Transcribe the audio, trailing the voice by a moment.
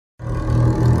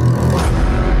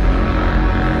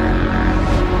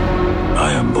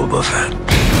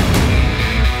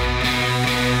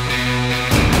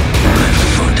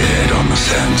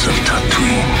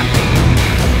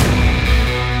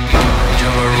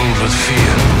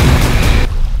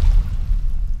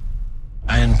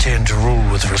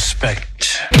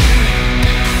respect.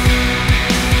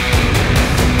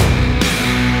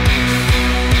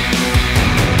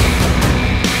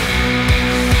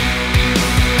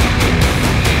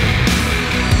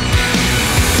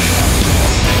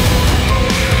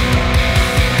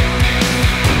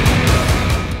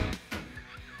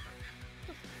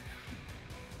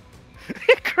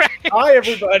 Hi,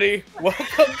 everybody. Welcome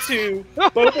to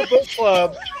Boba Book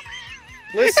Club.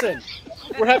 Listen,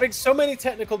 we're having so many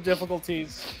technical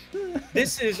difficulties.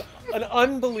 This is an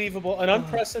unbelievable, an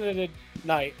unprecedented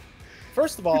night.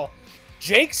 First of all,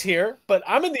 Jake's here, but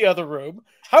I'm in the other room.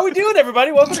 How are we doing,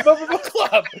 everybody? Welcome to Boba Book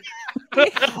Club.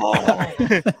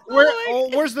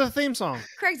 Where's the theme song?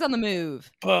 Craig's on the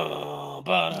move. I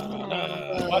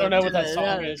don't know what that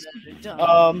song is.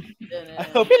 I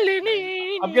hope,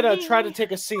 I'm gonna try to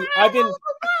take a seat.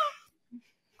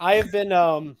 I have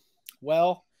been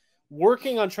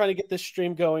working on trying to get this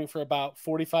stream going for about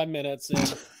 45 minutes.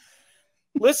 And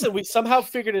listen, we somehow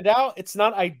figured it out. It's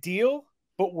not ideal,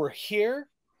 but we're here.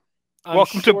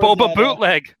 Welcome to Boba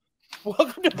Bootleg.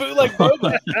 Welcome to Bootleg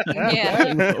Boba.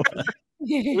 Yeah.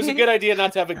 It was a good idea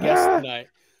not to have a guest tonight.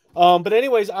 But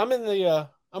anyways, I'm in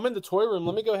the toy room.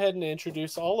 Let me go ahead and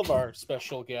introduce all of our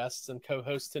special guests and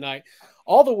co-hosts tonight.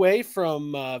 All the way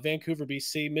from Vancouver,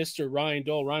 BC, Mr. Ryan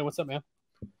Dole. Ryan, what's up, man?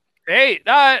 Hey,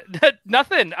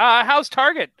 nothing. How's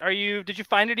Target? Did you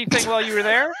find anything while you were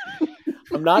there?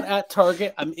 I'm not at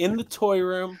Target. I'm in the toy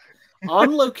room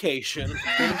on location.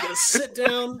 I'm gonna sit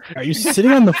down. Are you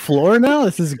sitting on the floor now?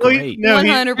 This is great. No,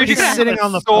 100%. he's sitting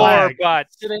on the store, flag. but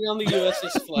Sitting on the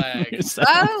USS flag.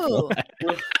 Oh,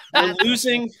 We're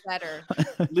losing better.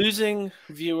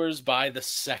 viewers by the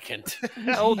second.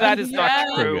 no, that is not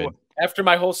Yeah. true. After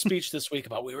my whole speech this week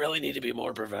about we really need to be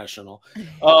more professional.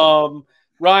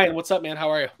 Ryan, what's up, man? How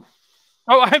are you?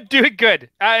 Oh, I'm doing good.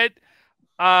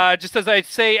 Just as I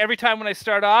say every time when I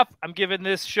start off, I'm giving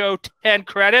this show 10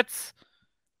 credits.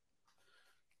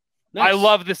 Nice. I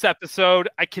love this episode.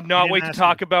 I cannot wait to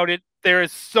talk about it. There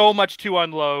is so much to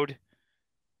unload,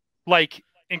 like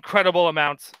incredible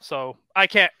amounts. So I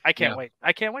can't wait.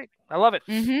 I can't wait. I love it.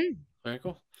 Mm-hmm. Very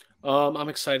cool. I'm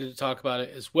excited to talk about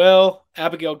it as well.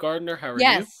 Abigail Gardner, how are you?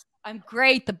 Yes, I'm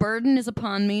great. The burden is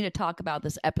upon me to talk about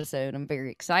this episode. I'm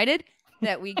very excited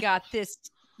that we got this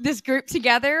group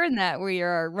together and that we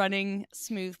are running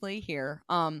smoothly here.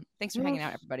 Thanks for hanging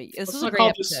out, everybody. This was a great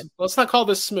episode. Let's not call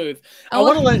this smooth. Oh,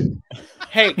 I want to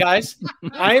Hey guys,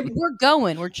 we're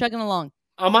going. We're chugging along.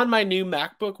 I'm on my new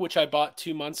MacBook, which I bought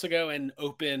 2 months ago and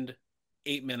opened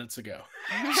 8 minutes ago.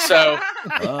 So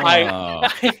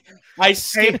I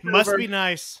skipped Must over. be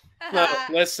nice. No,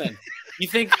 listen, you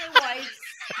think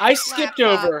I skipped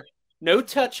over no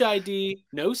Touch ID,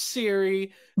 no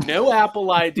Siri, no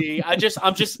Apple ID. I had to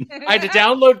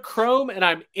download Chrome and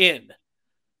I'm in.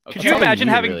 Could you imagine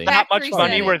having really. that much Factory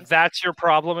money where settings. that's your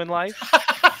problem in life?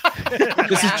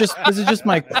 This is just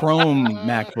my Chrome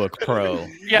MacBook Pro.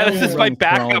 Yeah, this is my Running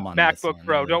backup Chrome on this MacBook one,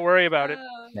 Pro. really. Don't worry about it.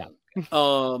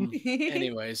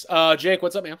 Anyways, Jake,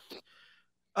 what's up, man?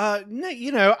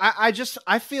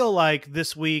 I feel like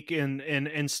this week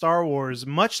in Star Wars,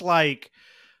 much like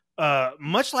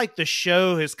the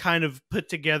show has kind of put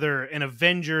together an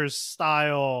Avengers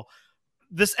style,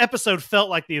 this episode felt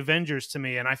like the Avengers to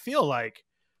me, and I feel like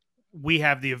we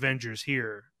have the Avengers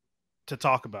here to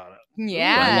talk about it.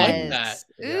 Yes.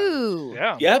 that. Ooh.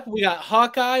 Yeah. Yep, we got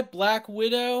Hawkeye, Black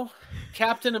Widow,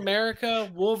 Captain America,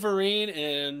 Wolverine,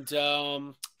 and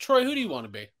Troy. Who do you want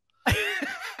to be?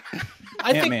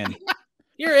 I think Ant-Man.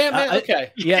 you're Ant-Man.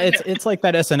 Okay. Yeah, it's like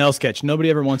that SNL sketch. Nobody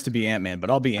ever wants to be Ant-Man, but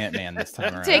I'll be Ant-Man this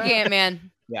time around. Take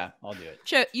Ant-Man. Yeah, I'll do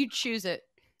it. You choose it.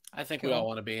 I think we Cool. all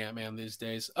want to be Ant-Man these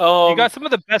days. You got some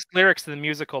of the best lyrics in the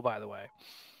musical, by the way.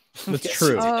 That's Yes,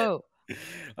 true. Oh.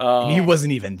 He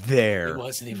wasn't even He there.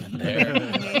 wasn't even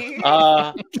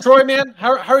there. Troy, man,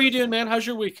 how are you doing, man? How's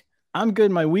your week? I'm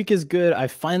good. My week is good. I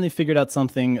finally figured out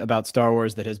something about Star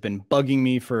Wars that has been bugging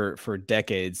me for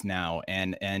decades now.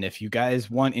 And if you guys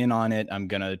want in on it, I'm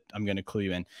gonna clue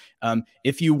you in.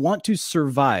 If you want to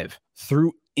survive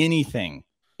through anything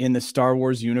in the Star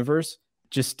Wars universe,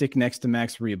 just stick next to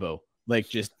Max Rebo. Like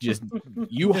just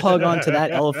you hug onto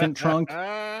that elephant trunk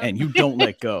and you don't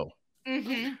let go.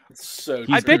 Mm-hmm. So I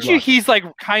He's bet good you luck. he's like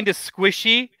kind of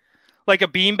squishy, like a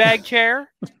beanbag chair.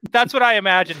 That's what I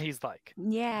imagine he's like.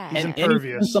 Yeah. He's And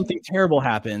impervious. anytime something terrible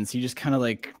happens, he just kind of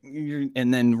like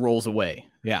and then rolls away.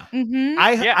 Yeah. Mm-hmm.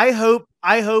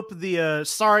 I hope the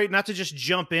sorry, not to just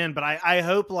jump in, but I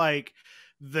hope like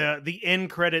the end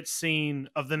credit scene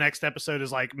of the next episode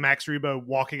is like Max Rebo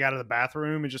walking out of the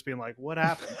bathroom and just being like, "What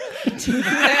happened?"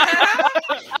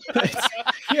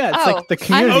 Yeah, yeah, it's Oh, like the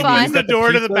community. Opens the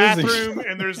door to the pizzas and bathroom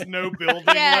and there's no building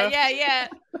Yeah, left. yeah.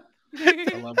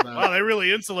 I love that. Wow, they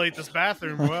really insulate this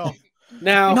bathroom well.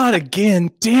 Now, Not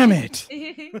again, damn it.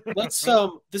 let's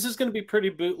this is going to be pretty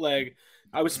bootleg.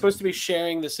 I was supposed to be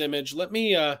sharing this image. Let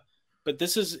me but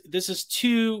this is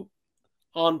too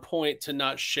on point to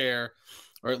not share,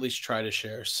 or at least try to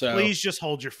share. So Please just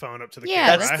hold your phone up to the Yeah,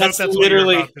 camera. I hope that's that's what you're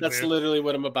literally about to that's do. literally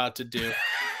what I'm about to do.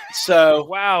 So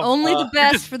Wow. Only the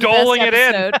best just for the best doling it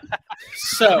in.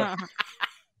 episode.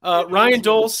 Ryan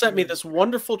Dole sent me this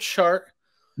wonderful chart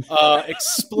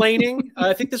explaining.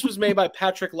 I think this was made by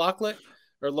Patrick Locklet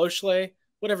or Lochley,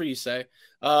 whatever you say.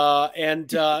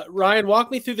 And Ryan,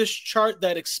 walk me through this chart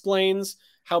that explains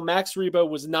how Max Rebo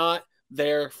was not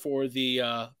there for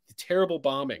the terrible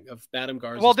bombing of Madame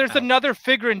Garza's Well, there's palace. another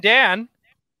figure in Dan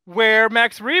where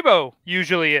Max Rebo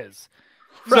usually is.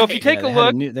 So if you take a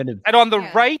look, and on the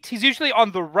right, he's usually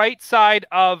on the right side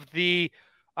of the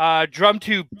drum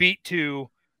to beat to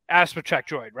Astrotrack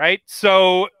droid, right?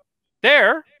 So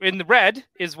there in the red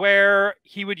is where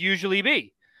he would usually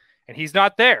be, and he's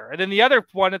not there. And then the other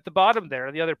one at the bottom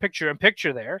there, the other picture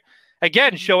there,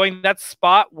 again showing that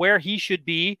spot where he should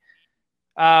be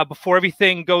before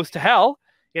everything goes to hell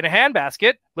in a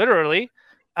handbasket, literally.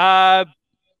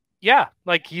 Yeah,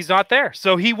 like he's not there.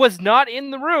 So he was not in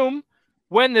the room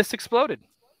when this exploded.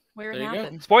 Where it There you go.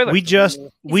 happened. Spoiler. We just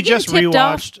he getting tipped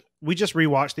off?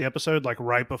 rewatched the episode like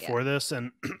right before this,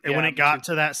 and Yeah, when me it got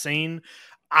to that scene,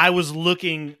 I was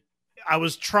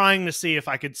trying to see if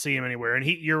I could see him anywhere, and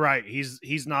you're right,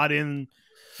 he's not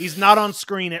on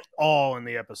screen at all in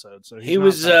the episode. So he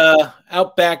was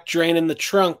out back draining the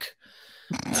trunk.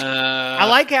 I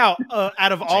like how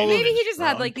out of all Maybe of he just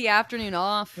had like the afternoon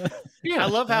off. I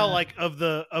love how like of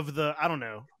the I don't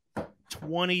know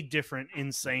 20 different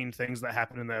insane things that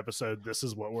happened in the episode. This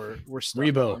is what we're stuck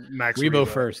Rebo. on. Max Rebo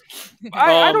first.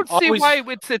 I don't see always- why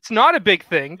it's not a big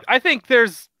thing. I think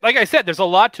there's, like I said, there's a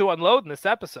lot to unload in this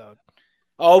episode.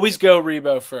 Always go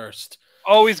Rebo first.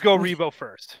 Always go Rebo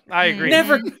first. I agree.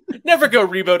 Never go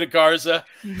Rebo to Garza.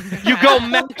 You go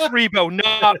Max Rebo,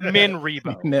 not Min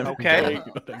Rebo. Never Okay.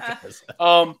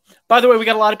 By the way, we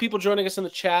got a lot of people joining us in the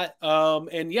chat.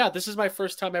 And yeah, this is my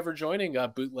first time ever joining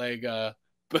bootleg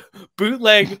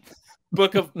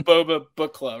Book of Boba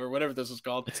Book Club or whatever this is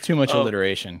called. It's too much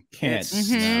alliteration. Can't. It's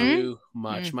too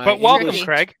much. My But welcome, English-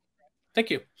 Craig. Thank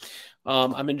you.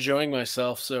 I'm enjoying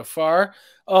myself so far.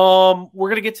 We're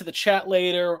gonna get to the chat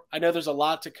later. I know there's a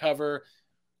lot to cover.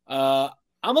 I'm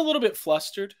a little bit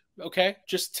flustered. Okay,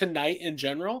 just tonight in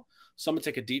general. So I'm gonna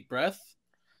take a deep breath,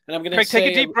 and I'm gonna Craig, say,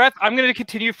 take a deep breath. I'm going to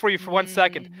continue for you for 1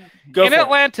 second. Go In for it.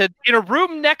 Atlanta, in a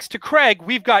room next to Craig,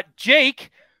 we've got Jake,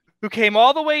 who came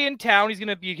all the way in town. He's going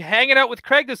to be hanging out with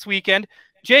Craig this weekend.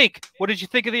 Jake, what did you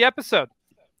think of the episode?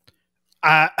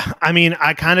 I mean,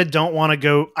 I kind of don't want to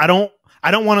go. I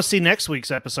don't want to see next week's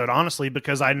episode, honestly,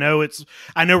 because I know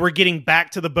we're getting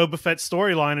back to the Boba Fett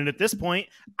storyline, and at this point,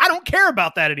 I don't care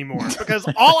about that anymore because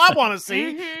all I want to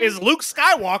see is Luke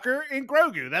Skywalker and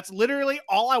Grogu. That's literally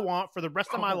all I want for the rest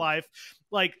of my life,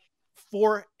 like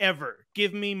forever.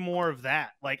 Give me more of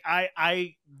that. Like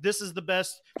this is the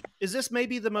best. Is this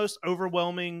maybe the most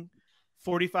overwhelming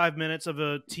 45 minutes of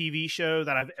a TV show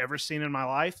that I've ever seen in my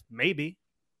life? Maybe.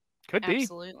 Could be.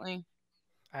 Absolutely.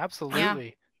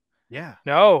 Absolutely. Yeah.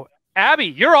 No. Abby,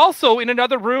 you're also in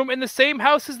another room in the same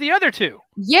house as the other two.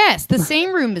 Yes, the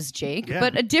same room as Jake, Yeah,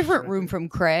 but a different sure room do. from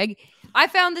Craig. I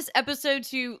found this episode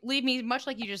to leave me, much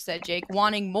like you just said, Jake,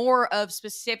 wanting more of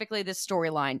specifically this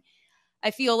storyline.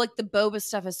 I feel like the Boba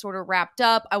stuff is sort of wrapped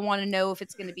up. I want to know if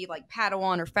it's going to be like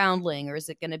Padawan or Foundling, or is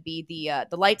it going to be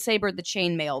the lightsaber, the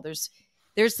chainmail?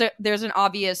 There's an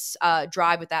obvious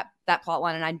drive with that plot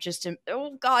line, and I'm just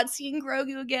oh god, seeing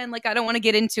Grogu again. Like I don't want to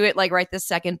get into it like right this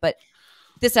second, but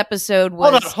this episode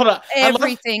was Hold on.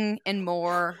 everything and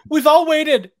more. We've all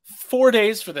waited 4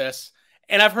 days for this,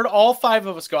 and I've heard all 5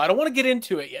 of us go. I don't want to get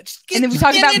into it yet. And then we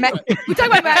talk about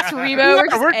Max Rebo.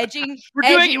 We're just edging.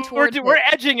 We're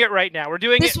edging it right now. We're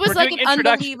doing This it. was we're like doing an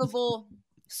introductions. unbelievable,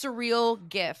 surreal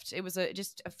gift. It was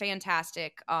just a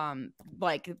fantastic,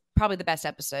 like probably the best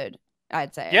episode,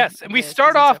 I'd say. Yes, and we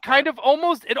start off kind of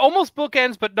almost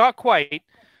bookends, but not quite.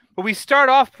 But we start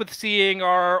off with seeing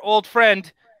our old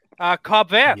friend Cobb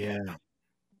Vanth. Yeah.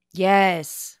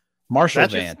 Yes. Marshall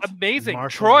That's Vance. just amazing.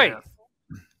 Marshall Troy, Vanth.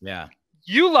 Yeah.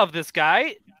 you love this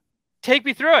guy. Take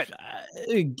me through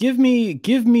it. Give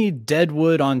me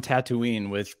Deadwood on Tatooine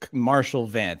with Marshall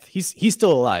Vanth. He's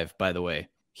still alive, by the way.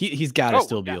 He's got to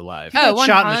still be alive. Oh,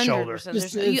 shot in the shoulder.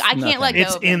 I can't let go.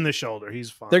 It's in the shoulder.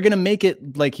 He's fine. They're gonna make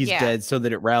it like he's dead so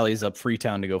that it rallies up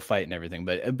Freetown to go fight and everything.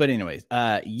 But anyways,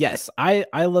 yes,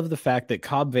 I love the fact that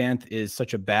Cobb Vanth is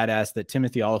such a badass, that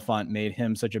Timothy Olyphant made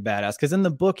him such a badass. Because in the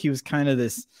book, he was kind of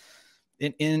this.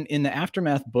 In the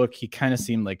Aftermath book, he kind of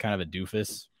seemed like kind of a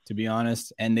doofus, to be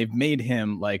honest. And they've made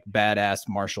him like badass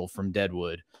Marshall from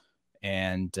Deadwood,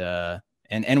 and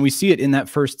we see it in that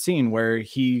first scene where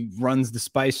he runs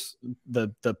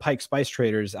the Pike spice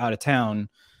traders out of town,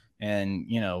 and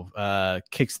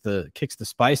kicks the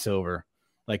spice over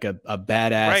like a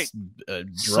badass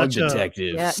drug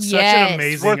detective. Such an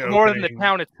amazing worth more than the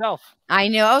town itself. I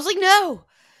know. I was like, no,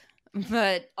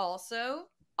 but also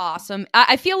awesome.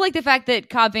 I feel like the fact that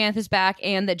Cobb Vanth is back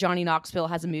and that Johnny Knoxville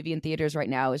has a movie in theaters right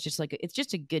now is just like, it's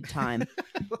just a good time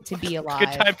to be alive.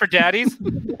 Good time for daddies.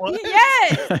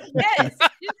 Yes.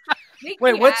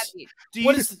 Wait, what's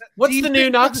the new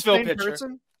Knoxville picture?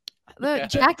 The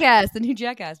Jackass, the new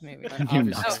Jackass movie.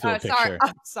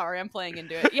 Sorry, I'm playing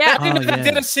into it. Yeah,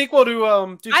 did a sequel to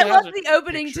I love the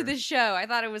opening to the show. I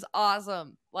thought it was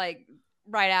awesome. Like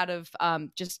right out of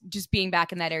just being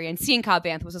back in that area and seeing Cobb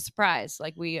Vanth was a surprise.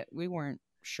 Like we weren't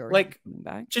sure. Like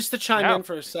just to chime in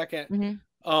for a second,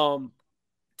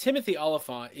 Timothy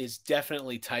Olyphant is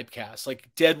definitely typecast. Like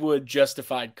Deadwood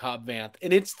justified Cobb Vanth,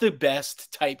 and it's the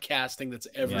best typecasting that's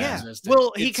ever existed.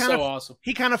 Well, he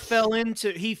kind of fell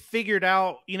into. He figured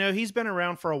out. He's been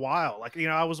around for a while. Like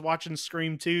I was watching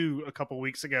Scream 2 a couple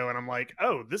weeks ago, and I'm like,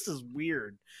 oh, this is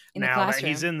weird now that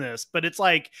he's in this. But it's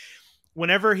like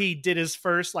whenever he did his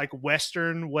first like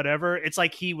Western whatever, it's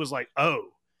like he was like, oh,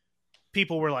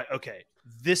 people were like, okay,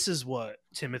 this is what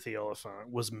Timothy Olyphant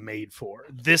was made for.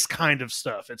 This kind of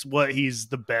stuff. It's what he's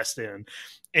the best in.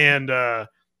 And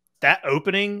that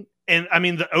opening, and I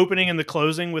mean the opening and the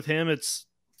closing with him, it's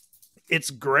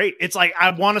great. It's like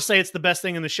I want to say it's the best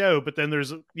thing in the show, but then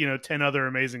there's 10 other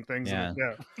amazing things in the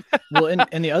show. Well,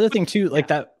 and the other thing too, like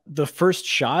that the first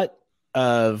shot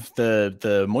of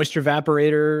the moisture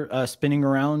evaporator spinning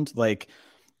around, like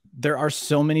there are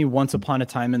so many Once Upon a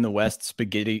Time in the West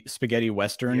spaghetti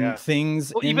Western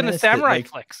things. Well, even the samurai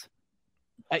flicks.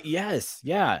 Yes.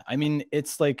 Yeah. I mean,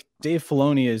 it's like Dave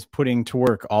Filoni is putting to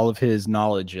work all of his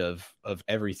knowledge of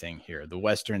everything here, the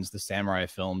Westerns, the samurai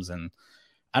films. And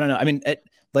I don't know. I mean,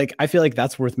 I feel like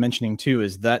that's worth mentioning too,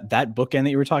 is that bookend that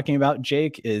you were talking about,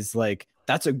 Jake, is like,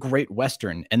 that's a great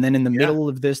Western. And then in the middle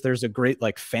of this, there's a great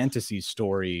like fantasy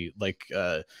story, like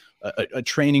a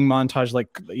training montage,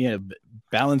 like,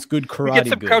 balance good karate. We get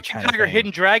some Crouching Tiger,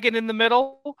 Hidden Dragon in the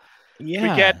middle. Yeah. We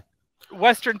get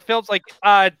Western films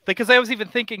because I was even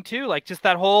thinking too, like just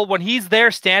that whole, when he's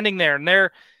there standing there and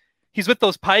he's with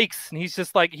those pikes and he's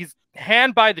just like, he's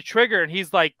hand by the trigger and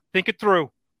he's like, think it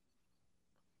through.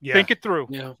 Yeah. Think it through.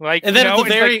 Yeah. Like, and then at the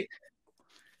very,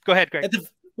 go ahead, Greg.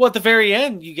 At the very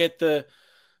end, you get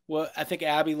I think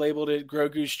Abby labeled it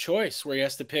Grogu's choice, where he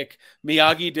has to pick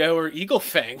Miyagi-Do or Eagle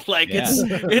Fang. Like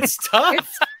it's tough.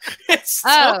 It's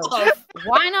tough.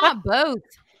 Why not both?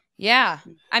 Yeah.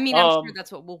 I mean, I'm sure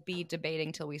that's what we'll be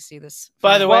debating till we see this.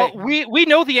 By the way, we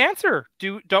know the answer,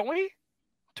 don't we?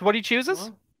 To what he chooses?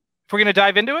 Well, if we're going to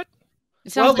dive into it?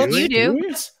 It sounds like you do.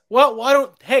 Well, why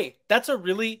don't... Hey, that's a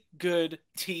really good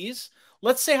tease.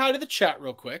 Let's say hi to the chat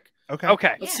real quick.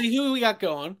 Okay. Let's see who we got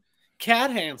going.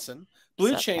 Cat Hansen,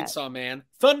 Blue Chainsaw Man,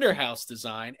 Thunderhouse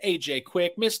Design, AJ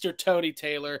Quick, Mr. Tony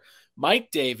Taylor,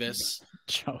 Mike Davis.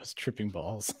 Joe's tripping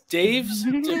balls. Dave's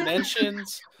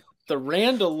Dimensions. The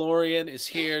Randalorian is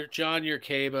here. John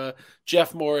Yerkeba,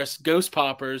 Jeff Morris, Ghost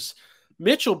Poppers,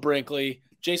 Mitchell Brinkley,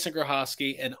 Jason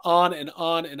Grohosky, and on and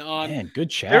on and on. Man, good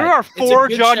chat. There are 4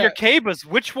 John Yerkebas.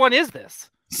 Which one is this?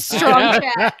 Strong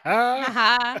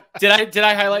chat. Did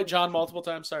I highlight John multiple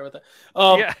times? Sorry about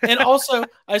that. And also,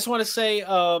 I just want to say,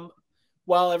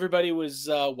 while everybody was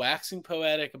waxing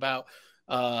poetic about,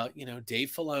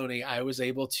 Dave Filoni, I was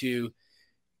able to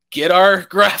get our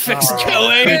graphics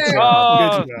going. Good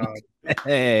job.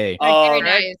 Hey. Very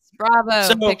nice. Bravo.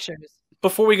 So, pictures.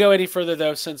 Before we go any further,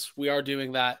 though, since we are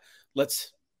doing that,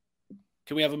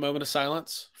 can we have a moment of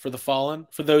silence for the fallen,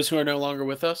 for those who are no longer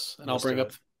with us? And I'll bring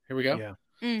up. Here we go. Yeah.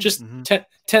 Just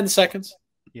 10 seconds.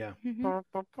 Yeah. Wind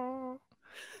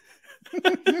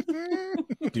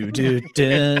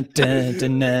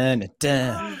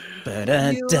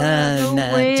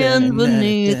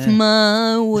beneath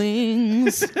my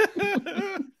wings.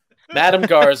 Madame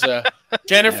Garza,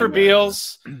 Jennifer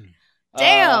Beals.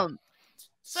 Damn.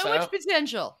 So much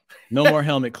potential. No more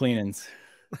helmet cleanings.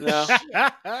 No.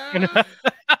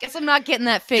 Guess I'm not getting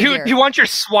that figure. Do you want your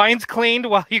swines cleaned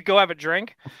while you go have a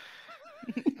drink?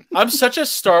 I'm such a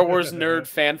Star Wars nerd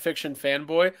fan fiction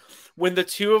fanboy. When the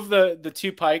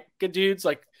two Pike dudes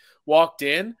like walked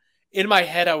in my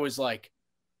head I was like,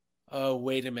 oh,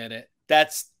 wait a minute.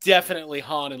 That's definitely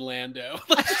Han and Lando.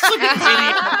 Just like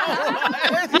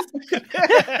an idiot.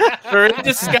 They're in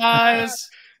disguise.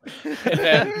 And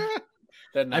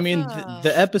then I mean,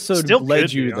 the episode still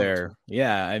led you there.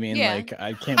 Yeah, I mean, like,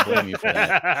 I can't blame you for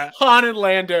that. Han and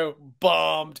Lando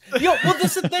bombed. Well,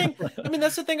 that's the thing. I mean,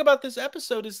 that's the thing about this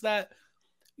episode is that,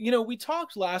 we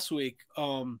talked last week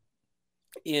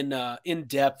in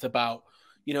depth about,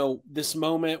 this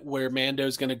moment where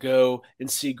Mando's going to go and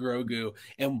see Grogu.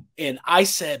 And I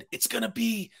said, it's going to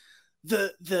be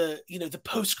the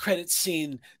post-credit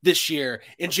scene this year.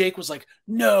 And Jake was like,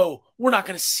 no, we're not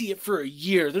going to see it for a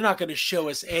year. They're not going to show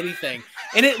us anything.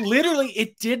 And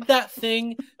it did that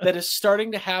thing that is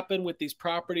starting to happen with these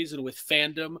properties and with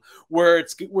fandom where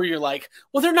you're like,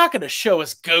 well, they're not going to show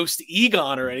us Ghost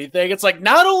Egon or anything. It's like,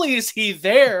 not only is he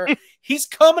there, he's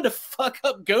coming to fuck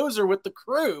up Gozer with the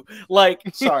crew. Like,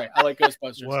 sorry, I like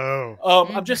Ghostbusters. Whoa.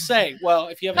 I'm just saying, well,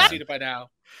 if you haven't seen it by now,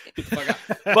 get the fuck out.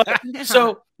 But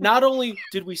so not only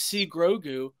did we see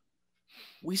Grogu,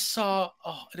 we saw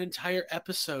an entire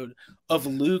episode of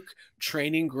Luke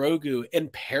training Grogu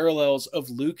and parallels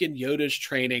of Luke and Yoda's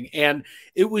training. And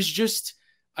it was just,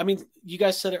 I mean, you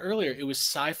guys said it earlier. It was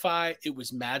sci-fi. It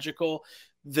was magical.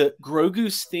 The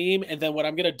Grogu's theme, and then what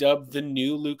I'm going to dub the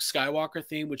new Luke Skywalker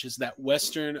theme, which is that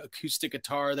Western acoustic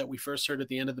guitar that we first heard at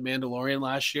the end of The Mandalorian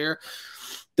last year.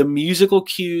 The musical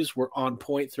cues were on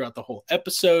point throughout the whole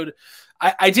episode.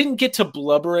 I didn't get to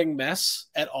blubbering mess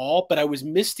at all, but I was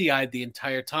misty-eyed the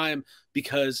entire time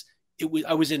because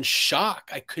I was in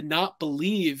shock. I could not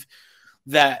believe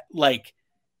that, like,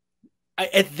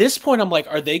 at this point, I'm like,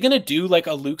 are they going to do like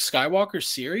a Luke Skywalker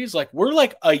series? Like, we're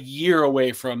like a year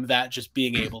away from that just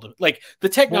being able to, like, the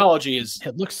technology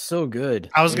it looks so good.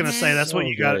 I was going to say, that's what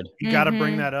you got. You got to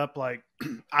bring that up. Like,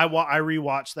 I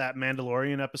rewatched that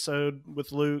Mandalorian episode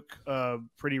with Luke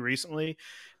pretty recently.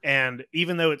 And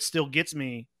even though it still gets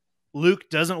me, Luke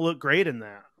doesn't look great in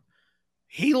that.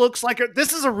 He looks like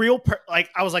this is a real,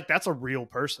 I was like, that's a real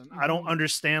person. I don't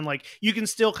understand. Like, you can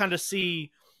still kind of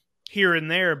see here and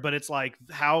there, but it's like,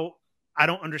 how I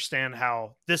don't understand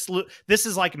how this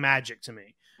is like magic to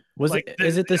me.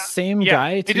 Is it the same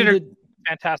guy? He did a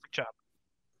fantastic job.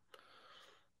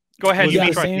 Go ahead.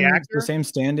 The same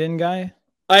stand-in guy?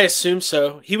 I assume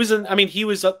so. He was he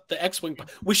was up the X-Wing.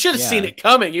 We should have seen it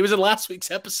coming. He was in last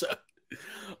week's episode.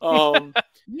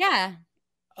 Yeah.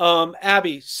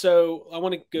 Abby, so I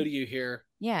want to go to you here.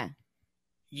 Yeah.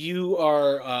 You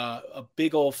are a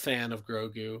big old fan of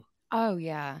Grogu. Oh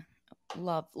yeah.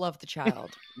 Love the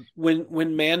child.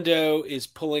 When Mando is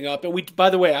pulling up, and by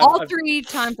the way, all 3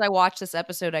 times I watched this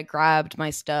episode, I grabbed my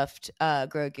stuffed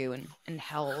Grogu and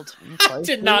held. I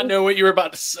did not know what you were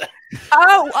about to say.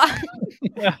 Oh,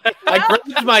 I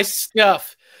grabbed my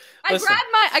stuff. I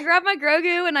grabbed my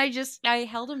Grogu and I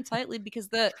held him tightly because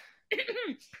the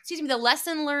the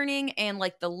lesson learning and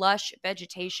like the lush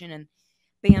vegetation and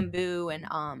bamboo and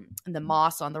the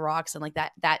moss on the rocks and like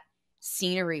that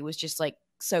scenery was just like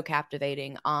so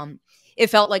captivating.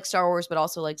 It felt like Star Wars, but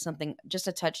also like something just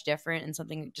a touch different and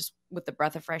something just with the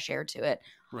breath of fresh air to it.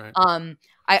 Right.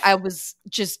 I was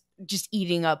just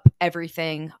eating up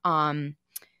everything.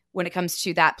 When it comes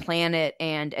to that planet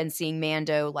and seeing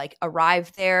Mando like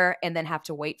arrive there and then have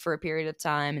to wait for a period of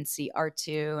time and see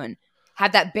R2 and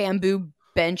have that bamboo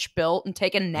bench built and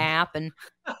take a nap. And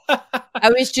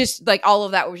I was just like, all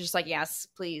of that was just like, yes,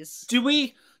 please.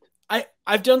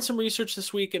 I've done some research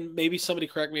this week, and maybe somebody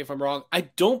correct me if I'm wrong. I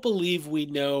don't believe we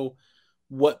know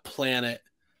what planet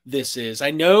this is.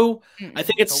 I think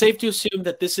it's safe to assume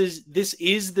that this is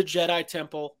the Jedi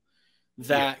Temple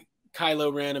that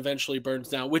Kylo Ren eventually burns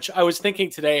down, which I was thinking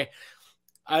today.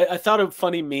 I thought a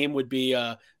funny meme would be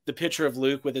the picture of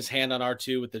Luke with his hand on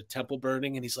R2 with the temple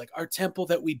burning, and he's like, our temple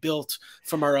that we built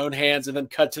from our own hands, and then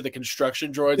cut to the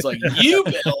construction droids like, you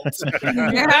built.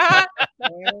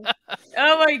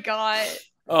 Oh my god.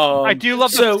 I do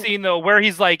love the scene though where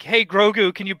he's like, hey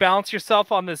Grogu, can you balance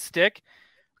yourself on this stick?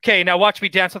 Okay, now watch me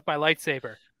dance with my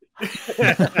lightsaber.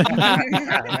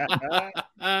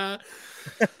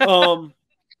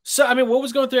 So I mean, what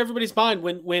was going through everybody's mind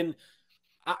when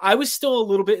I was still a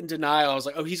little bit in denial? I was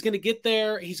like, oh, he's going to get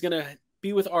there. He's going to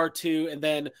be with R2. And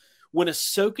then when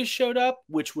Ahsoka showed up,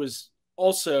 which was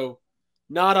also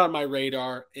not on my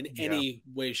radar in any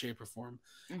way, shape, or form,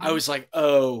 I was like,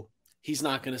 oh, he's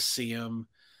not going to see him.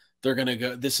 They're going to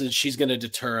go. She's going to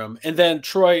deter him. And then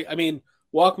Troy, I mean,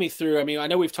 walk me through. I mean, I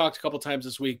know we've talked a couple times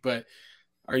this week, but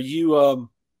are you,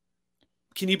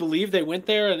 can you believe they went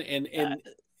there and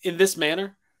in this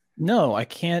manner? No, I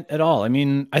can't at all. I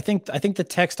mean, I think the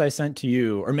text I sent to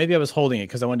you, or maybe I was holding it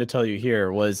because I wanted to tell you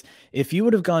here, was if you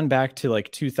would have gone back to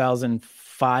like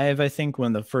 2005, I think,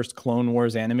 when the first Clone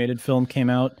Wars animated film came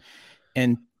out,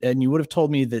 and you would have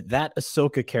told me that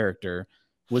Ahsoka character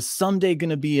was someday going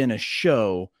to be in a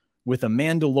show with a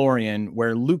Mandalorian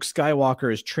where Luke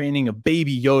Skywalker is training a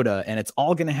baby Yoda, and it's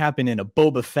all going to happen in a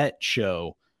Boba Fett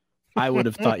show, I would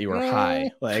have thought you were high.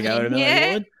 Like, I would have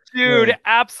been like, what? Dude,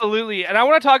 absolutely. And I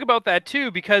want to talk about that too,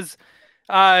 because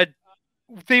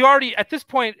they already, at this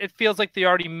point, it feels like they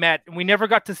already met, and we never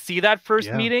got to see that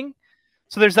first meeting.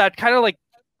 So there's that kind of like,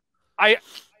 I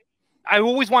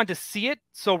always wanted to see it.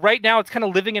 So right now it's kind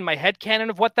of living in my head canon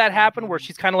of what that happened, where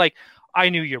she's kind of like, I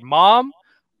knew your mom.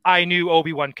 I knew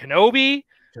Obi-Wan Kenobi.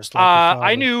 Just like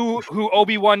I knew who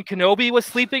Obi-Wan Kenobi was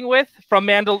sleeping with from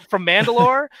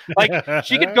Mandalore. Like,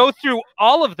 she could go through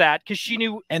all of that because she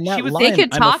knew, and that she was. They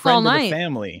could talk all night.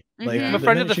 Family, like, I'm a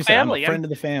friend of the family. I'm a friend of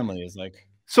the family is like.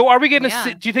 So are we going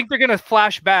to? Do you think they're going to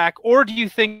flash back, or do you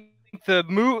think the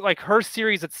like her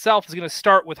series itself, is going to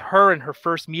start with her and her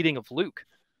first meeting of Luke?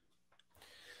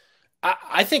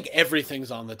 I think everything's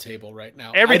on the table right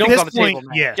now. Everything's on the table.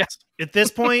 Yes. At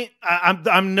this point,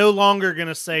 I'm no longer going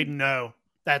to say no.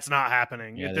 That's not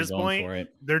happening. Yeah, at this point,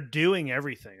 they're doing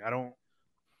everything.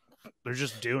 They're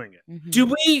just doing it. Mm-hmm. Do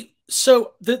we?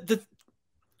 So the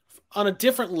on a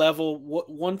different level,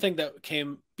 one thing that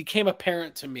became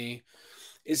apparent to me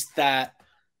is that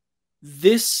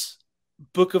this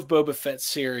Book of Boba Fett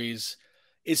series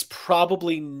is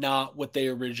probably not what they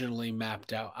originally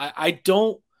mapped out. I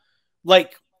don't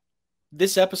like.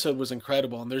 This episode was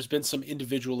incredible, and there's been some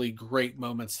individually great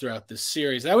moments throughout this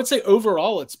series. I would say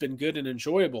overall it's been good and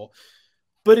enjoyable,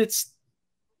 but it's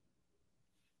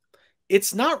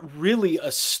not really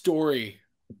a story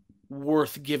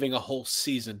worth giving a whole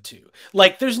season to.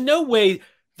 Like, there's no way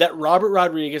that Robert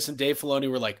Rodriguez and Dave Filoni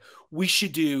were like, we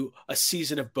should do a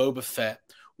season of Boba Fett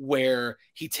where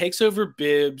he takes over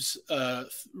Bib's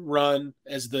run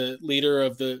as the leader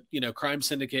of the crime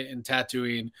syndicate in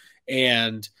Tatooine,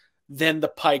 and then the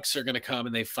Pikes are going to come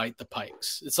and they fight the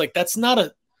Pikes. It's like, that's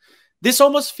not this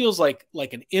almost feels like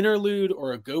an interlude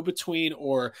or a go-between,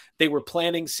 or they were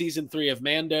planning season 3 of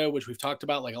Mando, which we've talked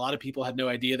about. Like, a lot of people had no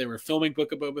idea they were filming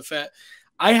Book of Boba Fett.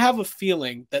 I have a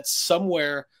feeling that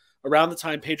somewhere around the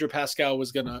time Pedro Pascal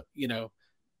was going to,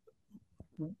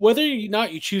 whether or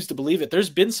not you choose to believe it, there's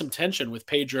been some tension with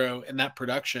Pedro in that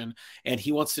production, and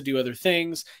he wants to do other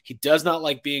things. He does not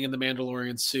like being in the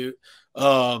Mandalorian suit.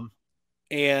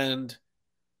 And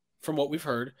from what we've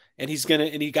heard, and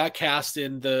he got cast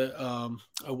in the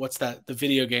the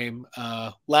video game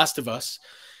Last of Us,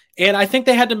 and I think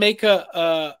they had to make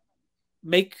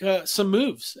some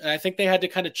moves, and I think they had to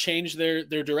kind of change their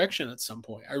direction at some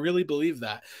point. I really believe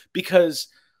that, because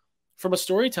from a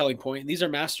storytelling point, and these are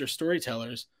master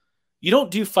storytellers, you don't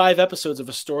do 5 episodes of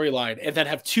a storyline and then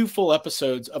have 2 full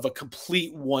episodes of a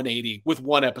complete 180 with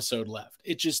 1 episode left.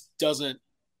 It just doesn't.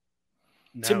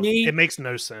 No, to me, it makes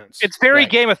no sense. It's very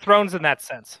Game of Thrones in that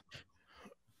sense.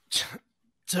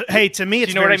 To me, it's to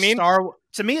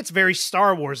me, it's very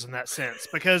Star Wars in that sense,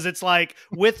 because it's like,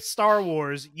 with Star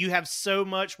Wars, you have so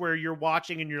much where you're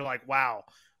watching and you're like, wow,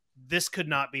 this could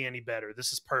not be any better.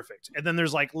 This is perfect. And then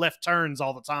there's like left turns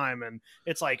all the time, and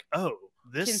it's like, oh,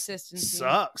 this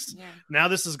sucks. Yeah. Now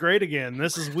this is great again.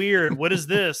 This is weird. What is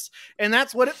this? And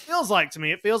that's what it feels like to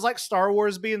me. It feels like Star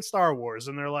Wars being Star Wars.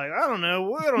 And they're like, I don't know.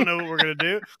 We don't know what we're going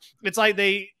to do. It's like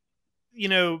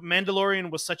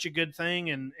Mandalorian was such a good thing,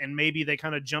 and maybe they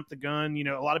kind of jumped the gun.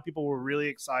 A lot of people were really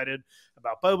excited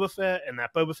about Boba Fett, and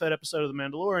that Boba Fett episode of The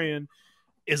Mandalorian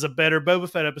is a better Boba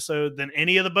Fett episode than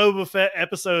any of the Boba Fett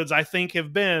episodes I think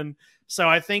have been. So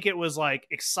I think it was like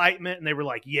excitement, and they were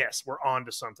like, yes, we're on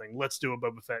to something. Let's do a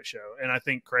Boba Fett show. And I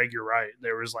think, Craig, you're right.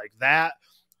 There was like that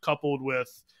coupled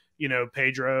with,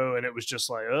 Pedro, and it was just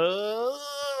like, well,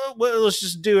 let's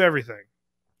just do everything.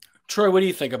 Troy, what do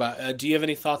you think about do you have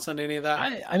any thoughts on any of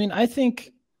that? I mean, I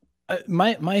think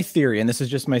my theory, and this is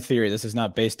just my theory, this is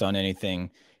not based on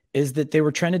anything, is that they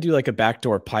were trying to do like a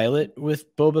backdoor pilot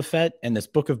with Boba Fett, and this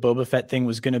Book of Boba Fett thing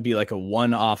was going to be like a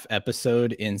one-off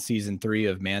episode in season 3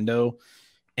 of Mando.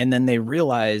 And then they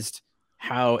realized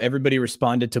how everybody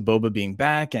responded to Boba being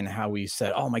back, and how we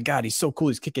said, oh my God, he's so cool.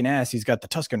 He's kicking ass. He's got the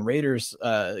Tusken Raiders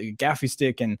gaffy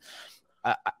stick. And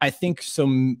I think so.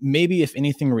 Maybe if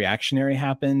anything reactionary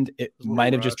happened, it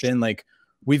might have just been like,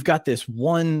 we've got this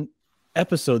one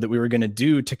episode that we were going to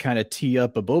do to kind of tee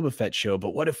up a Boba Fett show, but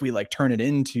what if we like turn it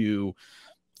into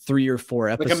 3 or 4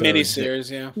 episodes, like a mini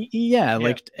series? And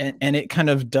it kind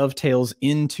of dovetails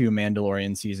into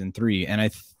Mandalorian season 3. And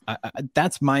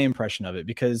That's my impression of it,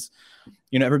 because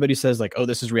everybody says like, oh,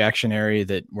 this is reactionary,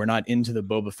 that we're not into the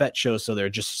Boba Fett show, so they're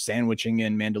just sandwiching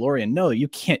in Mandalorian. No, you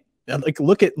can't. Like,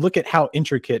 look at how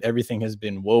intricate everything has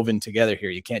been woven together here.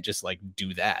 You can't just like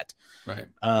do that. Right.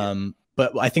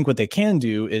 But I think what they can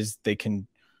do is they can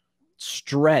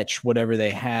stretch whatever they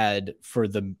had for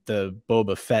the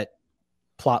Boba Fett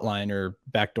plotline or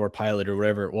backdoor pilot or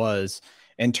whatever it was,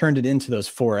 and turned it into those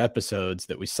 4 episodes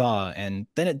that we saw. And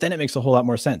then it makes a whole lot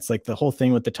more sense. Like the whole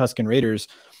thing with the Tusken Raiders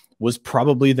was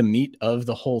probably the meat of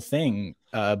the whole thing.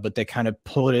 But they kind of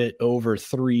put it over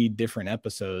 3 different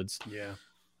episodes. Yeah.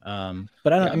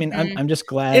 But I'm just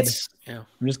glad.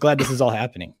 I'm just glad this is all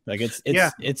happening. Like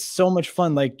it's so much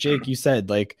fun. Like Jake, you said,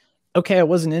 like, okay, I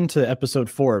wasn't into episode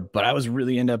 4, but I was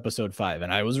really into episode 5,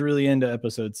 and I was really into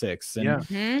episode 6.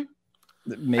 And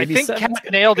maybe I think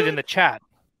Kat nailed it in the chat.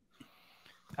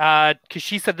 Because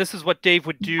she said this is what Dave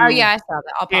would do. Oh yeah, I saw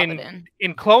that. I'll pop it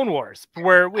in Clone Wars,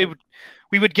 where we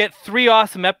would get 3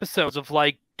 awesome episodes of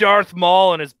like Darth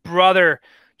Maul and his brother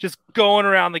just going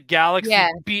around the galaxy,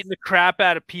 beating the crap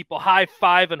out of people,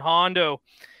 high-fiving Hondo.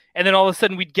 And then all of a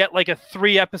sudden we'd get like a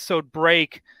 3-episode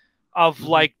break of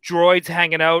like droids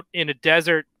hanging out in a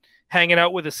desert, hanging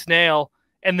out with a snail.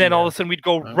 And then all of a sudden we'd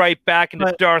go right back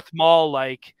into Darth Maul.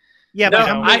 Like,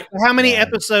 how many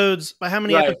episodes? How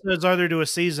many episodes are there to a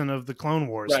season of the Clone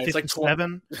Wars? Right,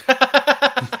 57.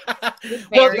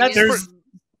 Well, there's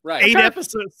 8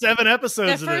 episodes, 7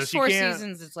 episodes. The of first this. 4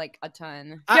 seasons is like a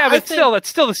ton. Yeah, but still, it's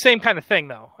still the same kind of thing,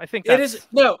 though. I think it is.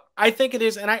 No, I think it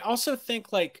is, and I also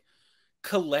think like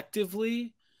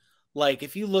collectively, like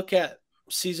if you look at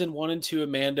season 1 and 2 of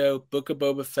Mando, Book of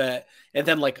Boba Fett, and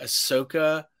then like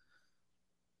Ahsoka,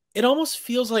 it almost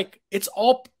feels like it's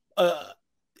all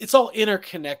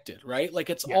interconnected, right?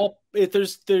 Like it's all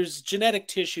there's genetic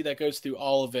tissue that goes through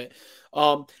all of it,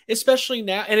 especially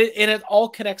now, and it all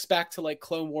connects back to like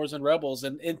Clone Wars and Rebels,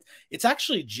 and it's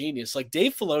actually genius. Like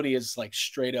Dave Filoni is like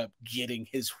straight up getting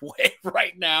his way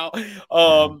right now.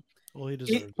 Well, he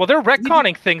deserves. Well, they're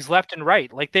retconning things left and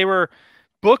right. Like they were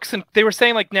books, and they were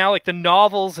saying like now, like the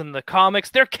novels and the comics,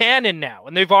 they're canon now,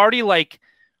 and they've already like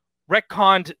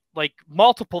retconned like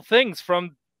multiple things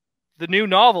from the new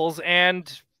novels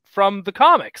and from the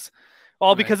comics,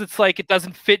 all because it's like it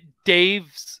doesn't fit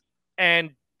Dave's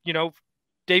and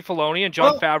Dave Filoni and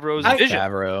Jon Favreau's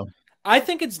vision. I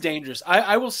think it's dangerous.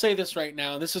 I will say this right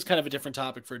now. This is kind of a different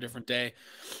topic for a different day.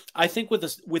 I think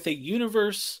with a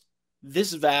universe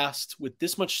this vast, with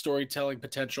this much storytelling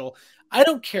potential, I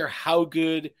don't care how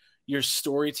good your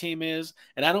story team is,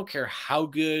 and I don't care how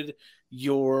good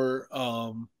your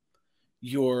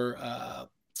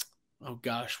oh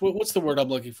gosh, what's the word I'm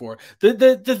looking for?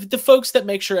 The folks that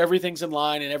make sure everything's in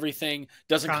line and everything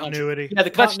doesn't continuity. Yeah,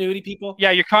 the continuity people. Yeah,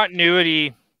 your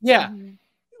continuity. Yeah,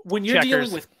 when you're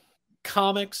dealing with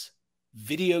comics,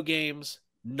 video games,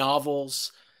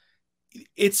 novels,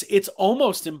 it's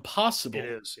almost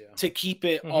impossible to keep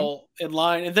it all in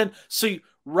line. And then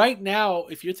right now,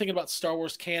 if you're thinking about Star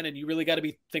Wars canon, you really got to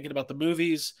be thinking about the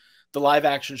movies, the live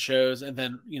action shows, and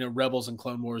then Rebels and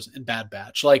Clone Wars and Bad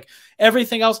Batch, like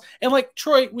everything else. And like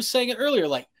Troy was saying it earlier,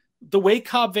 like the way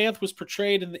Cobb Vanth was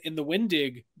portrayed in the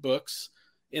Wendig books,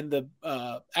 in the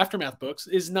Aftermath books,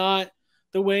 is not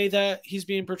the way that he's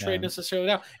being portrayed necessarily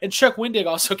now. And Chuck Wendig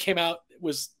also came out,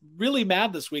 was really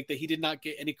mad this week that he did not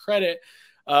get any credit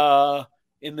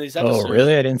in these episodes. Oh,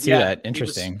 really? I didn't see that.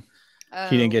 Interesting.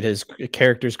 He didn't get his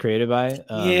characters created by.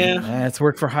 It's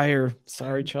work for hire.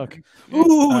 Sorry, Chuck.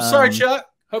 Ooh, sorry, Chuck.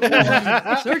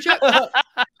 Sorry, Chuck.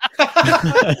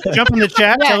 Jump in the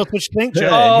chat. Tell us what you think,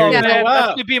 Chuck. Oh, man, that's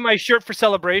going to be my shirt for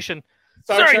celebration.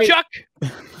 Sorry, Chuck.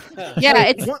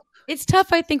 Yeah, it's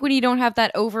tough, I think, when you don't have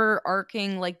that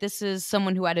overarching, like this is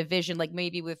someone who had a vision, like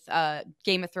maybe with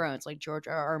Game of Thrones, like George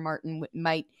R.R. Martin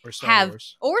might have,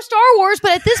 or Star Wars.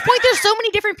 But at this point, there's so many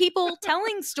different people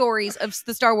telling stories of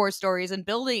the Star Wars stories and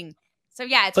building. So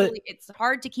yeah, it's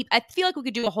hard to keep. I feel like we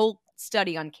could do a whole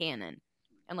study on canon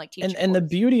and like teach. And the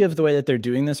beauty of the way that they're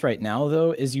doing this right now,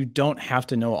 though, is you don't have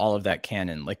to know all of that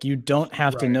canon. Like you don't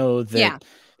have to know that. Yeah.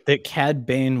 That Cad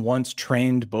Bane once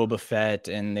trained Boba Fett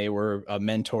and they were a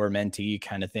mentor-mentee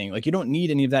kind of thing. Like, you don't need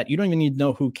any of that. You don't even need to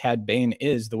know who Cad Bane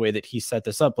is, the way that he set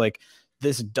this up. Like,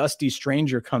 this dusty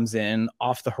stranger comes in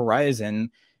off the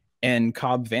horizon and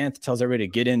Cobb Vanth tells everybody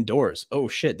to get indoors. Oh,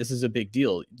 shit, this is a big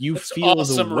deal. That's feel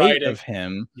awesome the weight of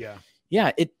him. Yeah. Yeah,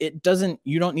 it doesn't,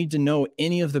 you don't need to know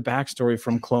any of the backstory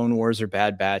from Clone Wars or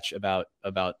Bad Batch about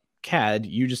Cad.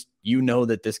 You know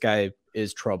that this guy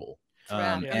is trouble.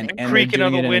 And creaking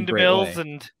on the windmills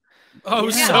and so on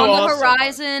the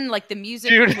horizon, like the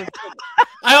music.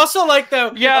 I also like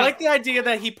though. Yeah. I like the idea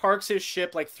that he parks his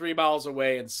ship like 3 miles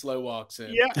away and slow walks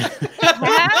in.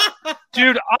 Yeah.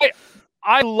 Dude,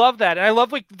 I love that. And I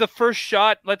love like the first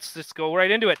shot. Let's just go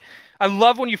right into it. I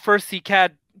love when you first see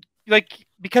Cad, like,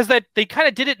 because that they kind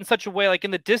of did it in such a way, like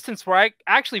in the distance, where I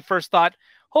actually first thought,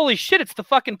 holy shit, it's the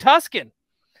fucking Tusken.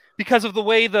 Because of the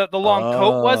way the long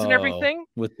coat was and everything.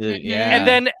 With the And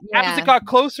then as it got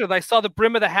closer, I saw the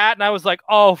brim of the hat and I was like,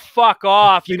 oh, fuck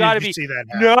off. You gotta be see that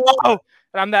no.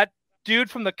 And I'm that dude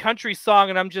from the country song,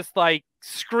 and I'm just like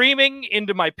screaming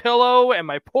into my pillow, and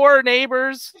my poor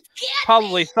neighbors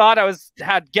probably thought I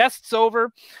had guests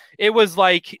over. It was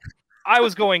like I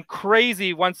was going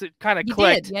crazy once it kind of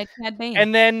clicked.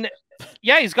 And then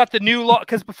he's got the new law,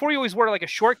 because before he always wore like a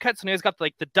shortcut, so now he's got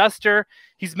like the duster.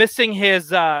 He's missing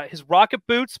his rocket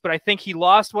boots, but I think he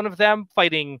lost one of them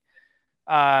fighting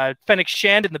Fennec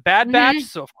Shand in the Bad Batch,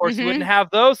 so of course he wouldn't have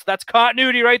those. So that's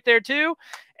continuity right there too.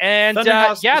 And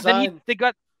then they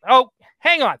got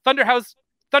hang on,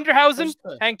 Thunderhausen,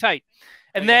 hang tight.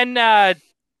 And then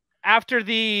after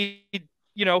the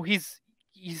his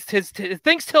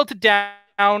thing's tilted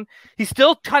down, he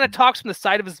still kind of talks from the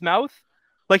side of his mouth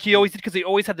like he always did, because he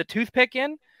always had the toothpick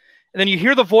in. And then you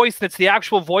hear the voice, and it's the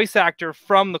actual voice actor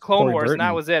from the Clone Wars, and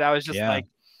that was it. I was just like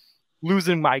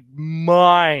losing my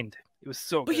mind. It was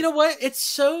so good. You know what? It's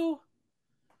so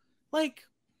like,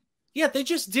 they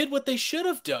just did what they should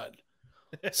have done.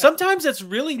 Sometimes it's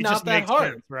really not that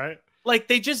hard, sense, right? Like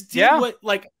they just did what,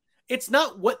 like, it's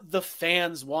not what the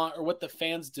fans want or what the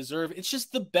fans deserve. It's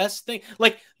just the best thing.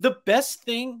 Like the best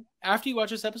thing after you watch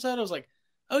this episode, I was like,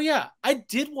 oh yeah, I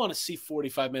did want to see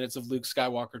 45 minutes of Luke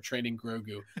Skywalker training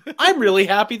Grogu. I'm really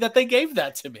happy that they gave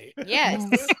that to me. Yes.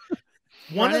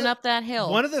 Running up that hill.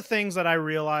 One of the things that I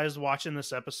realized watching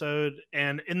this episode,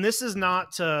 and this is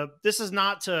not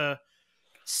to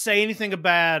say anything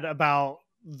bad about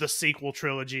the sequel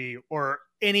trilogy or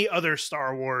any other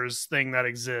Star Wars thing that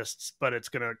exists, but it's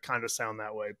gonna kind of sound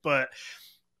that way. But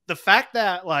the fact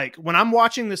that, like, when I'm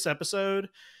watching this episode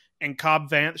and Cobb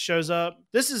Vanth shows up,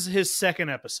 this is his second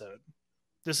episode.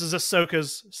 This is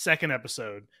Ahsoka's second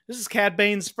episode. This is Cad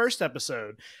Bane's first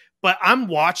episode. But I'm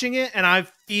watching it and I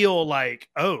feel like,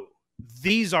 oh,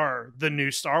 these are the new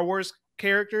Star Wars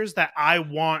characters that I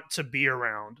want to be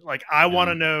around. Like, I want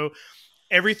to know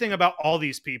everything about all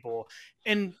these people.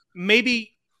 And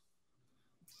maybe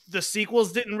the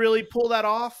sequels didn't really pull that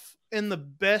off in the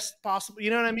best possible,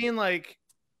 you know what I mean? Like,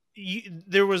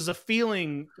 there was a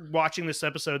feeling watching this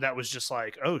episode that was just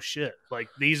like, oh shit, like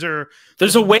there's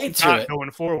a weight to it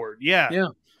going forward.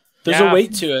 There's a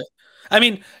weight to it. I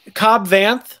mean, Cobb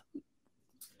Vanth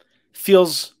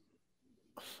feels,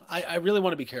 I really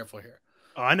want to be careful here.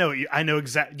 Oh, I know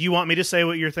exactly. Do you want me to say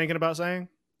what you're thinking about saying?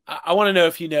 I want to know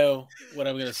if you know what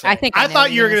I'm going to say. I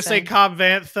thought you were going to say Cobb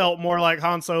Vanth felt more like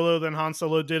Han Solo than Han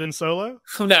Solo did in Solo.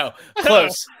 No,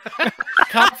 close.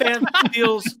 Cobb Vanth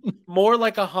feels more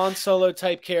like a Han Solo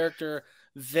type character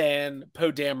than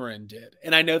Poe Dameron did,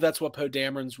 and I know that's what Poe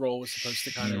Dameron's role was supposed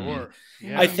to kind of be.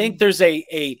 Yeah. I think there's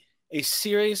a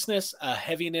seriousness, a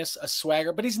heaviness, a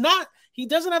swagger, but he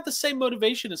doesn't have the same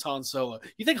motivation as Han Solo.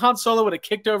 You think Han Solo would have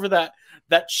kicked over that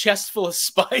chest full of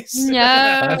spice? No.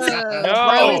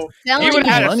 He would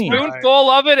have had a spoonful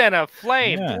of it and a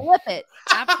flame. Flip it.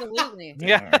 Absolutely.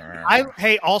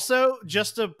 Hey, also,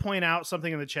 just to point out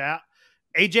something in the chat,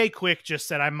 AJ Quick just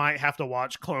said I might have to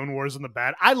watch Clone Wars in the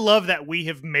bad. I love that we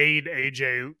have made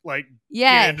AJ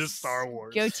get into Star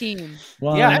Wars. Go team.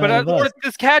 Well, but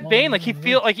this Cad Bane, like, he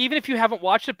feels like, even if you haven't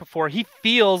watched it before, he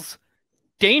feels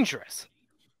dangerous.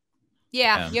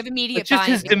 Yeah. You have immediate. It's just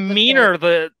his demeanor,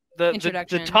 the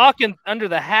talking under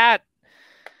the hat.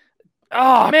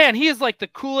 Oh man, he is like the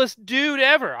coolest dude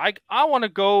ever. I want to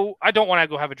go. I don't want to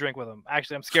go have a drink with him.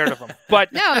 Actually, I'm scared of him.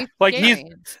 But no, like he's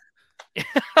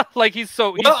like he's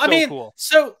so cool.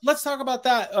 So let's talk about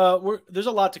that. There's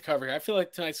a lot to cover here. I feel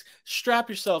like tonight's strap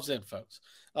yourselves in, folks.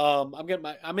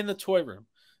 I'm in the toy room.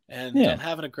 And I'm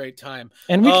having a great time.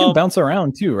 And we can bounce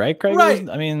around too, right, Craig? Right.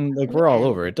 I mean, like, we're all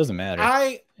over. It doesn't matter.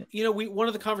 One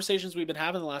of the conversations we've been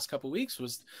having the last couple of weeks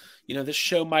was, this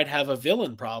show might have a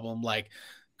villain problem. Like,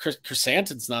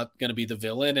 Chrysanthemum's not going to be the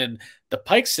villain, and the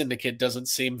Pike Syndicate doesn't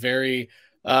seem very,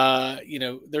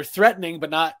 they're threatening, but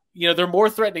not, they're more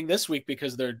threatening this week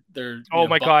because they're. Oh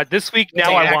my God! This week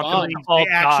now I want them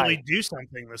to actually do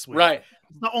something this week. Right.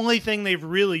 It's the only thing they've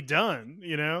really done,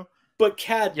 But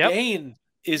Cad Bane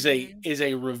is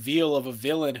a reveal of a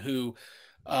villain who,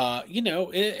 at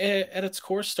its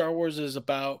core, Star Wars is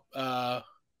about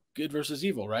good versus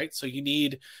evil, right? So you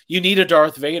need a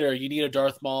Darth Vader, you need a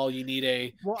Darth Maul, you need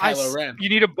a Kylo Ren, you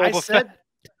need a Boba Fett.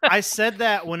 I said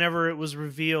that whenever it was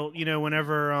revealed,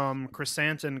 whenever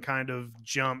Chrysanthemum kind of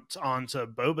jumped onto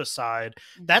Boba's side.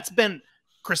 That's been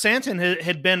Chrysanthemum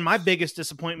had been my biggest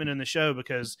disappointment in the show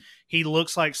because he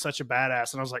looks like such a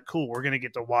badass, and I was like, cool, we're gonna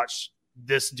get to watch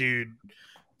this dude,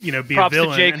 be Props a villain.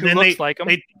 To Jake, and who then looks like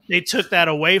him. They took that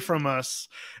away from us.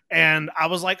 And I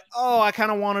was like, oh, I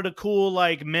kind of wanted a cool,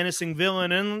 like, menacing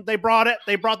villain. And they brought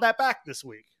that back this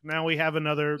week. Now we have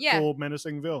another cool,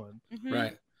 menacing villain. Mm-hmm.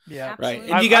 Right. Yeah. Absolutely.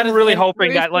 Right. And I'm really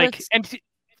hoping that, like,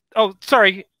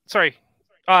 sorry.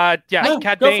 Cad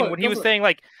Bane, when he was saying,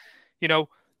 like,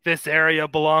 this area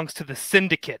belongs to the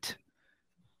Syndicate.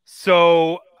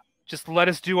 So just let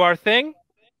us do our thing.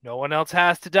 No one else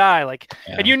has to die. Like,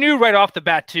 and you knew right off the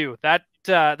bat, too, that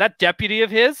deputy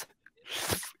of his,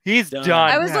 he's done.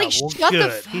 I was like, shut the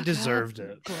fuck He deserved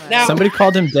it. Now, somebody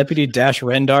called him Deputy Dash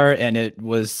Rendar, and it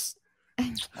was,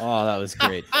 that was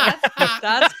great.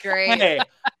 That's great. Hey,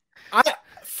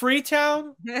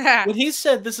 Freetown, when he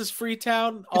said this is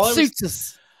Freetown, all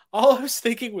I was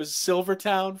thinking was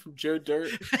Silvertown from Joe Dirt.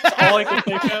 That's all I could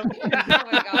think of. Oh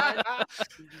my God.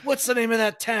 What's the name of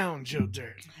that town, Joe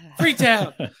Dirt?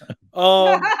 Freetown.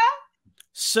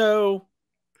 So,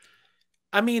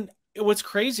 I mean, what's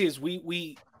crazy is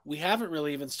we haven't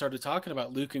really even started talking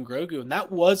about Luke and Grogu, and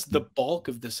that was the bulk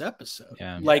of this episode.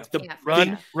 Yeah. Like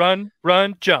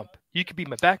run, jump. You could be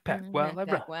my backpack while I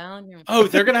run. Oh,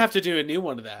 they're gonna have to do a new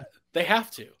one of that. They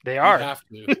have to. They are. They have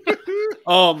to.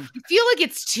 I feel like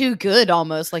it's too good,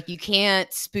 almost like you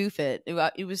can't spoof it.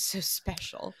 It was so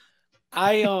special.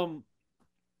 When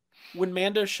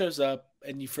Mando shows up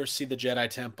and you first see the Jedi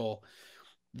Temple,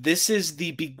 this is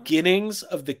the beginnings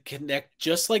of the connect,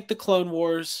 just like the Clone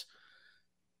Wars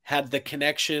had the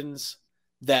connections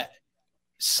that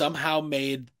somehow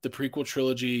made the prequel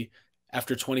trilogy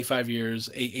after 25 years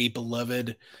a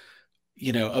beloved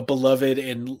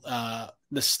and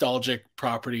nostalgic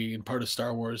property and part of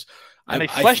Star Wars. And they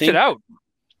fleshed it out.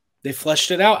 They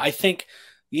fleshed it out. I think,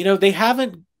 they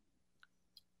haven't.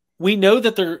 We know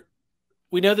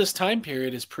this time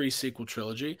period is pre-sequel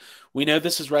trilogy. We know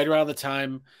this is right around the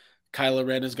time Kylo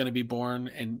Ren is going to be born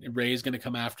and Rey is going to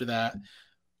come after that.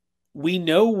 We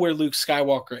know where Luke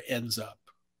Skywalker ends up,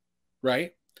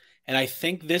 right? And I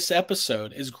think this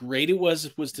episode, as great it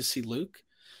was to see Luke,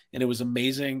 and it was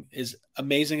amazing as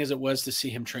it was to see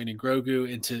him training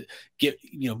Grogu and to get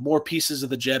more pieces of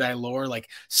the Jedi lore. Like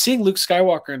seeing Luke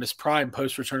Skywalker in his prime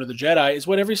post Return of the Jedi is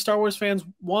what every Star Wars fans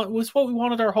want. Was what we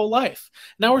wanted our whole life.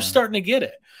 Now we're starting to get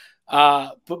it.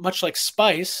 But much like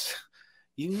Spice,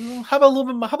 how about a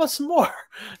little bit? How about some more?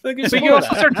 But you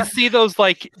also start to see those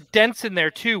like dents in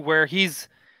there too, where he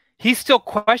still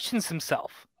questions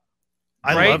himself.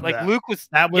 I love like that. Luke was.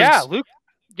 Luke.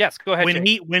 Yes, go ahead. When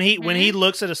he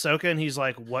looks at Ahsoka and he's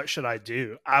like, "What should I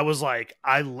do?" I was like,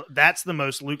 that's the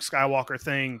most Luke Skywalker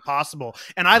thing possible.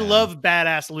 And I love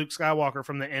badass Luke Skywalker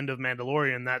from the end of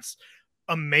Mandalorian. That's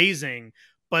amazing.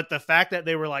 But the fact that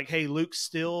they were like, "Hey, Luke's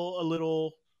still a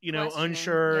little,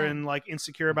 unsure and like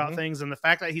insecure about things," and the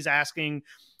fact that he's asking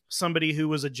somebody who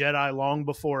was a Jedi long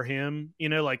before him,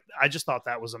 I just thought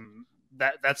that was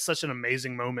that's such an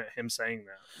amazing moment, him saying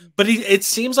that. But it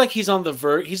seems like he's on the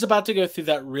verge. He's about to go through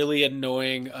that really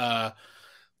annoying, I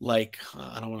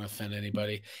don't want to offend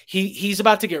anybody. He's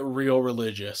about to get real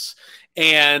religious,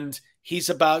 and he's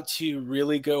about to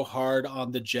really go hard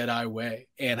on the Jedi way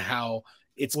and how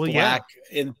it's black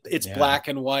and it's black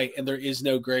and white, and there is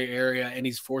no gray area, and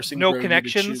he's forcing no Grogu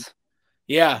connections.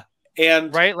 Yeah.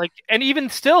 And and even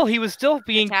still, he was still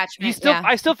being. I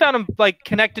still found him like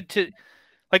connected to.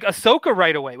 Like Ahsoka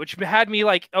right away, which had me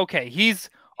like, okay, he's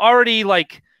already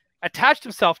like attached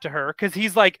himself to her because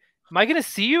he's like, am I going to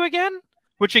see you again?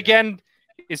 Which again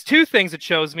is two things it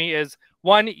shows me is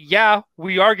one,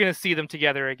 we are going to see them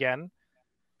together again.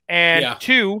 And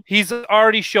two, he's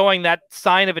already showing that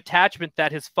sign of attachment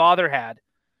that his father had.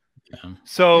 Yeah.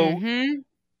 So,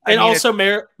 also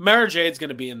Mara Jade's going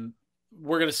to be in,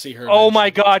 we're going to see her. Oh my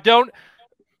God. Don't.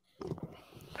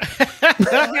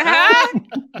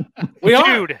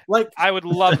 Dude, like I would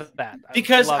love that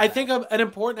because I think an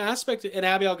important aspect, and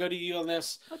Abby, I'll go to you on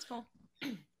this. That's cool.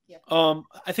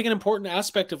 I think an important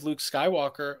aspect of Luke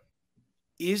Skywalker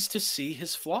is to see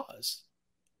his flaws,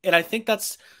 and I think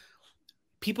that's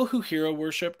people who hero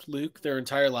worshipped Luke their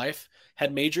entire life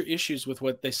had major issues with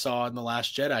what they saw in The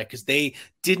Last Jedi because they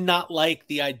did not like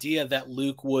the idea that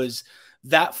Luke was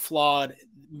that flawed,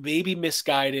 maybe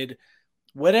misguided.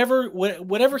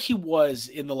 Whatever he was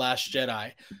in The Last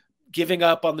Jedi, giving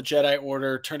up on the Jedi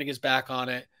Order, turning his back on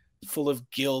it, full of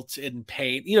guilt and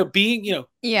pain, being,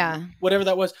 whatever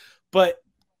that was. But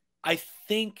I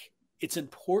think it's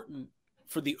important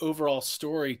for the overall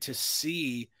story to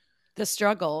see the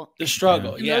struggle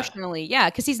emotionally. Yeah,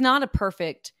 because he's not a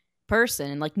perfect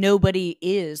person, like nobody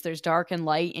is. There's dark and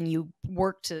light, and you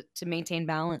work to maintain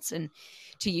balance and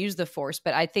to use the Force.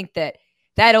 But I think that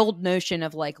old notion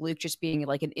of like Luke just being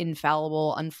like an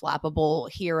infallible, unflappable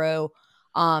hero,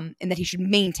 and that he should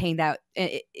maintain that,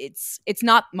 it's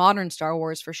not modern Star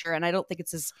Wars for sure. And I don't think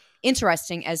it's as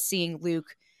interesting as seeing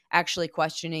Luke actually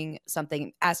questioning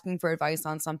something, asking for advice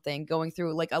on something, going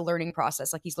through like a learning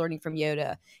process, like he's learning from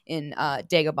Yoda in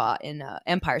Dagobah in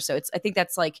Empire. So I think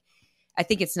it's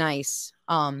nice. Is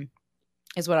what I'm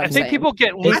saying. I think people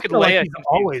get Luke and Leia.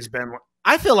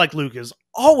 I feel like Luke has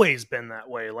always been that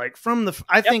way. Like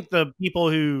I think the people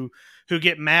who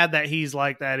get mad that he's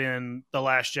like that in The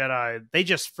Last Jedi, they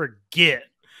just forget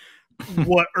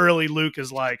what early Luke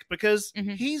is like, because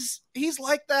he's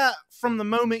like that from the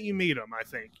moment you meet him. I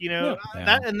think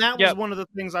that was one of the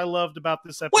things I loved about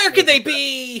this episode. Where could they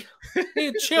be?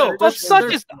 Chill. That's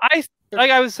such as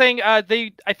I was saying. I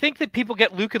think that people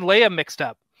get Luke and Leia mixed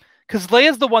up, because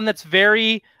Leia's the one that's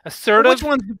very assertive. Which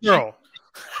one's the girl?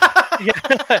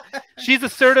 Yeah. She's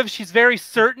assertive. She's very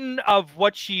certain of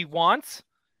what she wants.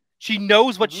 She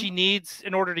knows what she needs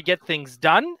in order to get things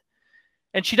done,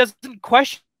 and she doesn't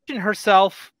question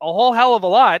herself a whole hell of a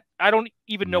lot. I don't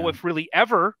even know if really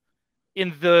ever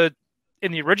in the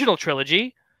original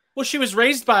trilogy. Well, she was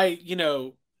raised by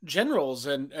generals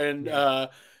and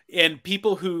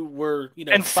people who were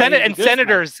and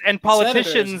senators and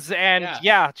politicians and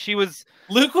she was.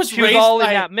 Luke was raised all by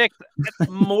in that mix.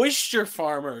 Moisture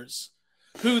farmers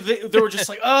who they were just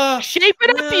like, shape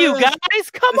it up, you guys,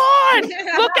 come on.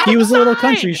 Look, he was a little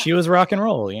country, she was rock and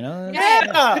roll,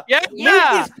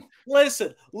 yeah.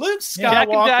 Listen, Luke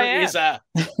Skywalker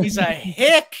he's a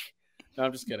hick. No,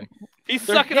 I'm just kidding. He's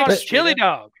sucking on a chili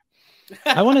dog.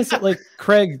 I want to say, like,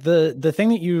 Craig, the thing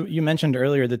that you mentioned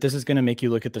earlier, that this is going to make you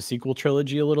look at the sequel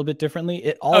trilogy a little bit differently.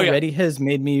 It already has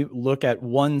made me look at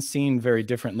one scene very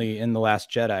differently in The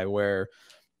Last Jedi, where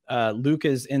Luke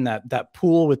is in that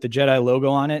pool with the Jedi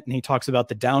logo on it, and he talks about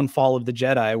the downfall of the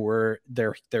Jedi, where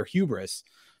their hubris.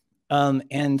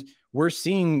 And we're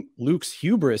seeing Luke's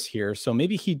hubris here, so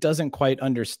maybe he doesn't quite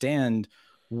understand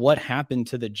what happened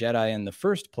to the Jedi in the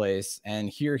first place, and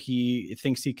here he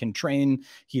thinks he can train,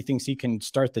 he thinks he can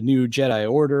start the new Jedi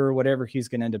Order, whatever he's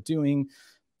going to end up doing,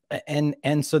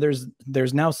 and so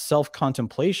there's now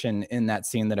self-contemplation in that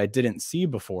scene that I didn't see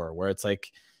before, where it's like,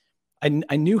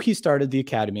 I knew he started the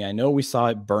Academy, I know we saw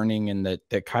it burning, and that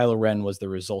Kylo Ren was the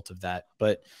result of that,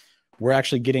 but we're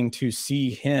actually getting to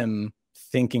see him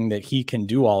thinking that he can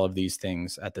do all of these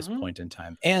things at this point in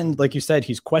time. And like you said,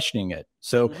 he's questioning it.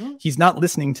 So he's not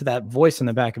listening to that voice in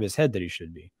the back of his head that he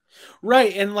should be.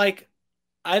 Right. And like,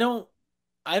 I don't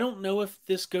know if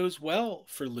this goes well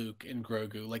for Luke and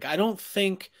Grogu. Like, I don't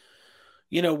think,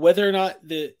 whether or not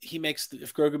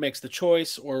if Grogu makes the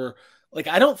choice, or like,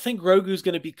 I don't think Grogu's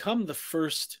going to become the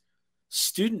first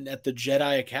student at the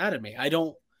Jedi Academy.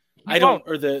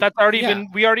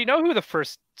 We already know who the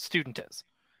first student is.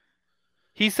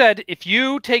 He said, if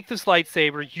you take this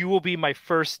lightsaber, you will be my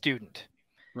first student.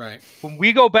 Right. When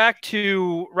we go back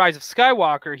to Rise of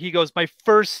Skywalker, he goes, my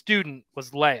first student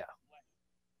was Leia.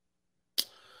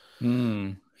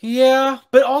 Yeah,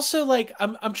 but also, like,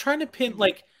 I'm trying to pin,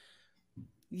 like,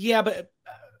 but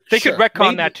they could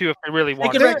retcon that too if they really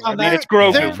want to. I mean, it's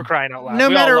Grogu, for crying out loud.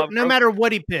 No matter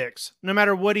what he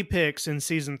picks in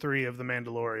season 3 of The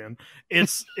Mandalorian,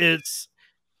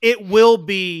 it will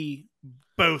be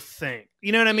both things.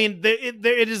 You know what I mean?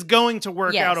 It is going to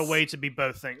work out a way to be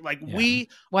both things. Like, we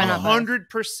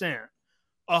 100%,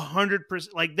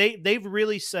 like they've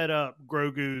really set up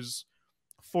Grogu's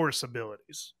Force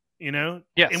abilities, Yes.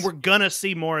 And we're gonna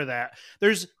see more of that.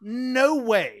 There's no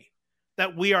way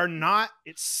that we are not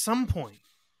at some point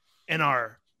in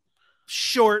our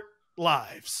short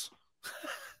lives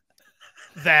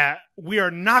that we are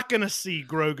not gonna see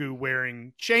Grogu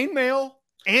wearing chainmail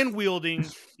and wielding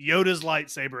Yoda's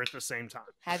lightsaber at the same time.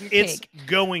 Have your cake. It's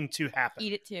going to happen.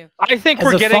 Eat it too. I think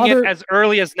we're getting it as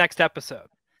early as next episode.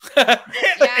 At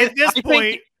this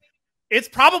point, it's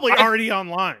probably already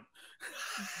online.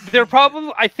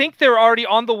 I think they're already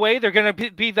on the way. They're going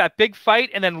to be that big fight,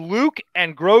 and then Luke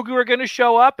and Grogu are going to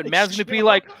show up, and Man's going to be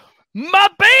like, my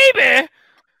baby!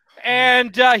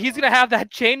 And he's going to have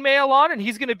that chainmail on, and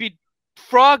he's going to be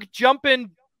frog jumping,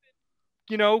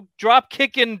 drop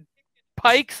kicking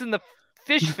Pikes in the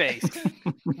fish face.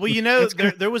 Well,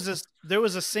 there was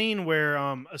a scene where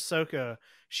Ahsoka,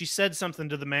 she said something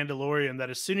to the Mandalorian that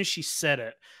as soon as she said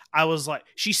it, I was like,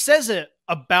 she says it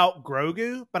about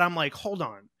Grogu, but I'm like, hold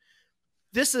on.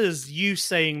 this is you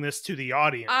saying this to the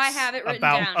audience. I have it written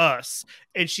about down. us.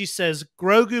 And she says,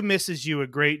 Grogu misses you a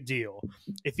great deal.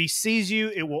 If he sees you,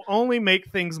 it will only make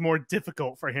things more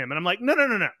difficult for him. And I'm like, no.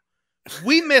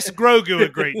 We miss Grogu a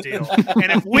great deal.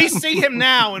 And if we see him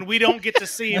now and we don't get to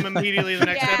see him immediately the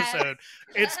next episode,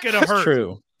 it's going to hurt.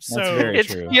 True. So That's very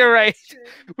true. You're right.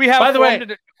 We have By the way,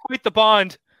 quite the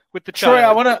bond with the Troy,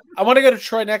 child. I want to go to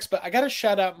Troy next, but I got to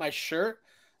shout out my shirt.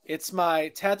 It's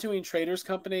my Tatooine Traders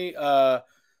Company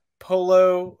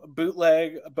polo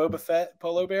bootleg Boba Fett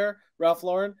polo bear, Ralph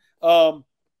Lauren.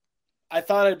 I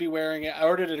thought I'd be wearing it. I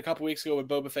ordered it a couple weeks ago when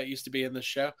Boba Fett used to be in this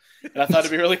show, and I thought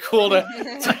it'd be really cool to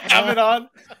have it on.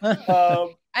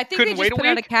 I think they just put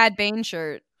out a Cad Bane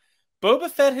shirt.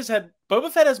 Boba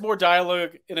Fett has more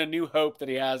dialogue in A New Hope than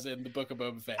he has in the Book of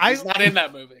Boba Fett. He's not in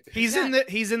that movie. He's in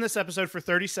this episode for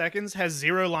 30 seconds, has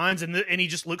 0 lines, and he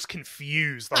just looks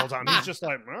confused the whole time. He's just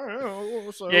like,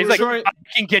 yeah, he's like, I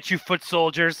can get you, foot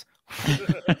soldiers.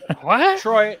 What?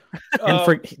 Troy,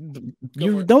 and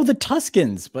you know the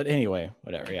Tuskens, but anyway,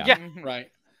 whatever. Yeah.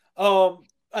 Right. Troy,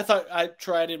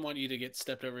 I didn't want you to get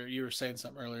stepped over. You were saying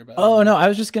something earlier about. Oh no, I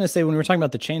was just gonna say when we were talking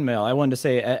about the chainmail, I wanted to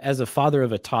say as a father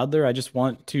of a toddler, I just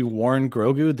want to warn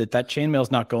Grogu that chainmail's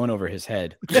not going over his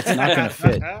head. It's not gonna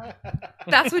fit.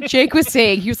 That's what Jake was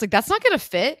saying. He was like, "That's not gonna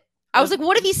fit." I was like,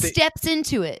 "What if he steps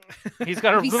into it?" He's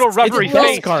got a little rubbery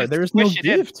face. There's no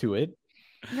give to it.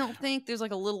 You don't think there's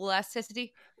like a little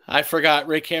elasticity? I forgot.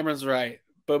 Ray Cameron's right.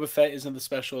 Boba Fett is in the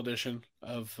special edition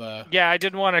of. Yeah, I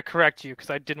didn't want to correct you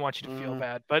because I didn't want you to feel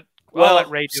bad, but I'll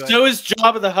let Ray do it. So is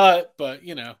Jabba the Hutt, but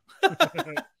you know. I'm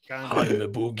a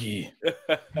boogie.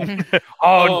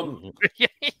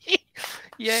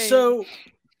 Yay. So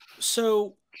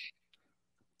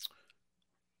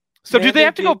do they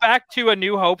have to go back to A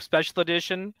New Hope special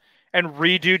edition and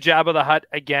redo Jabba the Hutt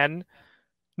again,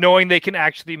 knowing they can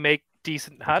actually make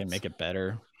decent huts? Can make it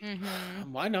better.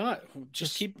 Mm-hmm. Why not?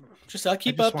 Just keep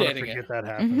updating it. That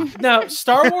happens. No,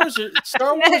 Star Wars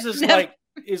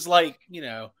is like you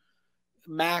know,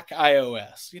 Mac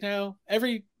iOS. You know,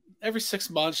 every 6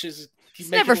 months is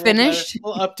never finished. A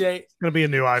little update. It's gonna be a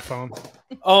new iPhone.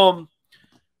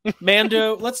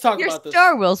 Mando, let's talk about this.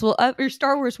 Star Wars will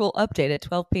update at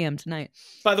 12 p.m. tonight.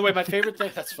 By the way, my favorite thing,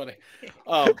 that's funny.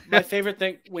 My favorite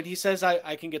thing, when he says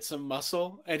I can get some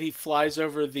muscle and he flies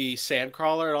over the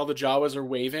sandcrawler and all the Jawas are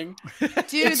waving.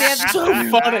 Dude, that's so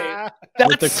funny.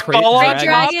 With the Great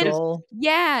Dragon.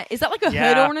 Yeah. Is that like a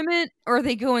hood ornament? Or are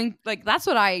they going like that's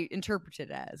what I interpreted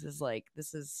as is like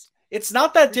this is it's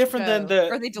not that different than the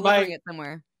or are they delivering it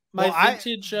somewhere?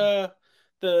 Vintage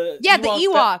the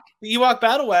Ewok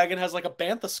battle wagon has like a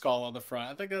bantha skull on the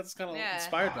front. I think that's kind of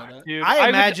inspired by that. Dude, I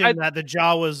imagine that the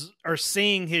Jawas are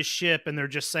seeing his ship and they're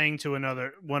just saying to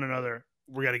one another,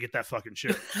 "We got to get that fucking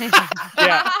ship."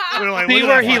 Yeah, like, see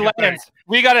where he lands. Thing.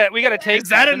 We gotta take. Is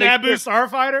that a Naboo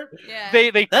starfighter? Yeah.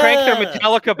 They crank their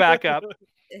Metallica back up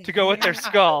to go with their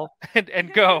skull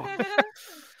and go.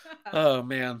 Oh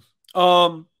man.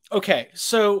 Okay,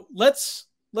 so let's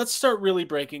start really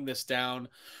breaking this down.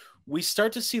 We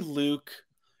start to see Luke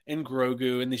and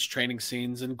Grogu in these training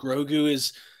scenes, and Grogu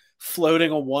is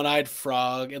floating a one-eyed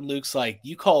frog, and Luke's like,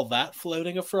 "You call that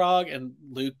floating a frog?" And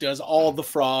Luke does all the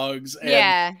frogs.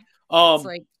 And, it's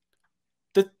like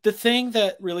the thing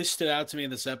that really stood out to me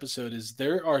in this episode is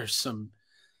there are some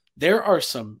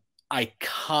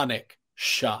iconic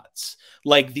shots.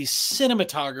 Like the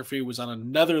cinematography was on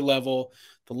another level.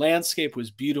 The landscape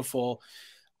was beautiful.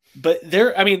 But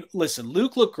listen,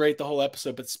 Luke looked great the whole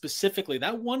episode, but specifically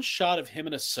that one shot of him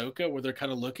and Ahsoka where they're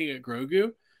kind of looking at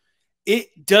Grogu,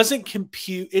 it doesn't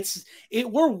compute.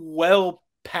 We're well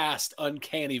past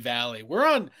Uncanny Valley. We're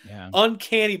on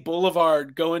Uncanny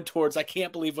Boulevard going towards I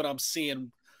can't believe what I'm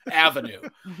seeing Avenue.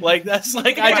 Like that's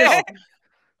like I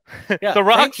just The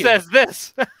Rock says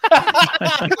this.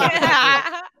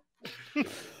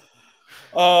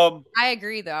 I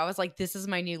agree though. I was like, this is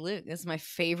my new Luke. This is my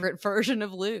favorite version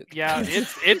of Luke. Yeah,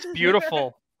 it's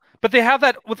beautiful. But they have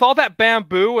that with all that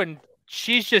bamboo and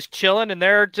she's just chilling and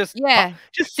they're just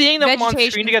seeing them on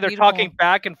screen together talking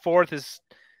back and forth is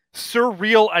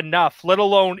surreal enough, let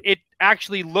alone it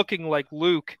actually looking like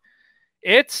Luke.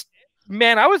 I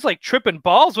was like tripping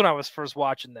balls when I was first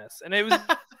watching this. And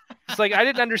it's like I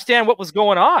didn't understand what was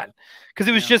going on because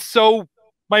it was just so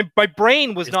my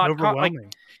brain was not overwhelming.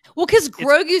 Well, because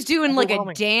Grogu's doing like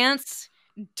a dance,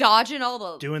 dodging all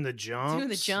the doing the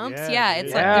jumps. Yeah,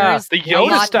 it's like there's the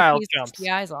Yoda style jumps. The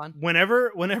eyes on.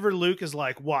 Whenever Luke is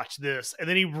like, "Watch this," and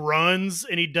then he runs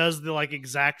and he does the like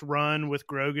exact run with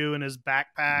Grogu in his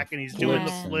backpack, and he's doing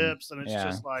the flips, and it's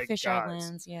just like Fish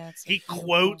Islands. Yeah, he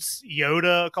quotes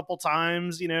Yoda a couple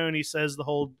times, and he says the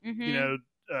whole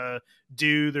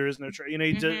do. There is no you know,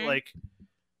 you did like.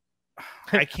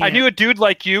 I knew a dude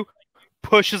like you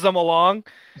pushes them along.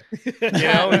 You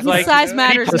know, it's like size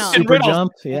matters not. Super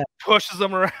jump, pushes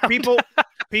them around.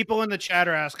 People in the chat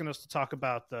are asking us to talk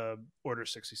about the Order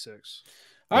 66.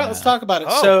 All right, let's talk about it.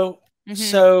 Oh.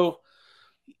 So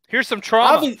here's some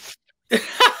trauma.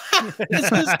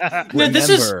 This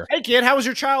is hey kid, how was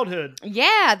your childhood?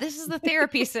 Yeah, this is the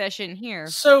therapy session here.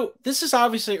 So this is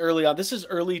obviously early on. This is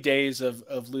early days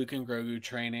of Luke and Grogu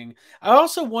training. I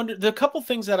also wondered the couple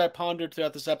things that I pondered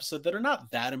throughout this episode that are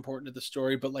not that important to the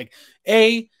story, but like,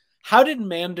 how did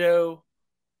Mando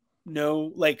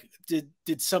know? Like,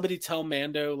 did somebody tell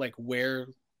Mando like where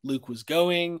Luke was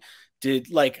going?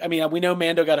 We know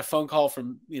Mando got a phone call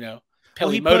from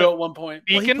Pelimoto at one point.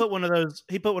 Well, he put one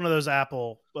of those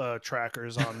Apple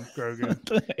trackers on Grogu,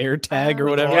 AirTag or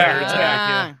whatever. Yeah, AirTag.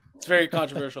 Yeah, it's very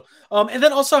controversial. And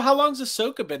then also, how long's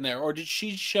Ahsoka been there, or did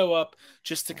she show up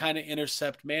just to kind of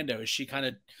intercept Mando? Is she kind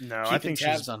of keeping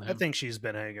tabs on him? I think she's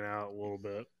been hanging out a little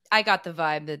bit. I got the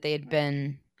vibe that they had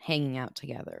been hanging out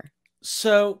together.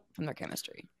 So from their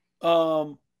chemistry.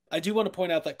 I do want to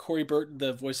point out that Corey Burton,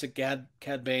 the voice of Cad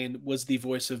Bane, was the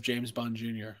voice of James Bond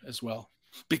Jr. as well.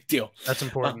 Big deal. That's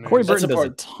important. Corey Burton does a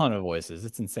ton of voices.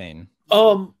 It's insane.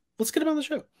 Let's get him on the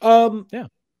show. Yeah.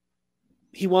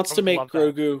 He wants to make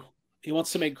Grogu. He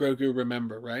wants to make Grogu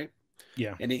remember, right?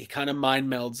 Yeah. And he kind of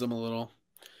mind melds him a little,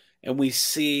 and we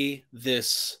see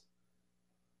this,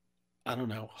 I don't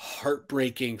know,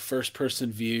 heartbreaking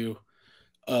first-person view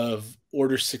of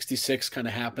Order 66 kind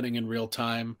of happening in real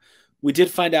time. We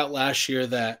did find out last year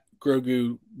that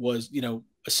Grogu was,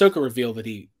 Ahsoka revealed that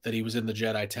he was in the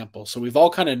Jedi Temple. So we've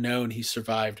all kind of known he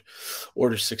survived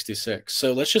Order 66.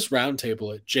 So let's just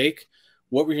roundtable it. Jake,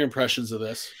 what were your impressions of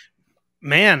this?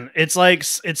 Man, it's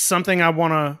something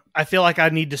I feel like I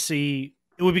need to see.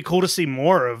 It would be cool to see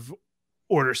more of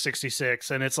Order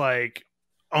 66. And it's like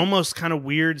almost kind of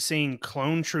weird seeing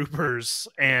clone troopers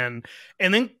and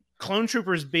then clone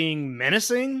troopers being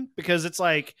menacing, because it's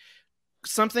like,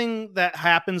 something that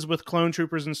happens with clone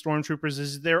troopers and stormtroopers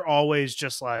is they're always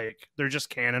just like, they're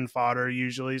just cannon fodder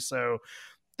usually. So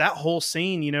that whole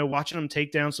scene, watching them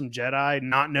take down some Jedi,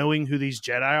 not knowing who these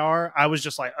Jedi are, I was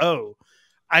just like, oh,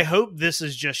 I hope this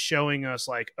is just showing us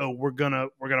like, oh, we're gonna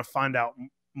find out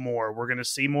more. We're gonna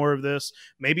see more of this.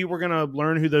 Maybe we're gonna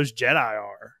learn who those Jedi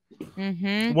are.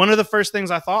 Mm-hmm. One of the first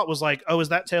things I thought was like, oh, is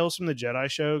that Tales from the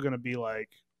Jedi show gonna be like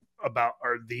about,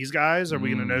 are these guys? Are we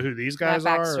gonna know who these guys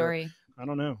are? Backstory. I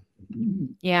don't know.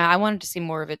 Yeah, I wanted to see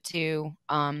more of it too.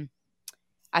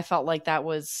 I felt like it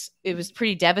was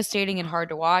pretty devastating and hard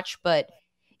to watch, but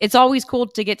it's always cool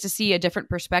to get to see a different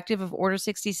perspective of Order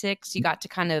 66. You got to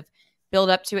kind of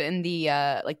build up to it in the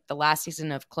the last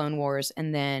season of Clone Wars,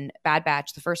 and then Bad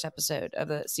Batch, the first episode of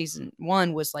the season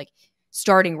 1, was like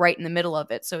starting right in the middle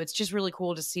of it. So it's just really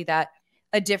cool to see that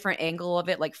a different angle of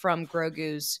it, like from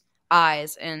Grogu's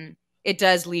eyes, and it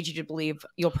does lead you to believe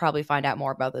you'll probably find out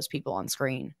more about those people on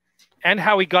screen. And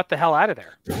how he got the hell out of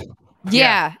there.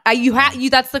 Yeah.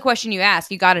 That's the question you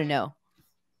ask. You got to know.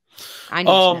 I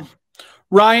need to know.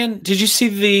 Ryan, did you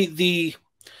see the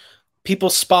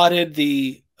people spotted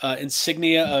the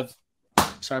insignia of,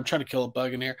 sorry, I'm trying to kill a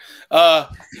bug in here.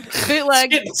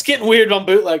 Bootleg. It's getting weird on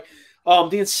bootleg.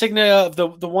 The insignia of the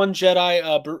one Jedi,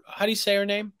 how do you say her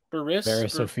name?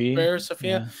 Barriss Sophia.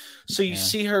 Yeah. So you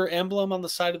see her emblem on the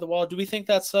side of the wall. Do we think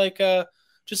that's like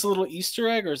just a little Easter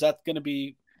egg, or is that going to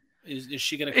be? Is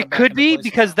she going to? It could be,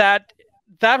 because that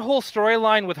whole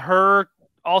storyline with her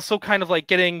also kind of like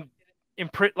getting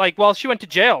imprint. Like, well, she went to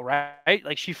jail, right?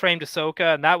 Like she framed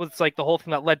Ahsoka, and that was like the whole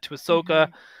thing that led to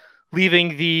Ahsoka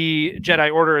leaving the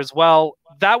Jedi Order as well.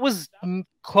 That was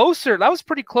closer. That was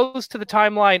pretty close to the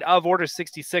timeline of Order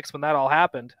 66 when that all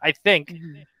happened. I think.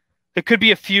 Mm-hmm. There could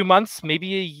be a few months,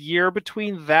 maybe a year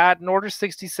between that and Order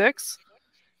 66,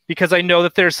 because I know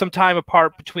that there's some time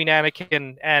apart between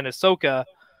Anakin and Ahsoka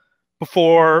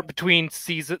before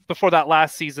that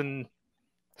last season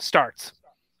starts.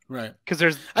 Right. Because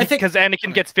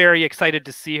Anakin gets very excited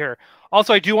to see her.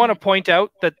 Also, I do want to point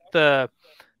out that the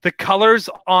colors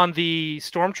on the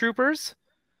stormtroopers,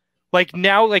 like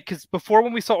now, like, because before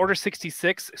when we saw Order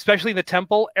 66, especially in the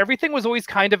temple, everything was always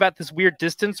kind of at this weird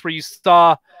distance where you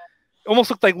saw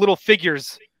almost looked like little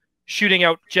figures shooting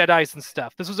out Jedis and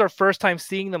stuff. This was our first time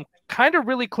seeing them kind of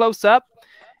really close up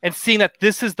and seeing that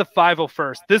this is the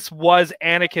 501st. This was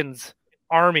Anakin's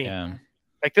army. Yeah.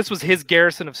 Like this was his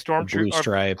garrison of clone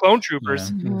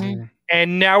troopers. Yeah. Mm-hmm.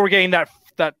 And now we're getting that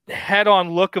head-on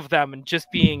look of them and just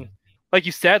being, like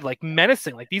you said, like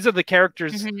menacing. Like these are the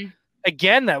characters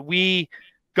again that we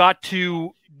got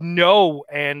to know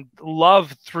and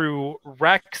love through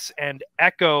Rex and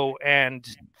Echo and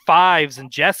Fives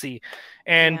and Jesse,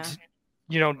 and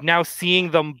now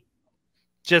seeing them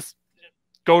just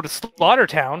go to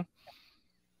Slaughtertown,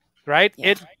 right?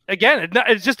 Yeah.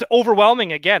 It's just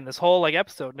overwhelming again, this whole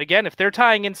episode. And again, if they're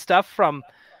tying in stuff from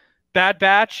Bad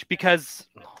Batch, because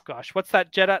what's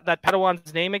that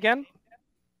Padawan's name again?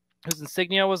 Whose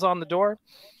insignia was on the door?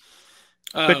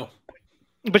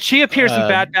 But she appears in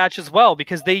Bad Batch as well,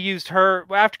 because they used her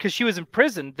because she was in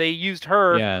prison. They used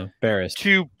her, Barris,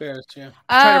 to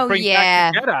try to bring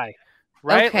back the Jedi,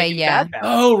 right? Okay,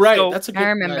 Oh, right. So, that's a good. I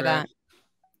remember that.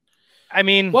 I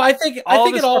mean, well, I think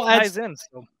it all adds in.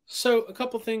 So a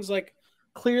couple things,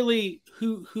 clearly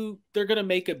who they're gonna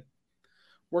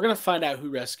we're gonna find out who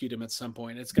rescued him at some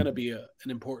point. It's gonna be an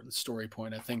important story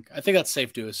point. I think that's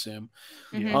safe to assume.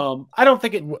 Mm-hmm. I don't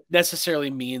think it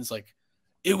necessarily means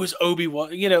it was Obi-Wan,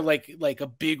 like a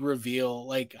big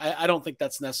reveal. I don't think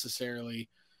that's necessarily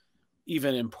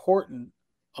even important.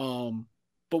 But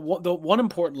the one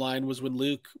important line was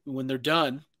when they're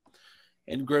done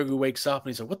and Grogu wakes up and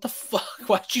he's like, "What the fuck?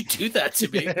 Why'd you do that to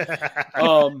me?"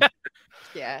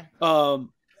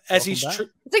 As he's it's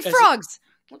like frogs.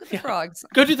 Look at the frogs.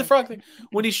 Go do the frog thing.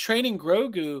 When he's training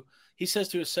Grogu, he says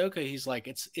to Ahsoka, he's like,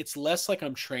 it's less like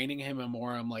I'm training him and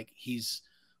more I'm like he's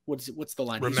what's the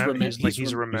line? He's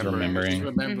remembering.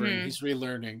 Mm-hmm. He's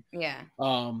relearning. Yeah.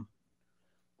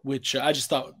 Which I just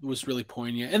thought was really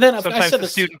poignant. And then sometimes the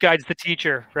student guides the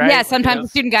teacher, right? Yeah, sometimes the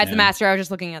student guides the master. I was just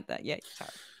looking at that. Yeah,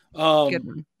 sorry.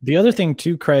 The other thing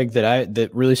too, Craig, that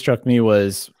really struck me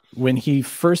was when he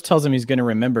first tells him he's going to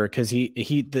remember, because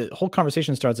the whole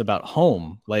conversation starts about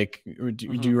home. Like, do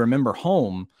you remember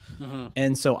home? Mm-hmm.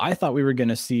 And so I thought we were going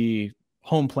to see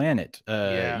Home Planet,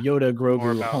 Yoda,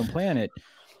 Grogu, Home Planet.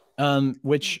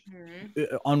 Which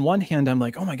on one hand, I'm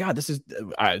like, oh my God, this is,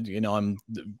 I'm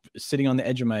sitting on the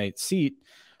edge of my seat.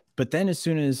 But then as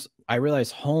soon as I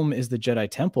realize home is the Jedi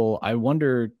Temple, I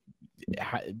wonder,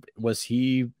 was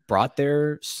he brought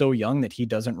there so young that he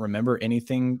doesn't remember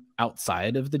anything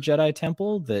outside of the Jedi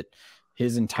Temple, that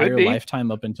his entire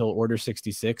lifetime up until Order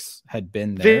 66 had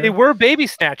been there? They were baby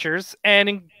snatchers.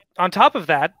 And on top of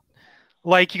that,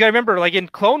 you got to remember, in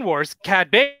Clone Wars,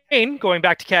 Cad Bane, going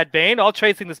back to Cad Bane, all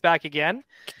tracing this back again,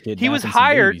 he was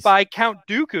hired by Count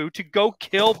Dooku to go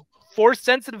kill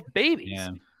Force-sensitive babies. Yeah.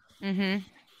 Mm-hmm.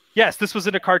 Yes, this was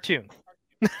in a cartoon.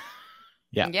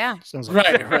 Yeah. Sounds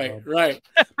like right.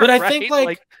 But I think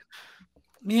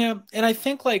and I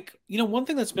think one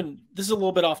thing this is a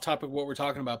little bit off topic of what we're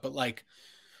talking about, but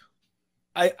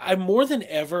I more than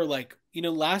ever,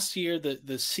 last year,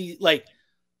 the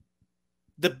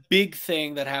big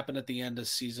thing that happened at the end of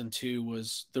season 2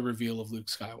 was the reveal of Luke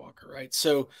Skywalker, right?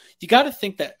 So you got to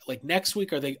think that next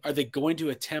week, are they going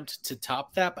to attempt to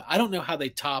top that? But I don't know how they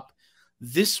top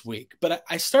this week. But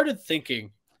I started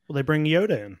thinking, well, they bring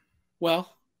Yoda in.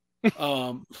 Well,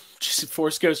 just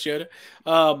Force Ghost Yoda,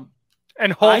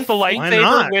 and hold the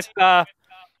lightsaber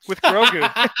with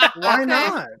Grogu. Why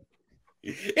not?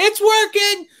 It's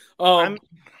working. I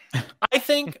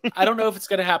don't know if it's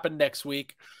going to happen next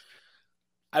week.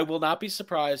 I will not be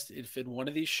surprised if in one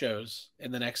of these shows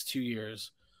in the next 2 years,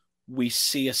 we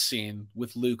see a scene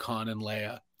with Luke, Han, and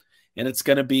Leia. And it's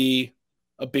going to be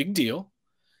a big deal.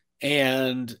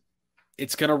 And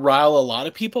it's going to rile a lot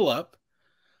of people up.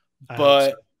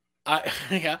 But I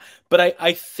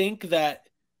think that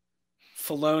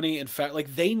Filoni, in fact,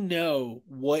 they know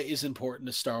what is important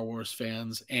to Star Wars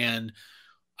fans. And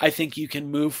I think you can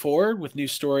move forward with new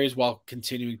stories while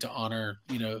continuing to honor,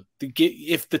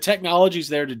 if the technology's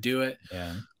there to do it.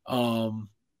 Yeah.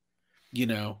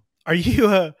 Are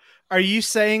you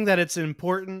saying that it's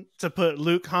important to put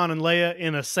Luke, Han, and Leia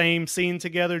in a same scene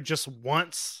together just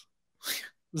once?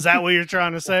 Is that what you're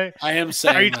trying to say? I am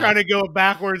saying. Are you trying to go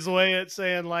backwards way at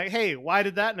saying hey, why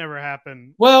did that never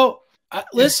happen? Well,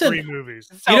 listen. 3 movies.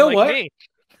 You know what?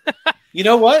 You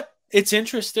know what? It's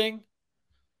interesting.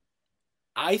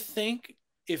 I think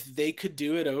if they could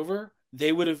do it over,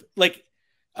 they would have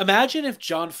imagine if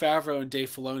Jon Favreau and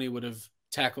Dave Filoni would have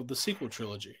tackled the sequel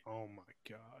trilogy. Oh my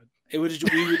God. It would and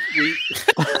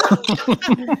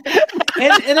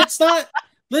it's not,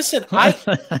 listen,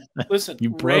 you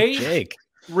broke Jake.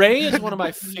 Rey is one of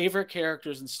my favorite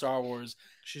characters in Star Wars.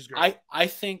 She's great. I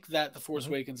think that The Force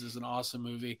Awakens is an awesome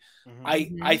movie.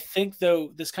 Mm-hmm. I think,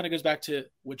 though, this kind of goes back to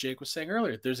what Jake was saying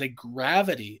earlier. There's a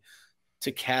gravity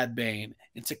to Cad Bane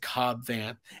and to Cobb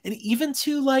Vanth, and even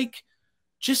to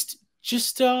just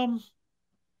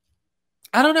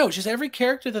I don't know, just every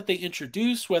character that they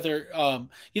introduce, whether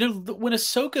when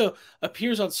Ahsoka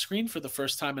appears on screen for the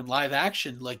first time in live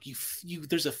action, you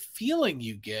there's a feeling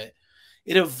you get,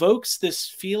 it evokes this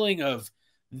feeling of,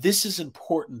 this is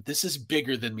important. This is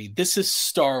bigger than me. This is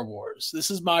Star Wars. This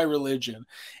is my religion.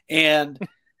 And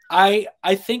I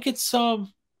think it's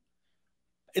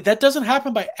that doesn't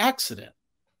happen by accident,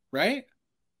 right?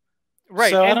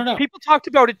 Right. So, and I don't know. People talked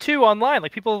about it too online.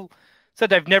 Like, people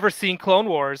said, I've never seen Clone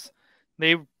Wars.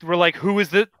 They were like, who is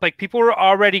this? Like, people were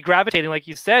already gravitating, like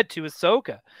you said, to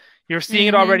Ahsoka. You're seeing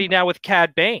it already now with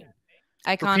Cad Bane.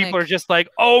 Iconic. People are just like,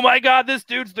 oh my God, this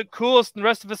dude's the coolest. And the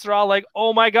rest of us are all like,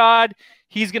 oh my God,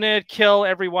 he's going to kill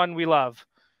everyone we love.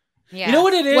 Yeah. You know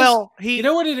what it is? Well, you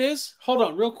know what it is? Hold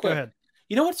on, real quick. Go ahead.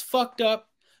 You know what's fucked up?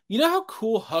 You know how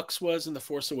cool Hux was in The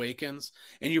Force Awakens?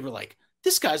 And you were like,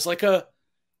 this guy's like a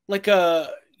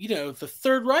you know, the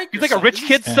Third Reich. He's like a rich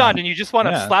kid's son, and you just want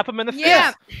to slap him in the face.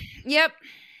 Yeah. Yep.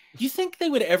 Do you think they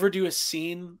would ever do a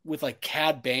scene with like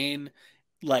Cad Bane,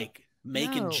 like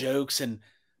making jokes and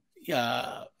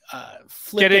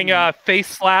flipping, getting face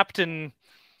slapped and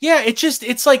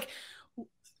it's like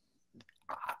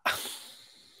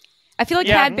I feel like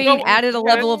Cad Bane added a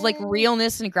level of like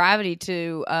realness and gravity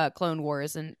to Clone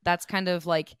Wars, and that's kind of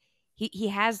like he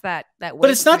has that weight.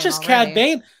 But it's not just already. Cad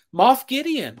Bane. Moff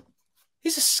Gideon,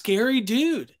 he's a scary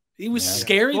dude. He was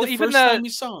scary the first time we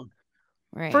saw him.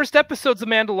 Right. First episode's of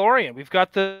Mandalorian. We've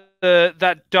got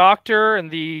that doctor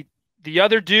and the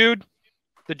other dude,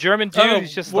 the German dude.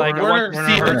 He's just like, I want to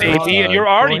see the baby, and you're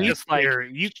already just like,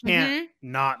 you can't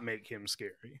not make him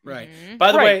scary, right?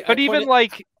 By the way, but even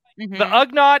like the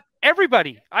Ugnaught,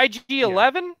 everybody,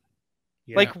 IG-11,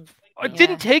 like it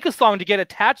didn't take us long to get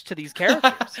attached to these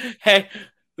characters. Hey,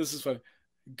 this is funny.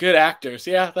 Good actors,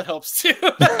 yeah, that helps too.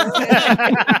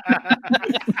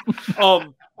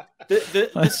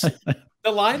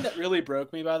 The line that really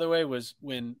broke me, by the way, was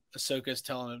when Ahsoka's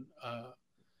telling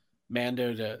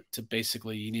Mando to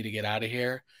basically, you need to get out of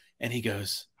here, and he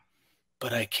goes,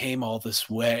 but I came all this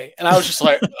way, and I was just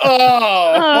like,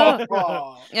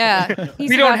 yeah,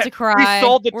 he's about to cry. We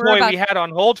sold the toy we had on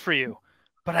hold for you,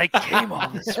 but I came all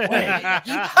this way.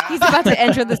 He's about to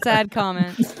enter the sad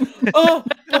comments.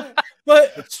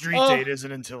 But street date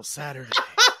isn't until Saturday.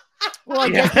 Well, I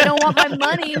guess they don't want my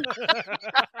money.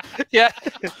 Yeah.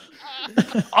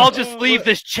 I'll just leave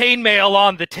this chainmail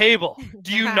on the table.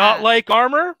 Do you not like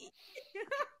armor?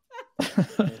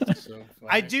 So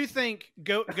I do think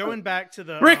going back to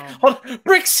the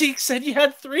Rick Seek said you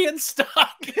had 3 in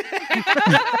stock.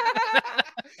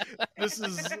 This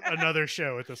is another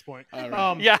show at this point.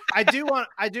 Yeah, I do want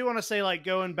to say, like,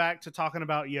 going back to talking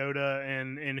about Yoda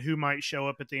and who might show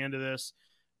up at the end of this.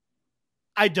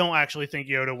 I don't actually think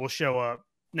Yoda will show up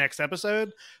next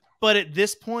episode, but at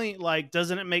this point, like,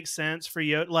 doesn't it make sense for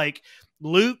Yoda? Like,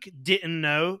 Luke didn't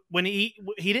know when he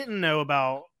didn't know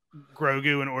about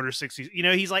Grogu and Order 60. You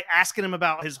know, he's like asking him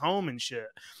about his home and shit.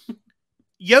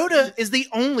 Yoda is the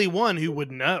only one who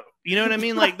would know. You know what I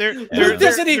mean? Like, Luke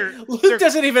doesn't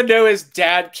even know his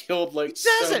dad killed like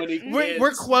so many kids.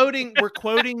 We're quoting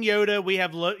Yoda. We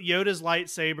have Yoda's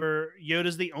lightsaber.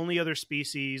 Yoda's the only other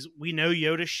species. We know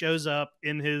Yoda shows up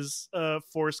in his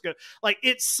Force Ghost. Like,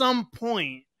 at some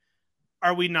point,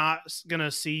 are we not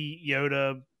gonna see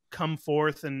Yoda come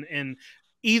forth and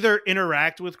either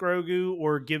interact with Grogu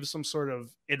or give some sort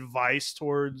of advice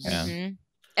towards? Mm-hmm.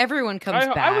 Everyone comes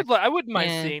back. I wouldn't mind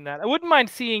seeing that. I wouldn't mind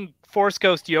seeing Force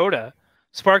Ghost Yoda,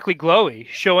 sparkly glowy,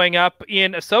 showing up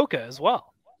in Ahsoka as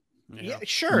well. Yeah,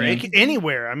 sure.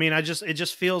 Anywhere. I mean, it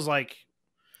just feels like,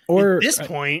 at this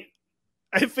point,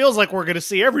 it feels like we're going to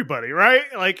see everybody, right?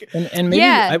 Like, and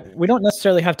maybe we don't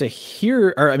necessarily have to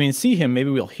hear, or I mean, see him.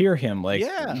 Maybe we'll hear him. Like,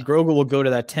 Grogu will go to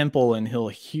that temple and he'll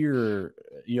hear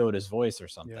Yoda's voice or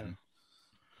something. Yeah.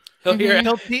 He'll hear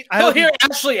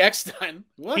Ashley Eckstein.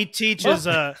 What? He teaches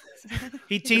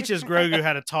Grogu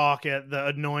how to talk at the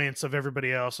annoyance of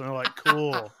everybody else, and they're like,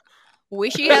 "Cool."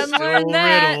 Wish he hadn't learned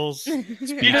that. Riddles.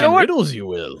 You know what? Riddles, you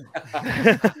will.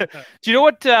 Do you know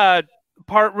what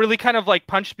part really kind of like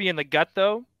punched me in the gut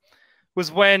though?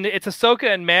 Was when it's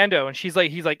Ahsoka and Mando, and he's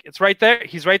like, "It's right there.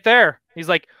 He's right there." He's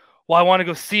like, "Well, I want to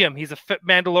go see him. He's a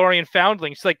Mandalorian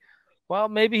foundling." She's like, "Well,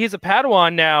 maybe he's a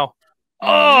Padawan now."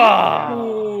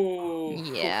 Oh,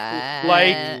 yeah.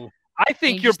 Like, I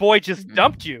think your boy just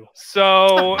dumped you.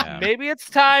 So maybe it's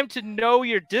time to know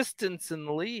your distance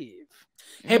and leave.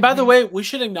 Hey, by the way, we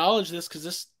should acknowledge this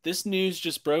because this news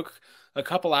just broke a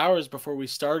couple hours before we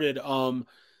started.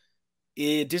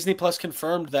 Disney Plus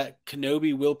confirmed that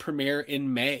Kenobi will premiere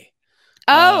in May.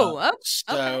 So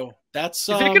that's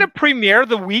is it going to premiere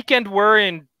the weekend we're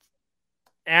in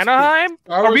Anaheim?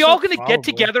 Are we all going to get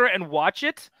together and watch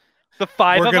it? The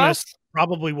 5 of us?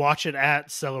 Probably watch it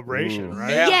at Celebration, right?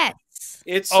 Yes.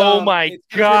 It's my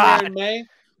God. in May.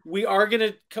 we are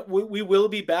gonna we will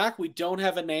be back. We don't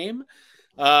have a name.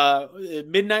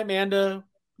 Midnight Mando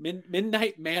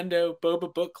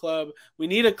Boba Book Club. We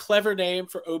need a clever name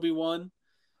for Obi-Wan.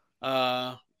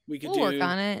 We could work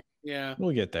on it. Yeah,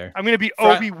 we'll get there. I'm gonna be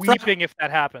Obi weeping if that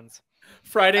happens.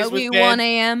 Fridays Obi with Ben. 1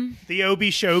 a.m. The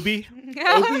Obi Shobi.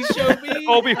 Obi Shobi.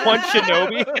 Obi-Wan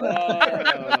Shinobi.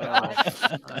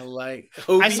 I like.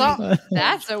 Obi. I saw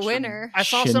That's a winner. I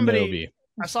saw Shinobi.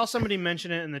 somebody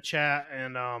mention it in the chat,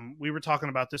 and we were talking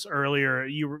about this earlier.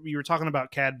 You were talking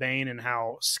about Cad Bane and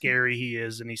how scary he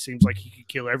is, and he seems like he could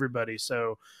kill everybody.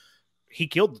 So he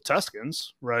killed the Tuskens,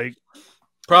 right?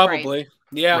 Probably. Right.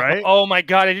 Yeah. Right. Oh my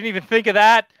god, I didn't even think of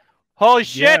that. Holy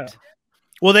shit. Yeah.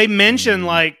 Well, they mention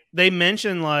whenever,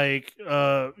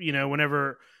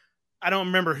 I don't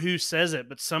remember who says it,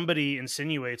 but somebody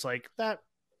insinuates like that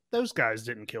those guys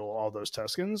didn't kill all those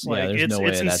Tuskens. Like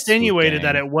it's insinuated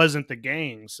that it wasn't the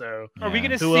gang. So are we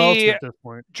gonna who else see at this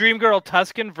point? Dream Girl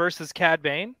Tusken versus Cad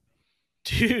Bane?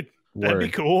 Dude, that'd be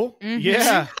cool. Mm-hmm.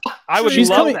 Yeah. I would She's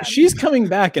love coming, that. She's coming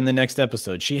back in the next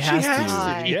episode. She has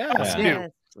to. Yes, Yeah.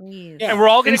 dude. Please. And we're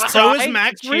all gonna And so cry is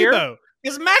Max and cheer. Rebo.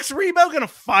 Is Max Rebo gonna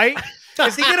fight?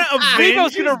 Is he gonna avenge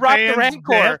Rebo's gonna his rock the band's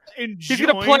Rancor. death and He's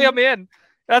gonna play join? him in.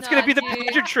 That's gonna be the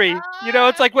pageantry. You know,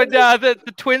 it's like when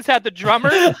the twins had the drummer.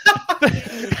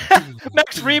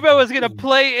 Max Rebo is gonna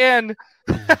play in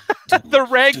the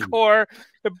Rancor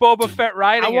and Boba Fett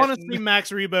riding. I want it. to see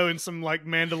Max Rebo in some like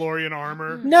Mandalorian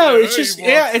armor. No, You it's know, just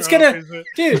he walks it's up, gonna, is it-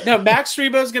 dude. No, Max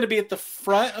Rebo is gonna be at the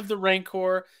front of the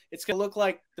Rancor. It's gonna look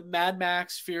like the Mad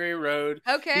Max Fury Road.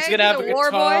 Okay. He's gonna have a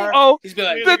war guitar. boy. Oh, He's be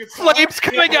like, the flames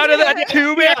coming out of that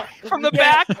tube from the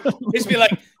back. He's be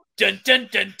like, dun dun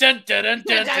dun dun dun dun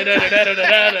dun dun dun dun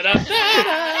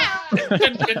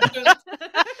dun dun dun.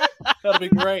 That'll be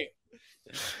great.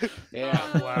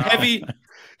 Yeah, Wow. heavy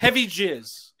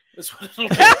jizz. That's what it'll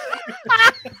be.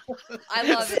 I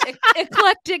love it.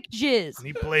 Eclectic jizz. And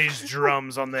he plays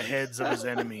drums on the heads of his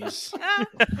enemies.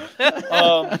 That's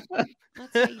how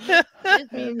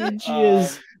you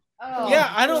Jizz. Oh,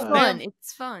 Yeah, I don't- It's fun. man.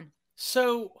 It's fun.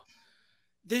 So,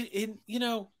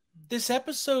 this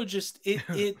episode just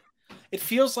it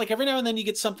feels like every now and then you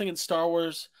get something in Star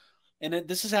Wars, and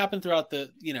this has happened throughout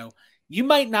you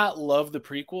might not love the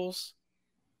prequels,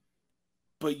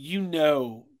 but you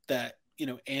know that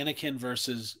Anakin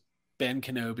versus Ben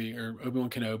Kenobi or Obi-Wan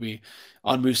Kenobi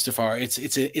on Mustafar,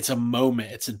 it's a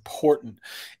moment, it's important,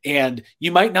 and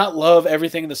you might not love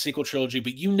everything in the sequel trilogy,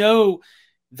 but you know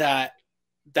that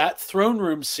throne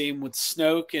room scene with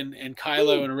Snoke and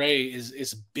Kylo and Rey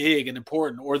is big and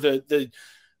important, or the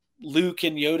Luke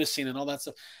and Yoda scene and all that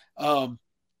stuff.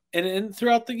 And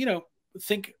throughout the,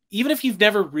 think even if you've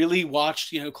never really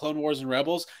watched, Clone Wars and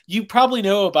Rebels, you probably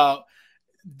know about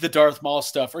the Darth Maul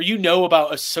stuff, or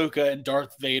about Ahsoka and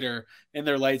Darth Vader and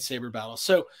their lightsaber battle.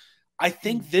 So I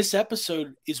think this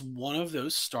episode is one of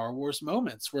those Star Wars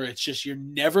moments where it's just, you're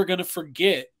never going to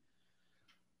forget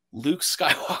Luke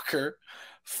Skywalker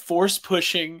force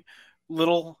pushing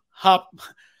little hop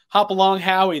along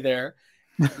Howie there,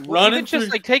 running just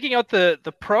through... like taking out the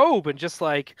probe and just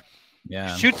like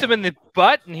shoots him in the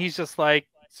butt, and he's just like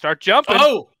start jumping.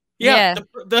 Oh yeah,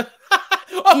 Yeah.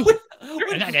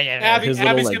 Abby's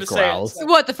gonna growls. say it.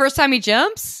 What, the first time he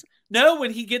jumps? No,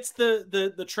 when he gets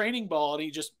the training ball and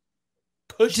he just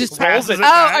pushes Just rolls it.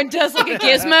 and does like a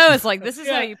gizmo. It's like, this is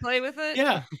how Yeah. you play with it?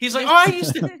 Yeah, he's like, I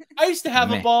used to have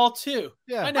a Man. ball too.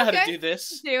 Yeah. I know how to Okay. do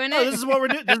this. Doing it. Oh, this is what we're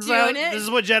doing. This is, Doing it. this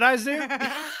is what Jedis do.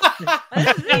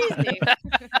 This is easy.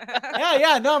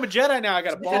 Yeah. No, I'm a Jedi now. I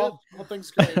got a ball. Whole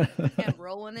thing's great. And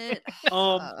rolling it.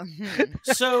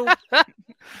 So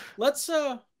let's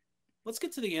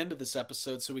get to the end of this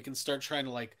episode so we can start trying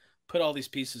to like put all these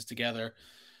pieces together.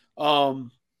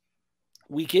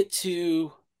 We get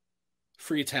to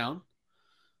Freetown.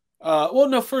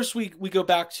 First we go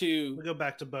back to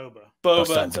Boba. The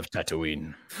Sons of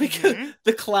Tatooine. We get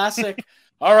the classic.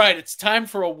 All right, it's time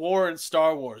for a war in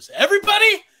Star Wars.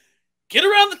 Everybody, get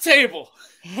around the table.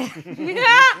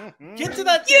 Get to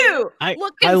that table. You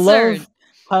look I concerned.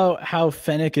 love how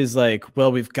Fennec is like,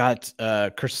 well, we've got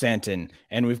Chrysanthemum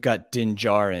and we've got Din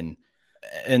Djarin,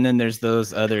 and then there's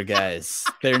those other guys.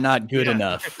 They're not good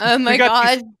enough. Oh my We got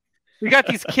god. We got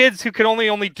these kids who can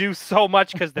only do so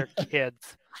much because they're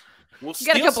kids. We'll You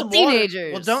got a steal couple some water.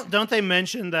 teenagers. Well, don't they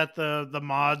mention that the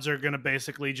mods are gonna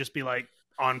basically just be like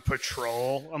on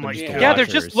patrol? I'm like, Yeah, they're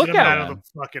just get look them at out them. of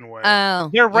the fucking way. Oh,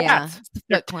 They're yeah. rats. It's the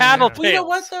They're Foot Clan. tattletales. Well, you know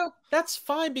what though? That's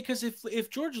fine, because if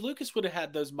George Lucas would have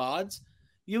had those mods,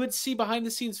 you would see behind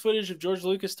the scenes footage of George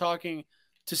Lucas talking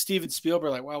to Steven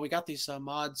Spielberg, like, wow, we got these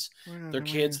mods. They're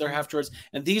kids. They're half droids,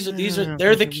 and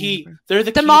they're the key. They're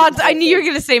the key mods. I knew you were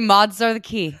gonna say mods are the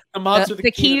key. The mods are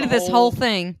the key to this whole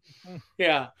thing.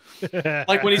 Yeah,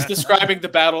 like when he's describing the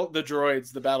battle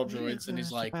droids, and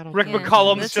he's like, Rick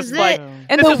McCollum's just like,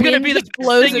 and this is gonna be the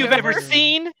best thing you've ever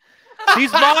seen.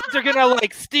 These mods are gonna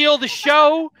like steal the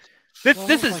show.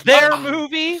 This is their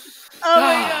movie. Oh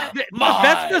my god, the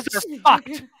Vestas are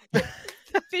fucked.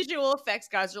 Visual effects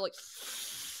guys are like,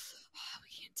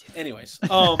 anyways,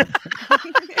 so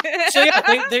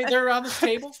yeah, they're around this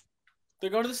table. They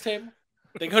go to this table.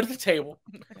 They go to the table.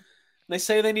 And they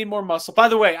say they need more muscle. By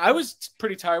the way, I was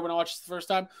pretty tired when I watched this the first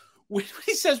time. When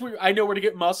he says, I know where to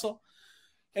get muscle,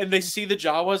 and they see the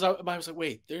Jawas, I was like,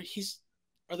 wait,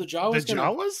 are the Jawas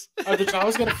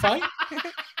going to fight?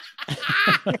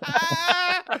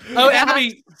 Oh,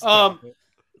 Abby,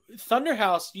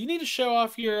 Thunderhouse, you need to show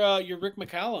off your Rick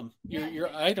McCallum,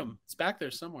 your item. It's back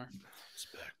there somewhere.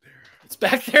 It's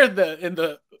back there in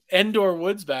the Endor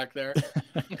Woods back there.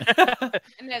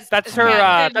 That's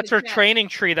her training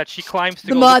tree that she climbs to.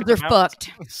 The mods are fucked.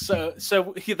 So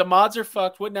the mods are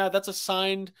fucked. What now? That's a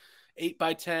signed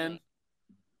 8x10.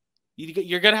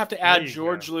 You're gonna have to add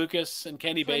George Lucas and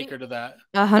Kenny Baker to that.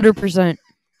 100%.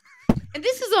 And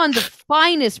this is on the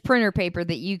finest printer paper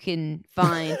that you can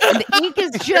find. And the ink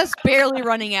is just barely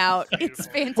running out. It's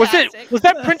fantastic. Was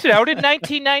that printed out in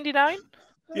 1999?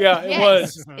 Yeah, it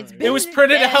was. It was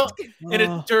printed out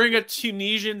Oh. during a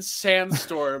Tunisian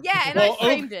sandstorm. Yeah, and I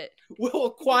framed it. Well,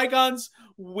 Qui-Gon's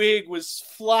wig was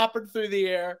flopping through the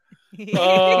air.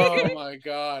 Oh my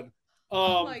god.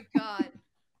 Oh my god.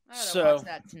 I gotta watch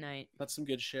that tonight. That's some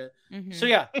good shit. Mm-hmm. So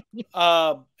yeah,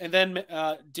 and then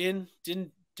Din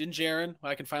Djarin,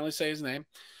 I can finally say his name.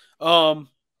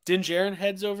 Din Djarin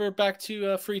heads over back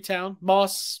to Freetown.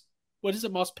 Mos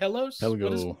Pellos?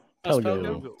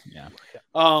 Pelgo. Yeah.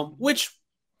 Which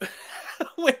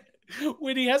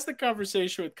when he has the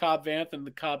conversation with Cobb Vanth, and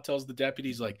the Cobb tells the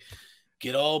deputies, like,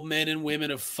 get all men and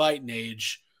women of fighting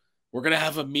age. We're going to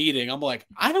have a meeting. I'm like,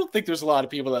 I don't think there's a lot of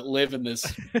people that live in this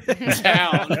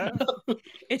town.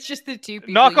 It's just the two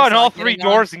people. Knock on all three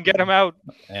doors and get them out.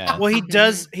 Yeah. Well, he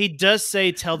does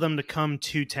say tell them to come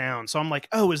to town. So I'm like,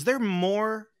 oh, is there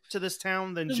more to this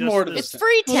town than just it's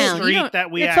Freetown street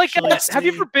that we it's actually like have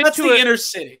you ever been That's to the inner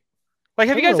city? Like,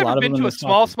 have you guys ever been to a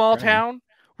small town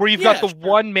where you've got the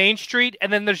one main street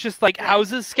and then there's just like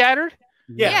houses scattered?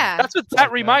 Yeah. That's what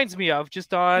that reminds me of,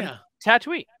 just on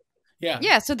Tatooine.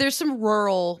 Yeah, so there's some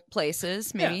rural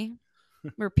places maybe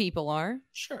where people are.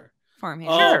 Sure.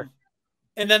 Farmhands. Sure.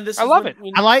 And then I love it.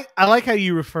 I like how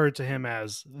you referred to him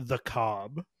as the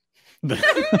Cobb. You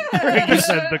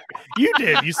said the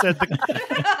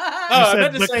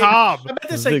Cobb. I meant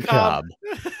to say Cobb.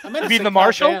 I meant to be say the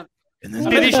Marshal. And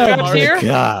then did he show up here?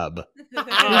 Cobb. Did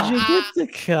you get the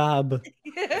Cobb?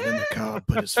 And then the Cobb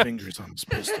put his fingers on his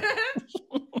pistol.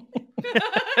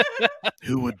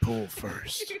 Who would pull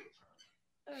first?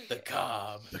 The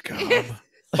Cobb. The Cobb.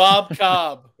 Bob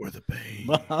Cobb. Or the Bane.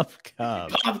 Bob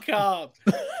Cobb. Bob Cobb.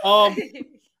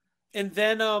 And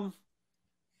then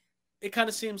it kind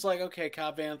of seems like, okay,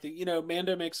 Cobb Vanth,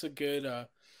 Mando makes a good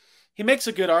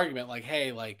argument, like,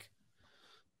 hey, like,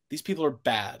 these people are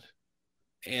bad.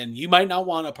 And you might not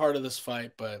want a part of this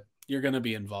fight, but you're going to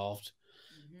be involved.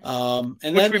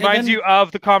 Which reminds you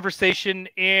of the conversation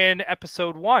in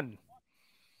episode 1.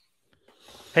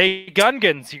 Hey,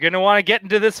 Gungans, you're going to want to get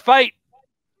into this fight.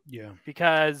 Yeah.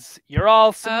 Because you're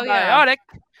all symbiotic.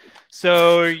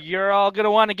 So you're all going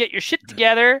to want to get your shit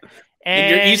together.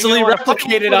 And you're easily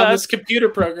replicated on this computer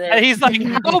program. And he's like,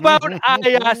 how about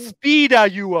I speed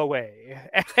you away?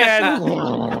 And...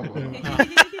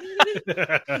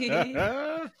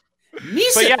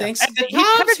 Misa thinks he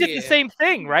kind of did the same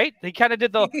thing, right? He kind of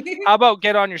did the how about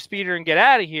get on your speeder and get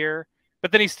out of here,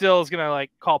 but then he still is gonna like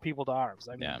call people to arms.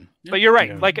 I mean, but you're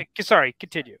right. Yeah. Like, sorry,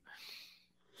 continue.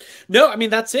 No, I mean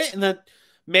that's it. And then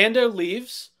Mando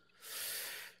leaves.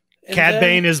 Cad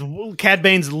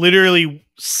Bane's literally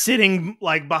sitting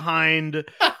like behind,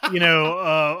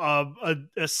 a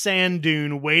sand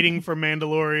dune, waiting for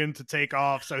Mandalorian to take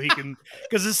off so he can.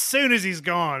 Because as soon as he's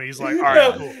gone, he's like, "All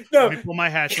right, cool. Let me pull my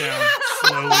hat down,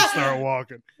 slowly start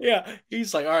walking." Yeah,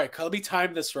 he's like, "All right, let me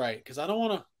time this right, because I don't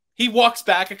want to." He walks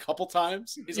back a couple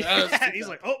times. He's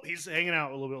like, he's hanging out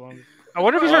a little bit longer. I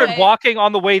wonder if he started walking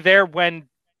on the way there when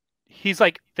he's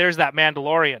like, "There's that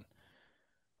Mandalorian."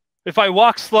 If I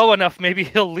walk slow enough, maybe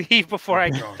he'll leave before I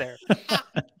get there.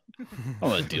 I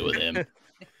want to deal with him.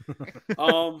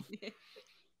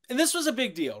 And this was a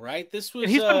big deal, right? This was.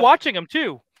 And he's been watching him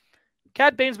too.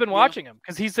 Cad Bane's been watching him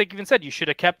because he's like even said you should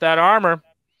have kept that armor.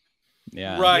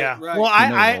 Yeah. Right. Yeah. Right.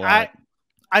 Well,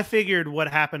 I figured what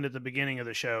happened at the beginning of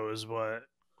the show is what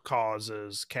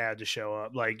causes Cad to show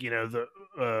up. Like, you know,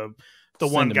 the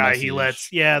one guy he lets,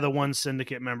 the one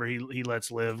syndicate member he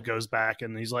lets live goes back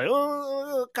and he's like,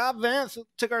 oh, Cobb Vanth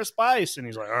took our spice, and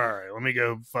he's like, all right, let me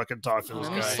go fucking talk to this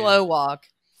guy. Slow walk.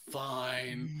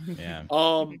 Fine. Yeah.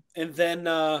 And then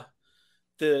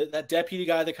that deputy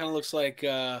guy that kind of looks like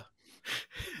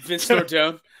Vince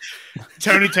Nardone.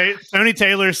 Tony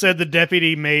Taylor said the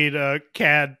deputy made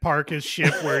Cad park his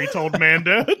ship where he told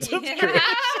Mando to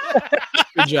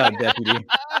Good job, deputy.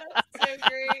 So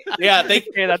great. Yeah,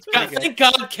 that's thank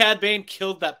God Cad Bane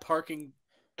killed that parking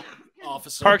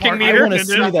officer. Parking meter. I want to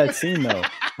see that scene though.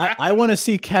 I want to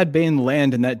see Cad Bane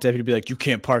land and that deputy be like, "You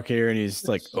can't park here," and he's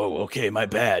like, "Oh, okay, my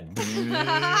bad."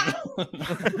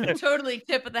 Totally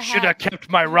tip of the hat. Should have kept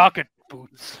my rocket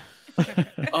boots.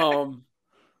 Cobb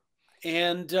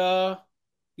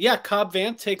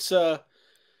Vanth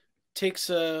takes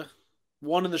a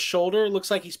one in the shoulder.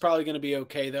 Looks like he's probably going to be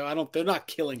okay though. They're not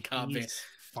killing Cobb Vanth.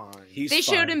 Fine. They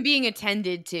showed him being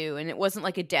attended to, and it wasn't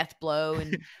like a death blow.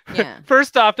 And yeah.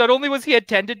 First off, not only was he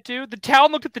attended to, the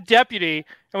town looked at the deputy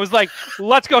and was like,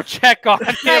 "Let's go check on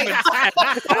him."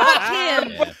 Fuck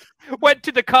him. Went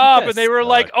to the Cobb, and they were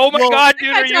like, "Oh my God,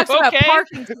 dude, are you okay?"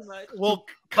 Well,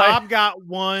 Cobb got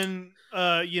one,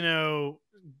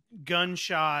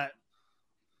 gunshot,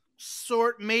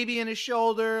 maybe in his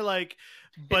shoulder, like.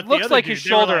 But it looks like his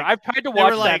shoulder. I've tried to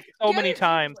watch that so many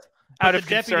times. Out of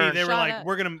deputy, concern. They were like,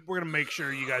 "We're gonna make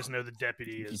sure you guys know the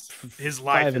deputy is his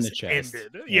life is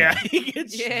ended." Yeah,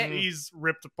 he's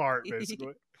ripped apart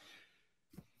basically.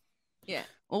 Yeah.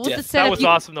 Well, with the setup, that was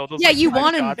awesome though. Those you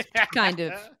want him kind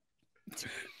of.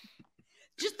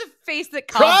 Just the face that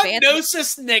Cobb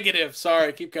Prognosis negative.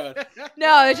 Sorry, keep going. No,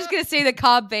 I was just gonna say that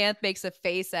Cobb Vanth makes a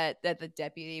face at the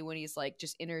deputy when he's like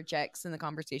just interjects in the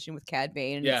conversation with Cad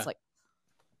Bane, and it's like.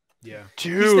 Yeah,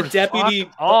 dude, he's the deputy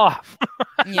off.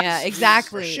 Yeah,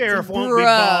 exactly. Sheriff won't be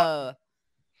bought.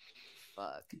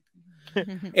 Fuck.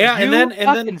 Yeah, and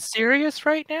then serious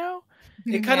right now.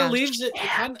 It kind of leaves it. It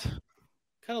kind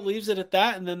of leaves it at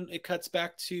that, and then it cuts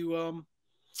back to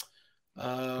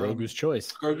Grogu's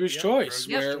choice. Grogu's choice.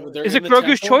 Yep. Where is it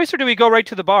Grogu's choice, or do we go right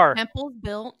to the bar? Temple's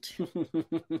built.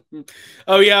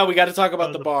 Oh yeah, we got to talk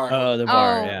about the bar. Oh, the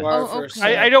bar. Yeah. Bar first.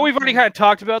 Okay. I know we've already kind of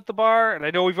talked about the bar, and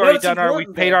I know we've already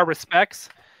we've paid our respects.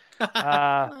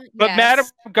 But Madame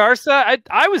Garza,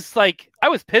 I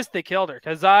was pissed they killed her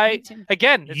because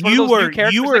again, it's one of those new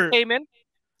characters that came in.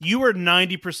 You were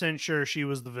 90% sure she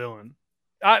was the villain.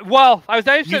 Well, I was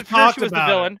 90% sure she was the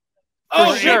villain.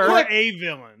 Oh, sure, a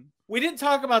villain. We didn't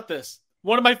talk about this.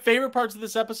 One of my favorite parts of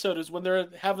this episode is when they're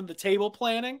having the table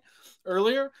planning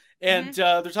earlier, and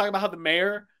they're talking about how the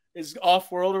mayor is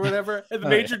off-world or whatever, and the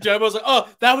major domo was like, "Oh,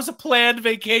 that was a planned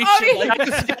vacation, like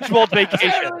a scheduled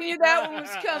vacation." I knew that one was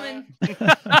coming.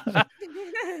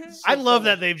 I love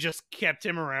that they've just kept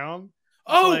him around.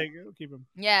 Keep him.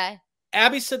 Yeah.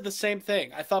 Abby said the same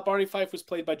thing. I thought Barney Fife was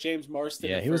played by James Marsden.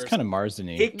 Yeah, he was kind of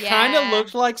Marsden-y. He kind of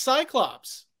looked like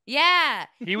Cyclops. Yeah.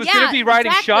 He was going to be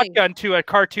riding shotgun to a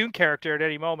cartoon character at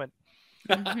any moment.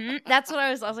 Mm-hmm. That's what I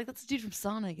was like, that's the dude from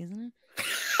Sonic, isn't it?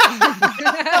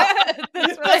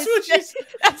 That's what she said.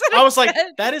 I was like,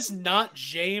 that is not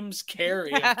James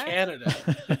Carey of Canada.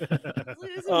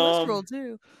 He's in Westworld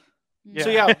too. Yeah. So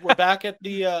yeah, we're back at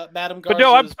the Madame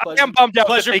Garza's. But no, I'm bummed out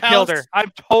that they killed her.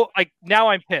 Now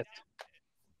I'm pissed.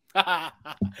 But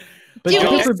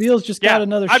Jennifer Beals just got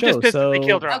another show. I'm just pissed so they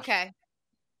killed her. Okay.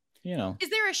 You know, is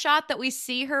there a shot that we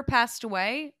see her passed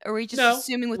away, or are we just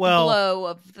assuming with the blow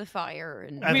of the fire?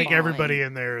 And I think everybody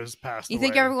in there is passed away. You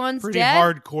think everyone's pretty dead?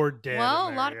 Hardcore dead. Well,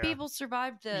 a lot of people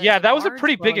survived. That was a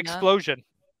pretty big explosion.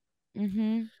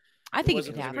 Mm-hmm. I think it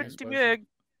could happen. Pretty big.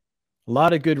 A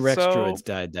lot of good Rex droids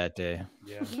died that day.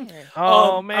 Yeah.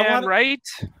 Oh man, right?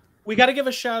 We got to give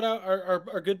a shout out.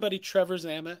 Our good buddy Trevor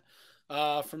Zamet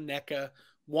from NECA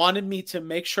wanted me to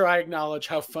make sure I acknowledge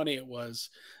how funny it was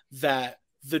that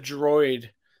the droid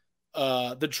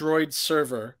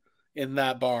server in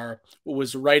that bar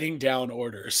was writing down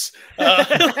orders. We thought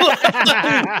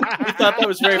that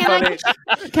was very funny.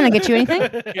 Can I get you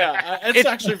anything? Yeah, it's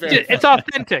actually very funny. It's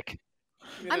authentic.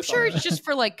 I'm sure it's just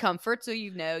for like comfort, so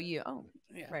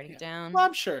write it down. Well,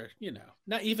 I'm sure,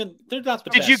 not even, they're not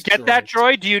the best. Did you get that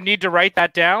droid? Do you need to write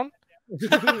that down?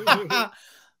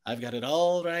 I've got it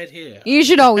all right here. You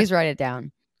should always write it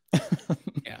down.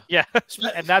 Yeah.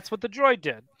 And that's what the droid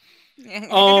did.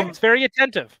 It's very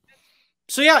attentive.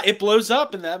 So yeah, it blows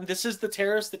up, and this is the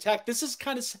terrorist attack. This is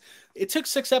kind of, it took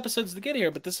 6 episodes to get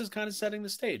here, but this is kind of setting the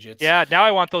stage. Now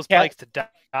I want those Pikes to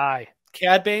die.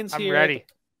 Cad Bane's here. I'm ready.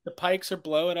 The Pikes are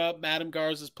blowing up Madame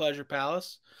Garza's Pleasure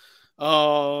Palace.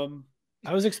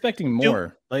 I was expecting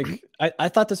more. Like I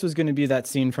thought this was going to be that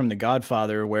scene from The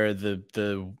Godfather where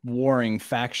the warring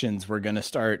factions were going to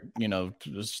start,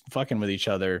 just fucking with each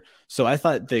other. So I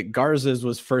thought that Garza's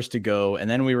was first to go, and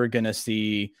then we were going to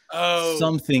see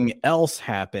something else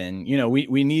happen.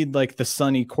 We need like the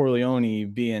Sonny Corleone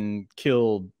being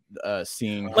killed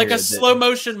scene, like a slow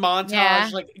motion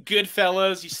montage, like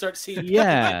Goodfellas. You start seeing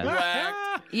again,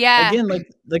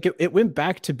 like it went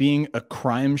back to being a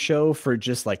crime show for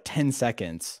just like 10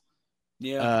 seconds.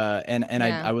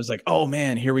 I was like, oh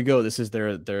man, here we go. This is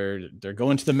they're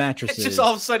going to the mattresses. It's just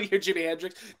all of a sudden you hear Jimi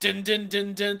Hendrix. Dun dun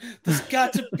dun dun. There's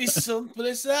got to be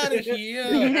someplace out of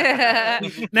here.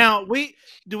 Now we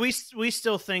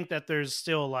still think that there's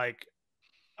still like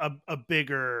a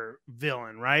bigger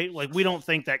villain, right? Like we don't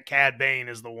think that Cad Bane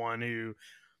is the one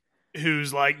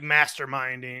who's like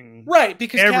masterminding, right?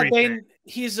 Because everything. Cad Bane,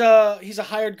 he's a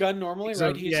hired gun normally,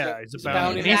 right? He's a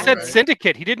bounty. He said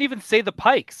syndicate. He didn't even say the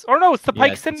Pikes, or no, it's the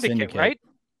Pike syndicate, right?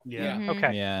 Yeah. Mm-hmm.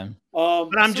 Okay. Yeah.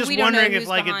 But I'm just wondering if,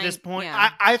 like, at this point,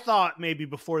 I I thought maybe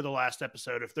before the last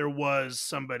episode, if there was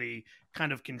somebody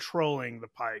kind of controlling the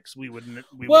Pikes, we would know.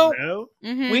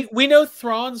 Mm-hmm. We know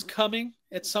Thrawn's coming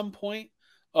at some point.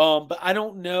 But I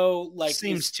don't know. Like,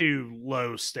 seems too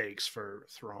low stakes for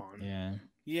Thrawn.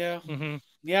 Yeah. Mm-hmm.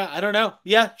 Yeah. I don't know.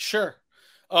 Yeah. Sure.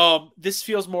 This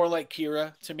feels more like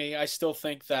Kira to me. I still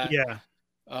think that.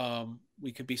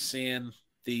 We could be seeing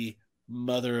the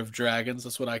Mother of Dragons.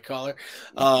 That's what I call her.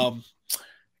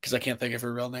 Because I can't think of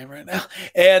her real name right now.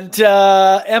 And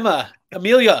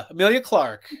Amelia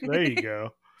Clark. There you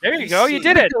go. There you go. You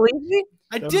did it.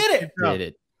 I did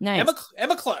it. Nice.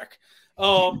 Emma Clark.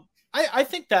 I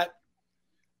think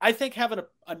having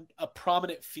a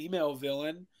prominent female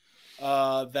villain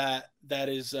that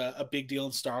is a big deal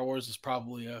in Star Wars is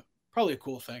probably a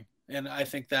cool thing, and I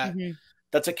think that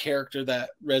that's a character that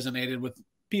resonated with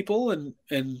people, and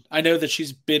I know that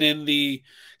she's been in the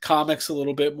comics a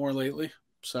little bit more lately.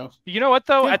 So you know what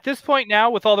though, at this point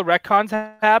now with all the retcons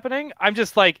happening, I'm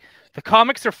just like, the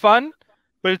comics are fun,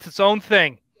 but it's its own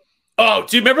thing. Oh,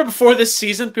 do you remember before this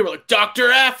season, people were like,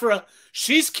 Dr. Aphra,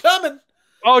 she's coming.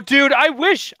 Oh, dude,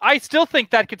 I still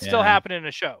think that could still happen in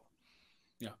a show.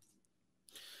 Yeah.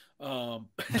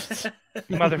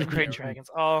 Mother of Great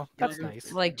Dragons. Oh, that's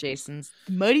nice. Like Jason's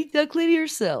mighty duck lady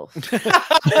herself.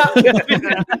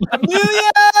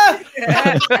 Amelia!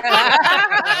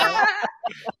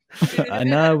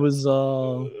 And I was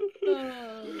oh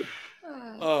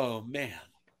man.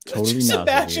 Totally just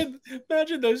imagine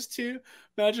those two.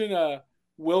 Imagine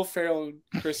Will Ferrell and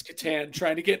Chris Kattan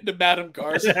trying to get into Madame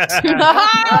Garza.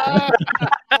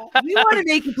 We want to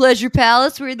make a pleasure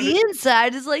palace where the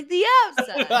inside is like the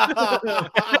outside.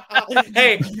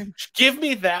 Hey, give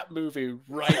me that movie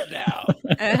right now.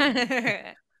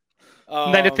 And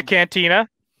then at the cantina.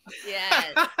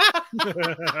 Yes.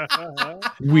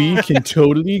 We can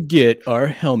totally get our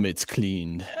helmets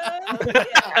cleaned.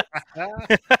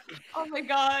 Oh my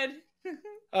god.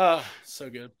 So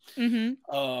good.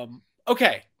 Mm-hmm.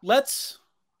 Okay, let's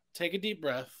take a deep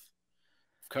breath.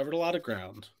 We've covered a lot of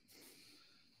ground.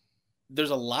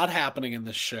 There's a lot happening in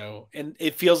this show, and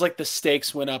it feels like the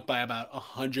stakes went up by about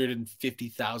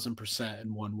 150,000%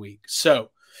 in 1 week. So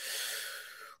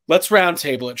let's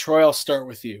roundtable it. Troy, I'll start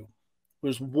with you.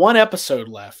 There's one episode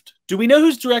left. Do we know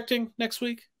who's directing next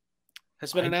week?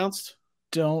 Has been announced?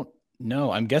 Don't know.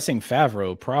 I'm guessing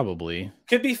Favreau, probably.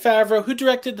 Could be Favreau. Who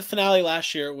directed the finale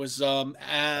last year? It was the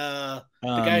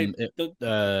guy,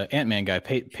 the Ant-Man guy,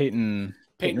 Peyton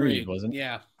Reed, wasn't it?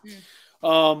 Yeah.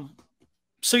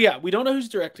 So yeah, we don't know who's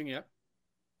directing yet.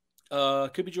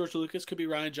 Could be George Lucas, could be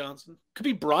Rian Johnson, could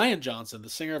be Brian Johnson, the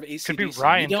singer of AC/DC. Could be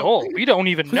Ryan Dole. We don't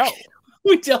even know.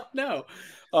 We don't know.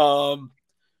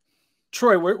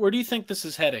 Troy, where do you think this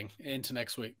is heading into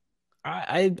next week?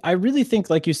 I really think,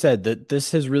 like you said, that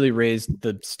this has really raised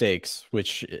the stakes,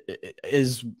 which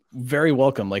is very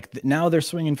welcome. Like now they're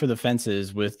swinging for the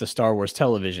fences with the Star Wars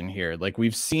television here. Like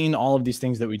we've seen all of these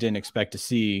things that we didn't expect to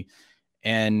see.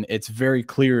 And it's very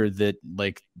clear that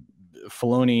like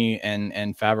Filoni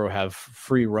and Favreau have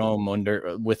free roam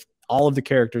with all of the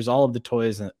characters, all of the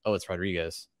toys. And it's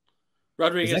Rodriguez.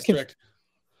 Direct.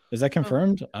 Is that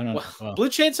confirmed? I don't know. Well, Blue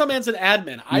Chainsaw Man's an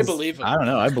admin. I believe him. I don't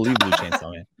know. I believe Blue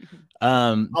Chainsaw Man.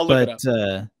 I'll look it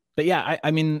up. But yeah,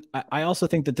 I mean, I also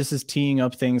think that this is teeing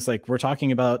up things like we're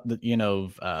talking about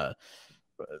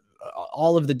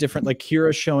all of the different, like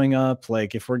Kira showing up.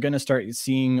 Like if we're going to start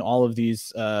seeing all of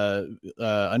these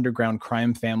underground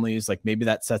crime families, like maybe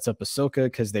that sets up Ahsoka,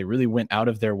 because they really went out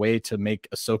of their way to make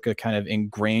Ahsoka kind of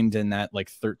ingrained in that like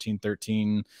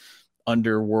 1313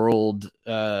 underworld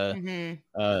land.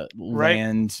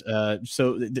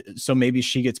 So maybe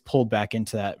she gets pulled back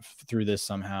into that through this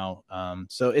somehow.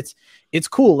 So it's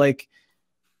cool. Like,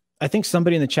 I think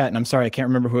somebody in the chat, and I'm sorry, I can't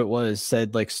remember who it was,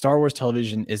 said like Star Wars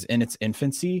television is in its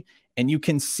infancy, and you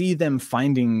can see them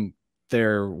finding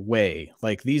their way.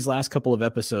 Like these last couple of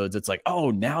episodes, it's like, oh,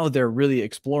 now they're really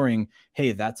exploring,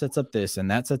 hey, that sets up this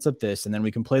and that sets up this, and then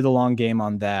we can play the long game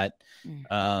on that.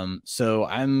 So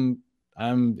I'm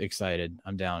excited.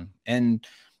 I'm down. And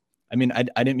I mean, I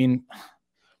didn't mean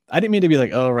to be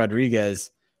like, oh, Rodriguez,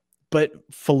 but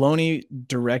Filoni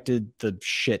directed the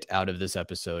shit out of this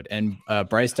episode, and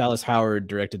Bryce Dallas Howard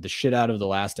directed the shit out of the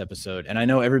last episode. And I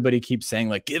know everybody keeps saying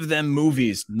like, give them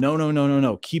movies.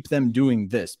 No. Keep them doing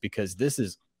this, because this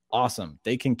is awesome.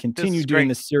 They can continue doing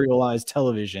this serialized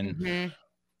television.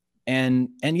 And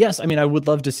yes, I mean, I would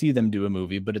love to see them do a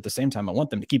movie, but at the same time, I want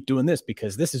them to keep doing this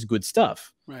because this is good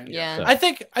stuff. Right. Yeah. So. I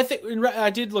think I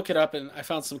did look it up, and I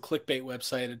found some clickbait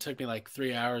website. It took me like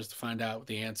 3 hours to find out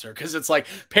the answer, because it's like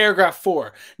paragraph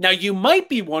 4. Now you might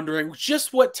be wondering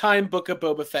just what time Book of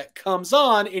Boba Fett comes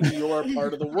on in your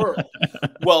part of the world.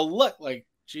 Well, look, like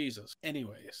Jesus.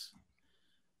 Anyways,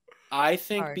 I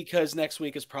think because next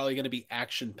week is probably going to be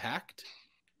action packed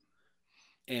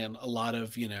and a lot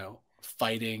of,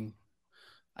 fighting.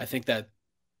 I think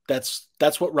that's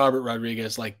what Robert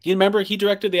Rodriguez, like, you remember he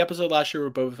directed the episode last year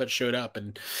where Boba Fett showed up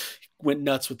and went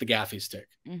nuts with the gaffy stick.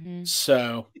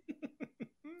 So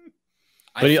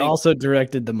but he also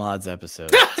directed the mods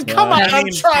episode. So Come on, I'm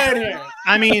trying here.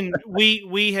 I mean,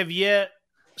 we have yet,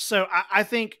 so I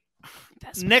think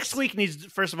next week needs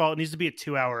to be a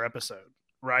 2-hour episode,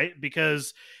 right?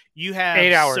 Because you have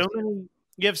 8 hours.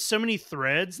 You have so many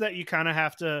threads that you kind of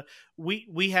have to.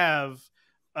 We have,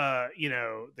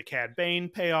 the Cad Bane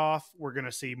payoff. We're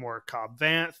gonna see more Cobb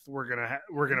Vanth. We're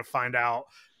gonna find out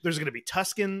there's gonna be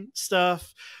Tusken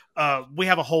stuff. We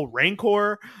have a whole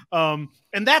Rancor, and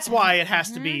that's why it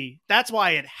has to be. That's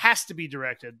why it has to be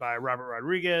directed by Robert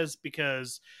Rodriguez,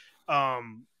 because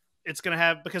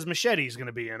because Machete's going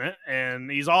to be in it, and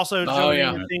he's also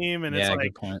joining the team. And it's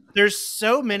like, there's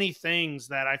so many things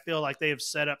that I feel like they have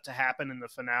set up to happen in the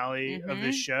finale of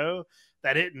this show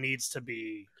that it needs to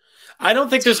be. I don't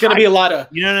think there's going to be a lot of,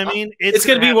 you know what I mean? It's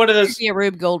going to be one of those. Be a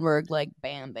Rube Goldberg, like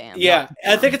bam, bam. Yeah.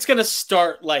 I think it's going to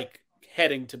start like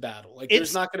heading to battle. Like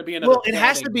there's not going to be another. Well, it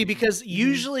has to be, because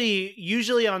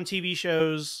usually on TV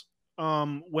shows,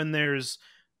 when there's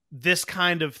this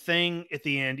kind of thing at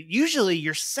the end, usually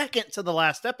your second to the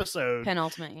last episode,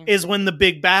 penultimate, is when the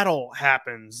big battle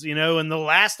happens, and the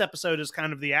last episode is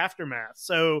kind of the aftermath.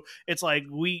 So it's like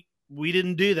we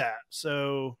didn't do that.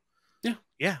 So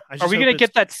yeah. Are we gonna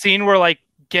get that scene where like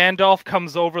Gandalf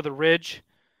comes over the ridge,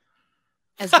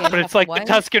 but it's like the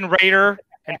Tusken Raider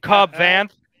and Cobb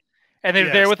Vanth, and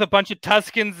they're there with a bunch of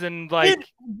Tuskens and like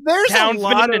there's a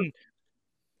lot of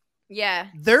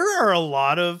there are a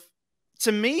lot of.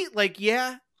 To me, like,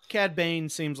 Cad Bane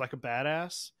seems like a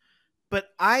badass, but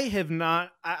I have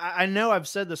not. I know I've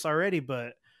said this already,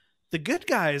 but the good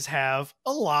guys have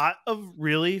a lot of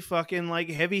really fucking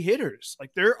like heavy hitters.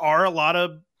 Like, there are a lot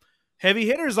of heavy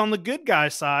hitters on the good guy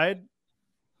side.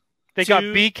 They got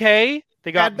BK,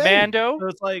 they got Mando. So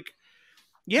it's like,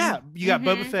 you got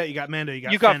Boba Fett, you got Mando, you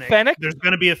got Fennec. There's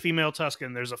going to be a female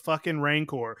Tusken. There's a fucking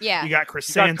Rancor. Yeah, you got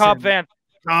Chrysanthemum. You got Cobb Vanth.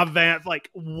 Cobb Vanth, like,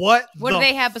 what do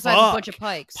they have besides a bunch of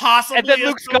pikes? Possibly, and then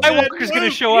Luke Skywalker's going to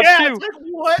show up too. Like,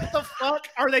 what the fuck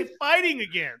are they fighting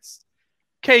against?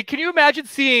 Okay, can you imagine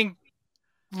seeing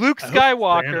Luke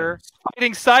Skywalker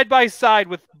fighting side by side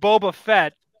with Boba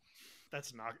Fett?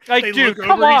 That's not like, they dude. Look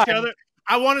come over on. Each other.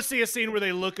 I want to see a scene where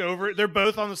they look over. They're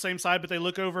both on the same side, but they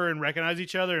look over and recognize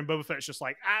each other. And Boba Fett's just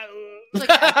like,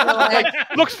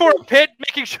 looks for a pit,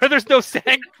 making sure there's no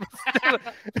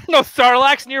no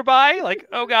Sarlaccs nearby. Like,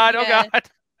 oh god.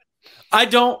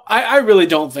 I really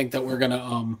don't think that we're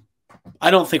gonna.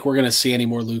 I don't think we're gonna see any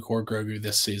more Luke or Grogu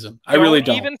this season. I really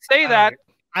don't even say that.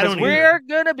 I don't. We're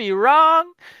gonna be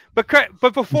wrong. But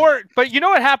you know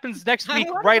what happens next week,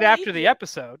 right after the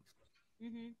episode?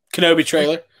 Kenobi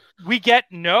trailer. We're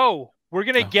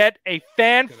gonna get a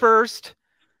fan first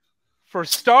for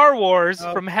Star Wars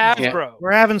from Hasbro. Yeah.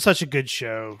 We're having such a good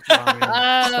show.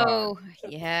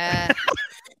 Yeah.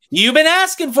 You've been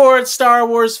asking for it, Star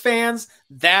Wars fans.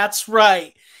 That's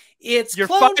right. It's your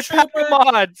Clone 5 Trooper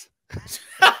mods.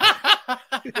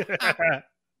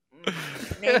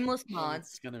 Nameless mods.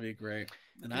 It's gonna be great.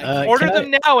 And order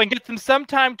them now and get them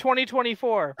sometime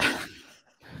 2024.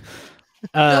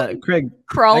 Craig,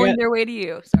 crawling their way to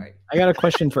you. Sorry. I got a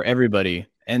question for everybody,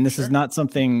 and this is not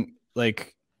something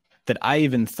like that I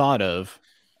even thought of.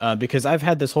 because I've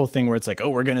had this whole thing where it's like, oh,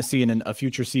 we're going to see in a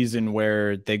future season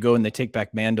where they go and they take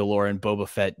back Mandalore and Boba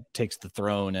Fett takes the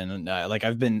throne. And like,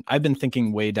 I've been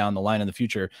thinking way down the line in the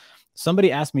future.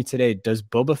 Somebody asked me today, does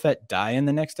Boba Fett die in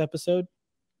the next episode?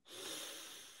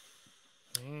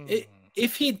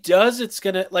 If he does, it's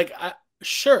going to like,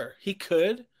 sure, he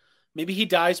could. Maybe he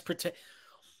dies.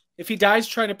 If he dies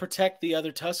trying to protect the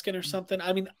other Tusken or something.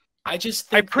 I mean, I just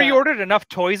think I pre-ordered enough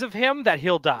toys of him that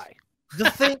he'll die.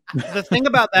 The thing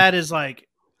about that is like,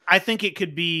 I think it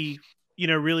could be,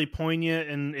 really poignant,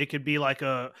 and it could be like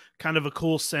a kind of a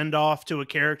cool send off to a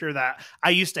character that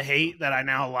I used to hate that I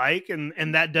now like.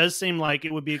 And that does seem like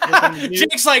it would be a cool thing to do.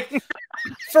 Jake's like,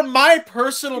 from my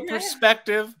personal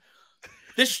perspective,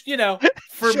 this,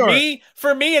 for Sure. me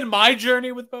and my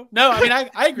journey with Bo. No, I mean,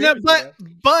 I agree. No, with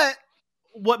but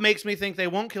what makes me think they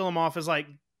won't kill him off is like,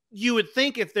 you would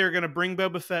think if they're going to bring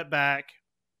Boba Fett back,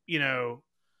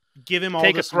 give him all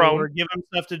Take a this throne. lore, give him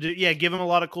stuff to do. Yeah, give him a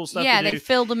lot of cool stuff. Yeah, to they do.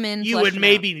 filled him in. You would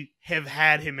maybe have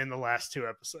had him in the last 2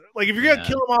 episodes. Like if you're gonna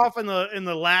kill him off in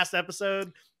the last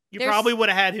episode, probably would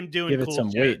have had him doing give cool it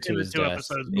some shit weight to in the his 2 death.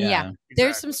 episodes. Yeah. Exactly.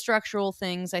 There's some structural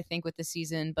things I think with the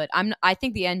season, but I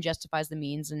think the end justifies the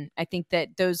means, and I think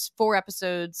that those 5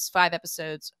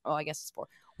 episodes, oh, I guess it's 4,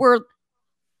 were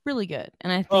really good,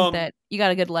 and I think that you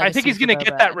got a good legacy. I think he's going to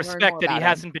get that respect that he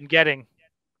hasn't been getting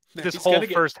this whole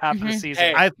first half of the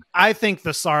season. Hey. I think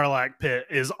the Sarlacc pit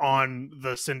is on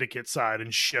the Syndicate side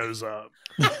and shows up.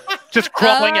 Just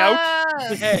crawling out.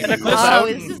 Hey, And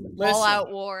this is all out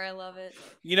war. I love it.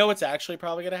 You know what's actually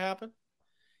probably going to happen?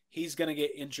 He's going to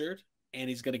get injured and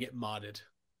he's going to get modded.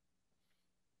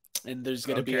 And there's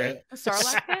going to be a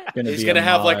Sarlacc pit? He's going to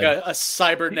have like a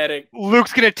cybernetic.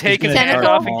 Luke's going to take his hand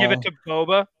off and give it to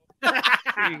Boba.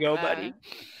 There you go, buddy.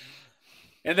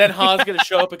 And then Han's going to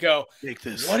show up and go, Take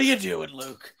this. "What are you doing,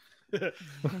 Luke?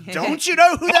 Don't you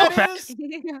know who that is?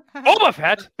 Boba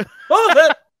Fett.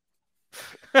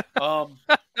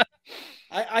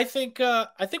 I think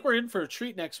we're in for a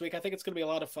treat next week. I think it's going to be a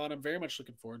lot of fun. I'm very much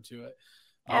looking forward to it.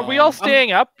 Are we all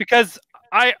staying up? Because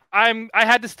I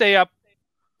had to stay up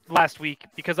last week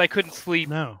because I couldn't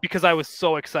sleep because I was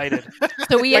so excited.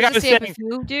 So we have to stay up if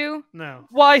you do? No.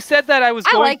 Well, I said that I was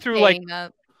going through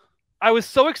up. I was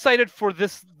so excited for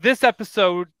this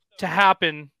episode to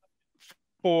happen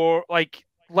for like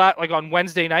on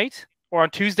Wednesday night or on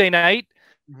Tuesday night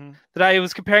that I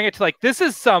was comparing it to like, this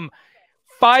is some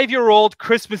 5-year-old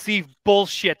Christmas Eve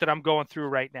bullshit that I'm going through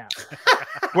right now.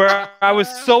 Where I was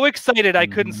so excited I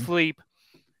couldn't sleep.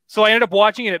 So I ended up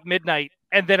watching it at midnight.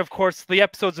 And then, of course, the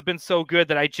episodes have been so good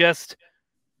that I just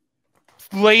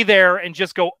lay there and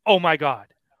just go, oh, my God.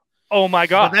 Oh, my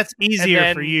God. But that's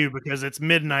easier for you because it's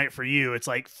midnight for you. It's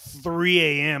like 3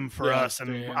 a.m. for us,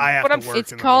 and I have to work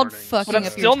It's in the called morning. fucking But I'm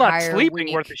up still your not entire sleeping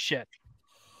week. worth a shit.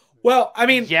 Well, I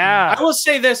mean, yeah. I will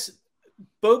say this.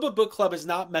 Boba Book Club has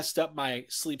not messed up my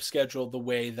sleep schedule the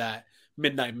way that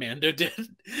Midnight Mando did.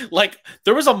 Like,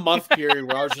 there was a month period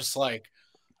where I was just like,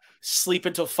 sleep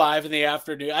until 5 in the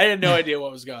afternoon. I had no idea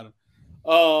what was going on.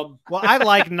 Well, I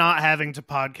like not having to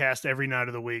podcast every night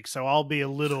of the week, so I'll be a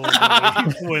little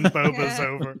relieved when Boba's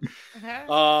over.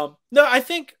 No, I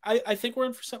think we're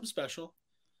in for something special.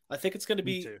 I think it's going to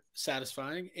be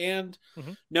satisfying, and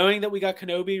knowing that we got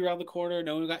Kenobi around the corner,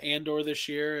 knowing we got Andor this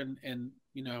year, and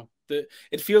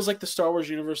it feels like the Star Wars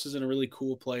universe is in a really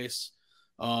cool place.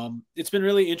 It's been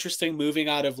really interesting moving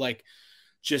out of like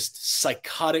just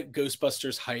psychotic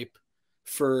Ghostbusters hype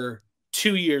for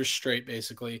 2 years straight,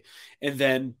 basically, and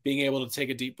then being able to take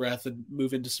a deep breath and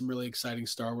move into some really exciting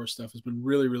Star Wars stuff has been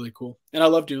really, really cool. And I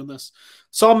love doing this,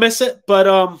 so I'll miss it.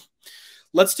 But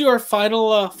let's do our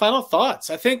final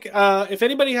thoughts. I think if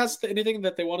anybody has anything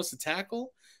that they want us to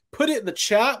tackle, put it in the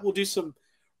chat. We'll do some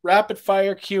rapid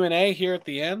fire Q&A here at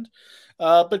the end.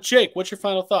 But Jake, what's your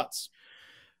final thoughts?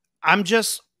 I'm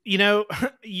just,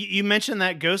 you mentioned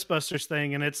that Ghostbusters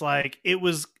thing, and it's like,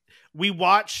 we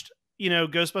watched,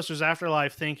 Ghostbusters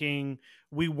Afterlife thinking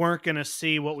we weren't going to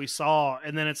see what we saw.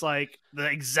 And then it's like the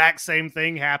exact same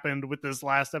thing happened with this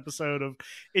last episode of,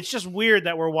 it's just weird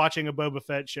that we're watching a Boba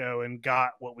Fett show and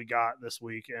got what we got this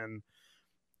week. And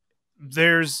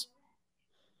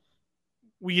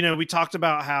we talked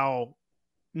about how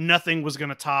nothing was going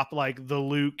to top like the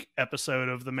Luke episode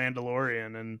of The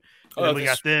Mandalorian. And then we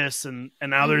got this and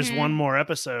now there's one more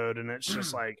episode. And it's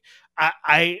just like,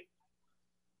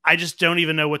 I just don't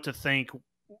even know what to think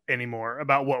anymore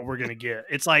about what we're going to get.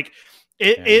 It's like,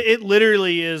 it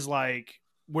literally is like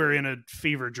we're in a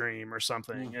fever dream or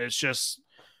something. It's just,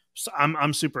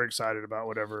 I'm super excited about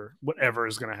whatever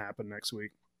is going to happen next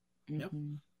week. Yep.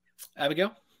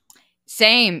 Abigail?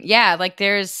 Same. Yeah. Like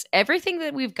there's everything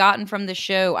that we've gotten from the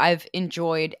show I've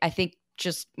enjoyed. I think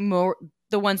just more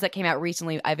the ones that came out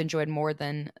recently I've enjoyed more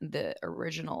than the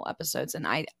original episodes. And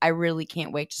I really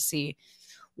can't wait to see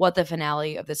what the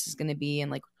finale of this is going to be, and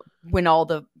like when all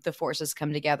the forces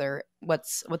come together, what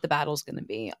the battle's going to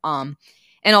be. And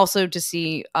also to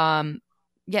see, I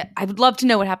would love to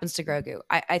know what happens to Grogu.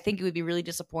 I think it would be really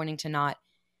disappointing to not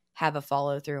have a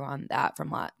follow through on that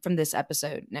from this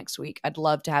episode next week. I'd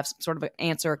love to have some sort of an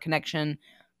answer, a connection,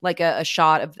 like a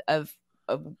shot of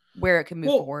where it can move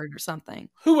forward or something.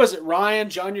 Who was it? Ryan,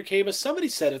 John Yerkeba? Somebody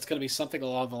said it's going to be something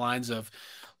along the lines of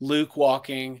Luke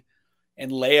walking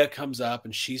and Leia comes up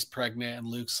and she's pregnant and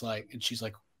Luke's like, and she's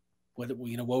like, what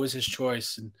was his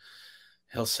choice? And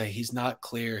he'll say, he's not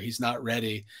clear. He's not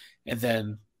ready. And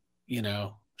then,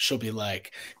 she'll be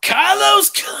like, Kylo's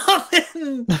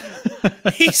coming.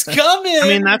 He's coming. I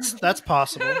mean, that's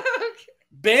possible.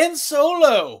 Ben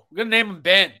Solo. We're going to name him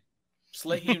Ben. Just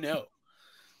let you know.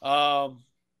 I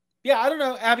don't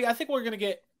know, Abby. I think we're going to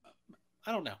get,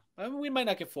 I don't know. I mean, we might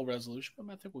not get full resolution,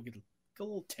 but I think we'll get a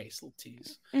little taste, a little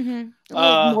tease. Mm-hmm. A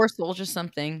little morsel, just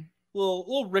something.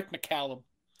 Little Rick McCallum.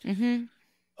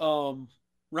 Mm-hmm.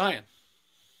 Ryan.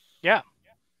 Yeah.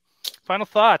 Final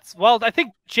thoughts. Well, I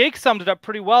think Jake summed it up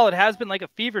pretty well. It has been like a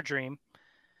fever dream.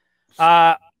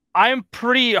 I'm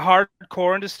pretty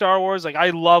hardcore into Star Wars. Like,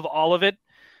 I love all of it.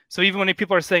 So even when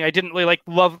people are saying I didn't really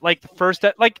love the first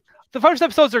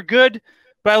episodes are good,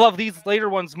 but I love these later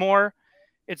ones more.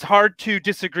 It's hard to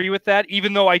disagree with that,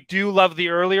 even though I do love the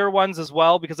earlier ones as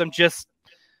well, because I'm just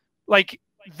like,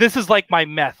 this is like my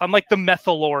meth. I'm like the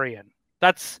Methalorian.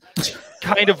 That's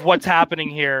kind of what's happening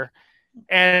here.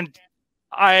 And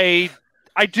I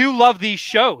do love these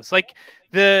shows. Like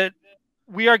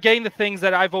we are getting the things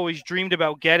that I've always dreamed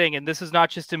about getting. And this is not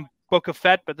just in Book of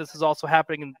Fett, but this is also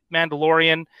happening in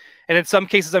Mandalorian. And in some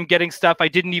cases I'm getting stuff I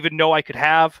didn't even know I could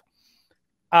have.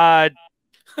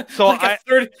 So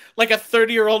like a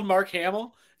 30-year-old Mark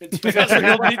Hamill. Dude,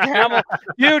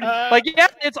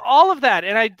 it's all of that.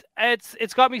 And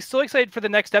it's got me so excited for the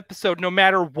next episode, no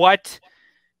matter what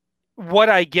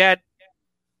I get.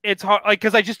 It's hard,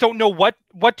 because I just don't know what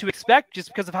to expect, just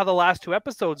because of how the last two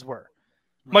episodes were.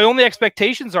 My only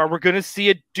expectations are we're going to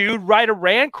see a dude ride a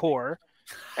Rancor,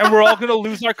 and we're all going to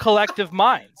lose our collective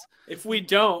minds. If we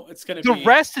don't, it's going to be... The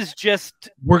rest is just...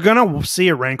 We're going to see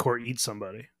a Rancor eat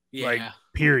somebody. Yeah.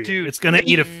 Period. Dude, it's going to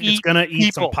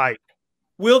eat some pipe.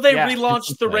 Will they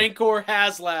relaunch the Rancor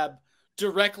HasLab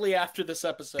directly after this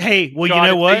episode? Hey, well, you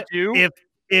know what?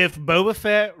 If Boba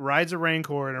Fett rides a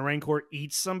Rancor and a Rancor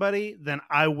eats somebody, then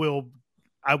I will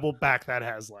back that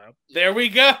HasLab. There we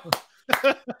go.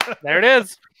 There it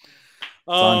is.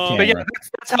 But yeah,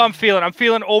 that's how I'm feeling. I'm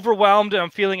feeling overwhelmed, and I'm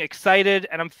feeling excited,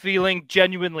 and I'm feeling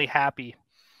genuinely happy.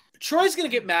 Troy's going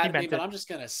to get mad at me, but I'm just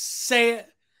going to say it.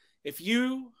 If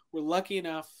you were lucky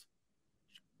enough,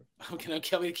 I'm going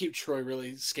to keep Troy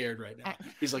really scared right now.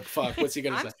 He's like, fuck, what's he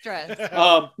going to say? Stressed.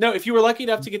 No, if you were lucky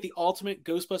enough to get the Ultimate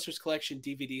Ghostbusters Collection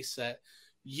DVD set,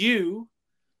 you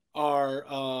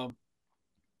are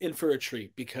in for a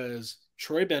treat, because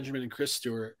Troy Benjamin and Chris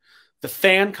Stewart, the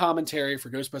fan commentary for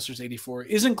Ghostbusters 84,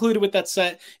 is included with that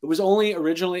set. It was only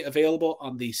originally available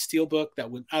on the Steelbook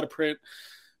that went out of print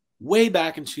way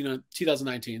back in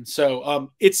 2019.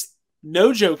 So it's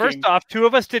no joking. First off, two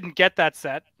of us didn't get that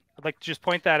set. I'd like to just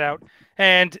point that out.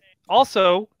 And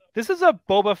also, this is a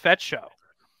Boba Fett show.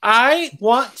 I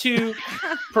want to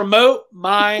promote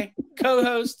my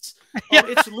co-hosts.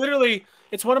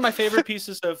 It's one of my favorite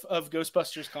pieces of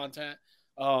Ghostbusters content.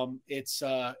 It's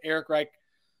Eric Reich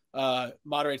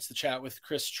moderates the chat with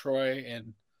Chris, Troy,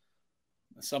 and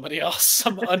somebody else,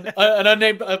 an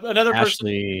unnamed, another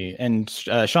Ashley, person.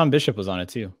 And Sean Bishop was on it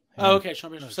too. Oh, okay,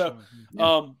 Sean Bishop. So,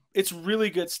 it's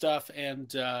really good stuff,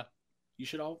 and you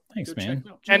should all thanks, man. check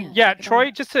it out. And yeah, Troy,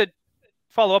 just to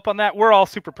follow up on that, we're all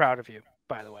super proud of you,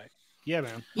 by the way. Yeah,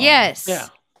 man. Yes. Yeah.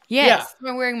 Yes.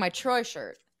 I'm wearing my Troy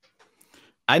shirt.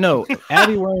 I know.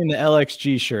 Abby wearing the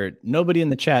LXG shirt. Nobody in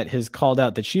the chat has called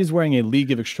out that she's wearing a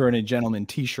League of Extraordinary Gentlemen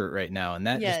t-shirt right now, and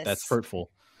that's hurtful.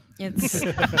 It's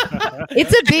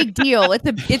a big deal. It's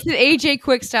an AJ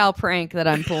Quick style prank that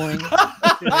I'm pulling.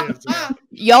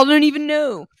 Y'all don't even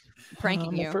know. I'm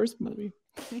pranking you. First movie.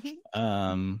 But hey,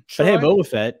 Boba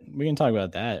Fett, we can talk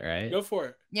about that, right? Go for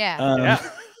it. Yeah.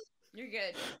 You're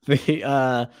good.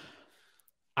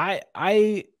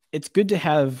 It's good to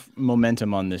have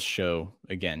momentum on this show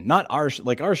again. Not our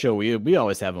show. We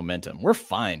always have momentum. We're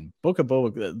fine. Book of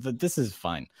Boba, this is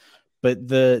fine. But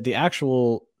the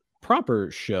actual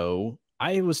proper show,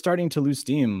 I was starting to lose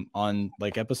steam on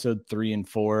like episode 3 and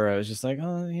 4. I was just like,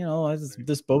 oh, you know,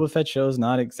 this Boba Fett show is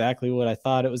not exactly what I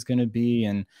thought it was going to be,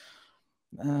 and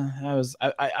I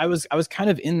was kind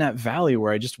of in that valley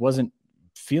where I just wasn't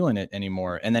feeling it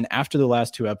anymore. And then after the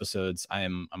last 2 episodes,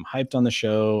 I'm hyped on the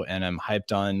show, and I'm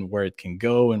hyped on where it can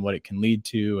go and what it can lead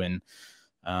to, and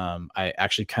I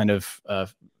actually kind of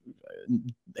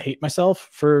hate myself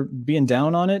for being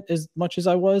down on it as much as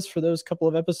I was for those couple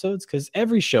of episodes, because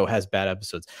every show has bad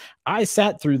episodes. I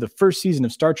sat through the first season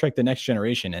of Star Trek: The Next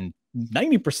Generation, and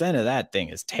 90% of that thing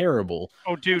is terrible.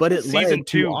 Oh, dude, but it season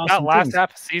 2, awesome that last things.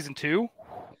 half of season 2.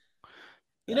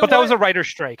 You know but that what? was a writer's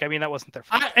strike. I mean, that wasn't their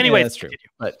fault. Anyway, yeah, that's true.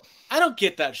 But I don't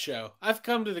get that show. I've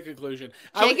come to the conclusion.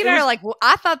 Jake and I are like, well,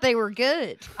 I thought they were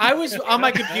good. I was on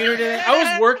my computer today. I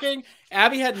was working.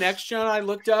 Abby had Next Gen. I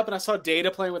looked up and I saw Data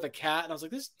playing with a cat, and I was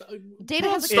like, "This Data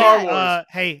has a Star cat. Wars."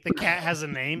 Hey, the cat has a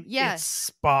name. Yeah. It's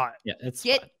Spot. yeah, it's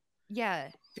Get fine. yeah.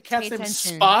 The cat's Pay name is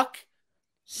attention. Spock.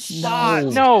 Spot.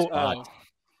 no. Oh.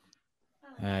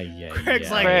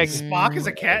 Craig's like, Craig. Spock is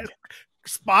a cat.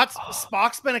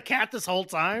 Spock's been a cat this whole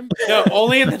time. No,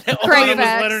 only in the Only Craig in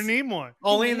facts. Leonard Nimoy.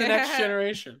 only in the Next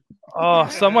Generation. Oh,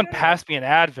 someone pass me an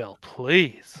Advil,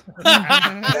 please.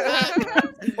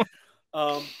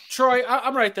 Troy,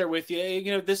 I'm right there with you.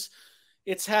 You know,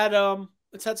 it's had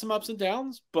some ups and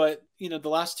downs, but you know, the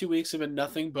last 2 weeks have been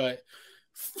nothing but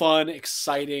fun,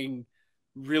 exciting,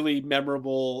 really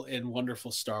memorable, and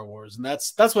wonderful Star Wars, and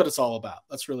that's what it's all about.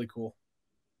 That's really cool.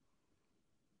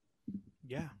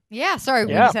 Yeah. Yeah, sorry,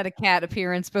 we Yeah. just had a cat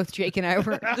appearance. Both Jake and I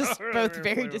were just We're both playing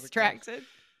very with the cat. distracted.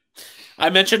 I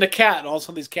mentioned a cat, and all of a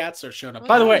sudden these cats are showing up.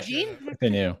 By the way, I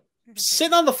knew.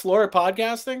 sitting on the floor of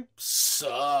podcasting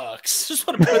sucks. Just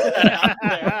want to put that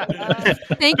out there.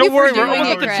 Thank you Don't worry, for we're doing almost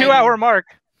it, at the Craig. 2-hour mark.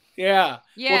 Yeah.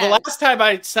 Yeah. Well, the last time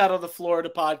I sat on the floor to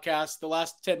podcast, the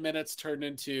last 10 minutes turned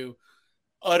into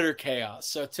utter chaos.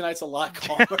 So tonight's a lot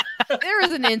calmer. There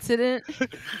was an incident.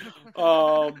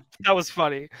 That was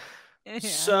funny. Yeah.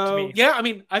 So me. yeah, I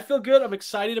mean, I feel good. I'm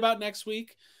excited about next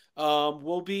week.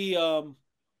 We'll be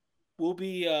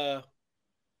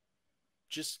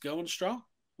just going strong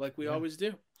like we always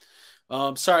do.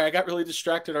 Sorry, I got really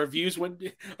distracted. Our views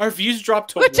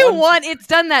dropped to Put to 1. one. It's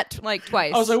done that like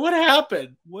twice. I was like, what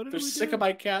happened? What did They're we sick do? of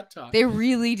my cat talk. they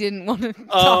really didn't want to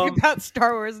talk about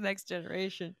Star Wars Next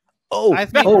Generation. Oh, I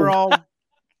think we're all.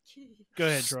 Go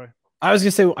ahead, Troy. I was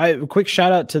gonna say a quick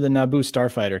shout out to the Naboo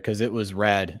Starfighter because it was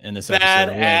rad in this episode.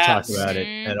 We didn't talk Badass. about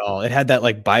it at all. It had that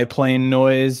like biplane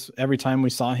noise every time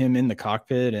we saw him in the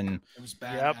cockpit, and It was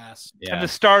badass. yeah, And the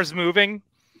stars moving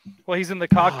while he's in the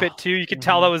cockpit too. You could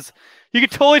tell you could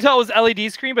totally tell it was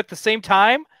LED screen, but at the same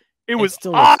time, it was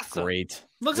still looks awesome. great.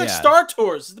 Looks like Yeah. Star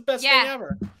Tours. It's the best Yeah. thing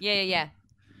ever. Yeah.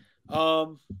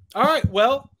 All right.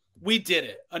 Well, we did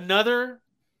it. Another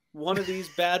one of these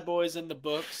bad boys in the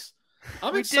books.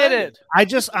 I'm We excited.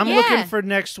 did it. I'm Yeah. looking for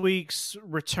next week's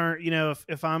return. You know,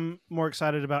 if I'm more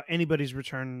excited about anybody's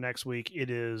return next week, it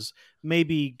is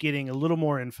maybe getting a little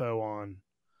more info on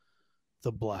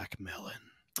the Black Melon.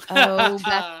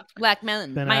 Oh, Black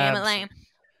Melon. Been Miami abs- Lamb.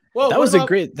 Whoa, That what was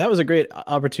about- that was a great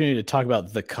opportunity to talk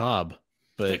about the Cobb,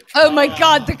 but Oh my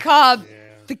God, the Cobb. Yeah.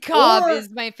 The Cobb Or- is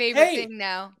my favorite hey, thing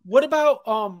now. What about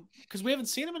because we haven't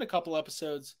seen him in a couple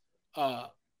episodes.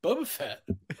 Boba Fett.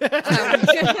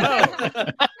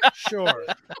 Sure.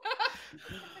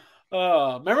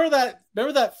 Remember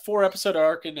that 4-episode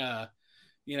arc in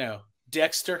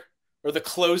Dexter or The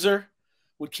Closer?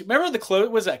 Remember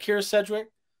was that Kira Sedgwick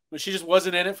when she just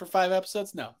wasn't in it for 5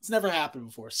 episodes? No, it's never happened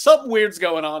before. Something weird's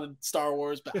going on in Star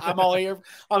Wars, but I'm all here.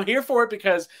 I'm here for it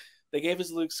because they gave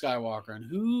us Luke Skywalker, and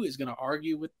who is going to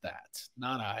argue with that?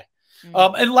 Not I.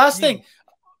 And last thing,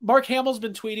 Mark Hamill's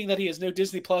been tweeting that he has no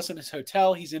Disney Plus in his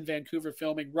hotel. He's in Vancouver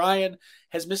filming. Ryan,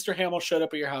 has Mr. Hamill showed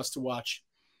up at your house to watch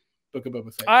Book of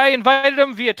Boba Fett? I invited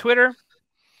him via Twitter.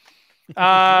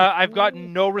 I've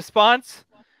gotten no response.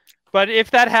 But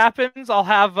if that happens, I'll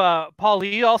have Paul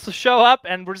Lee also show up,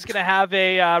 and we're just going to have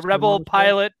a Rebel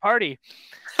pilot party.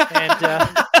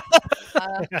 And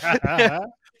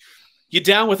You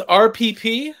down with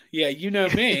RPP? Yeah, you know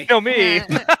me. you know me.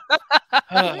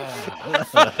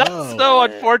 So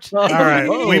unfortunate. All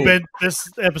right, this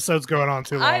episode's going on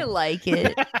too long. I like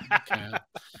it. Okay.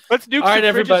 Let's nuke All right, some fridges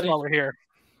everybody. while we're here.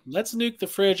 Let's nuke the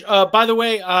fridge. By the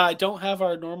way, I don't have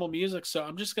our normal music, so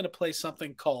I'm just going to play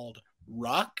something called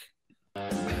Rock.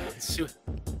 Let's see what-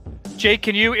 Jake,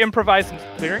 can you improvise some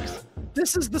lyrics?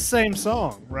 This is the same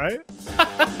song, right?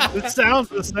 It sounds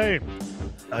the same.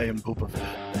 I am Boba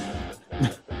Fett.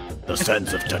 The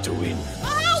sands of Tatooine.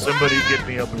 Somebody get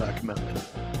me a Black Melon.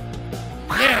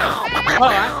 Yeah.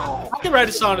 I can write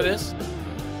a song to this.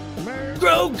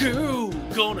 Grogu.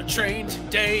 Gonna train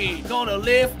today. Gonna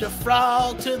lift a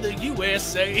frog to the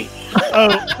USA.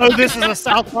 Oh, this is a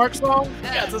South Park song?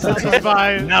 Yeah, it's a This is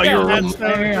by Now you're Matt a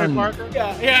Stone and Trey man. Parker.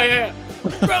 Yeah.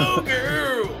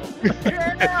 Grogu.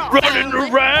 Running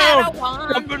around,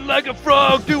 jumping like a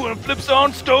frog, doing flips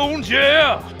on stones,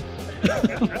 yeah.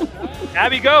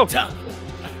 Abby, go. I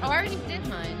already did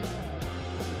mine.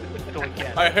 Go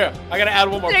again. All right, here. I gotta add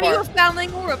one more Are you a part.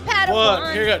 foundling or a Padawan?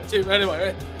 One. Here you go. Two. Anyway.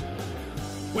 Right.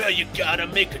 Well, you gotta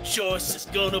make a choice. It's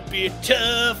gonna be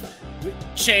tough. With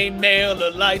chainmail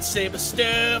or lightsaber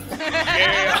stuff.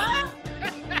 Yeah.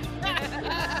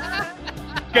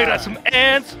 Get us some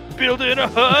ants, building a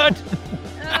hut.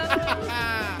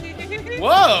 Whoa.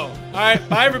 All right.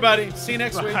 Bye, everybody. See you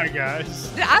next week. Bye, guys.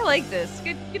 I like this.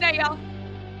 Good night, y'all.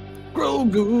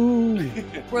 Grogu.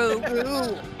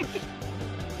 Grogu.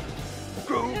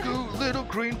 Grogu, little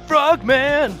green frog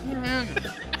man.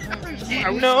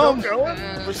 Are we No. still going?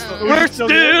 We're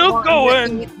still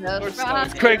going.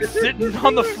 Frog. Craig's sitting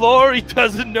on the floor. He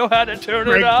doesn't know how to turn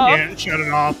Greg it off. can't shut it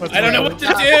off. That's I don't know right. what to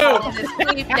do.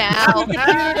 Sleep The now.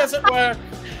 computer doesn't work.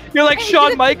 You're like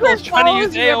Shawn Michaels trying to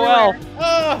use AOL.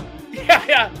 Oh,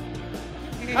 yeah.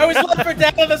 I was left for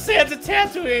dead on the sands of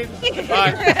Tatooine.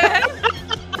 Bye.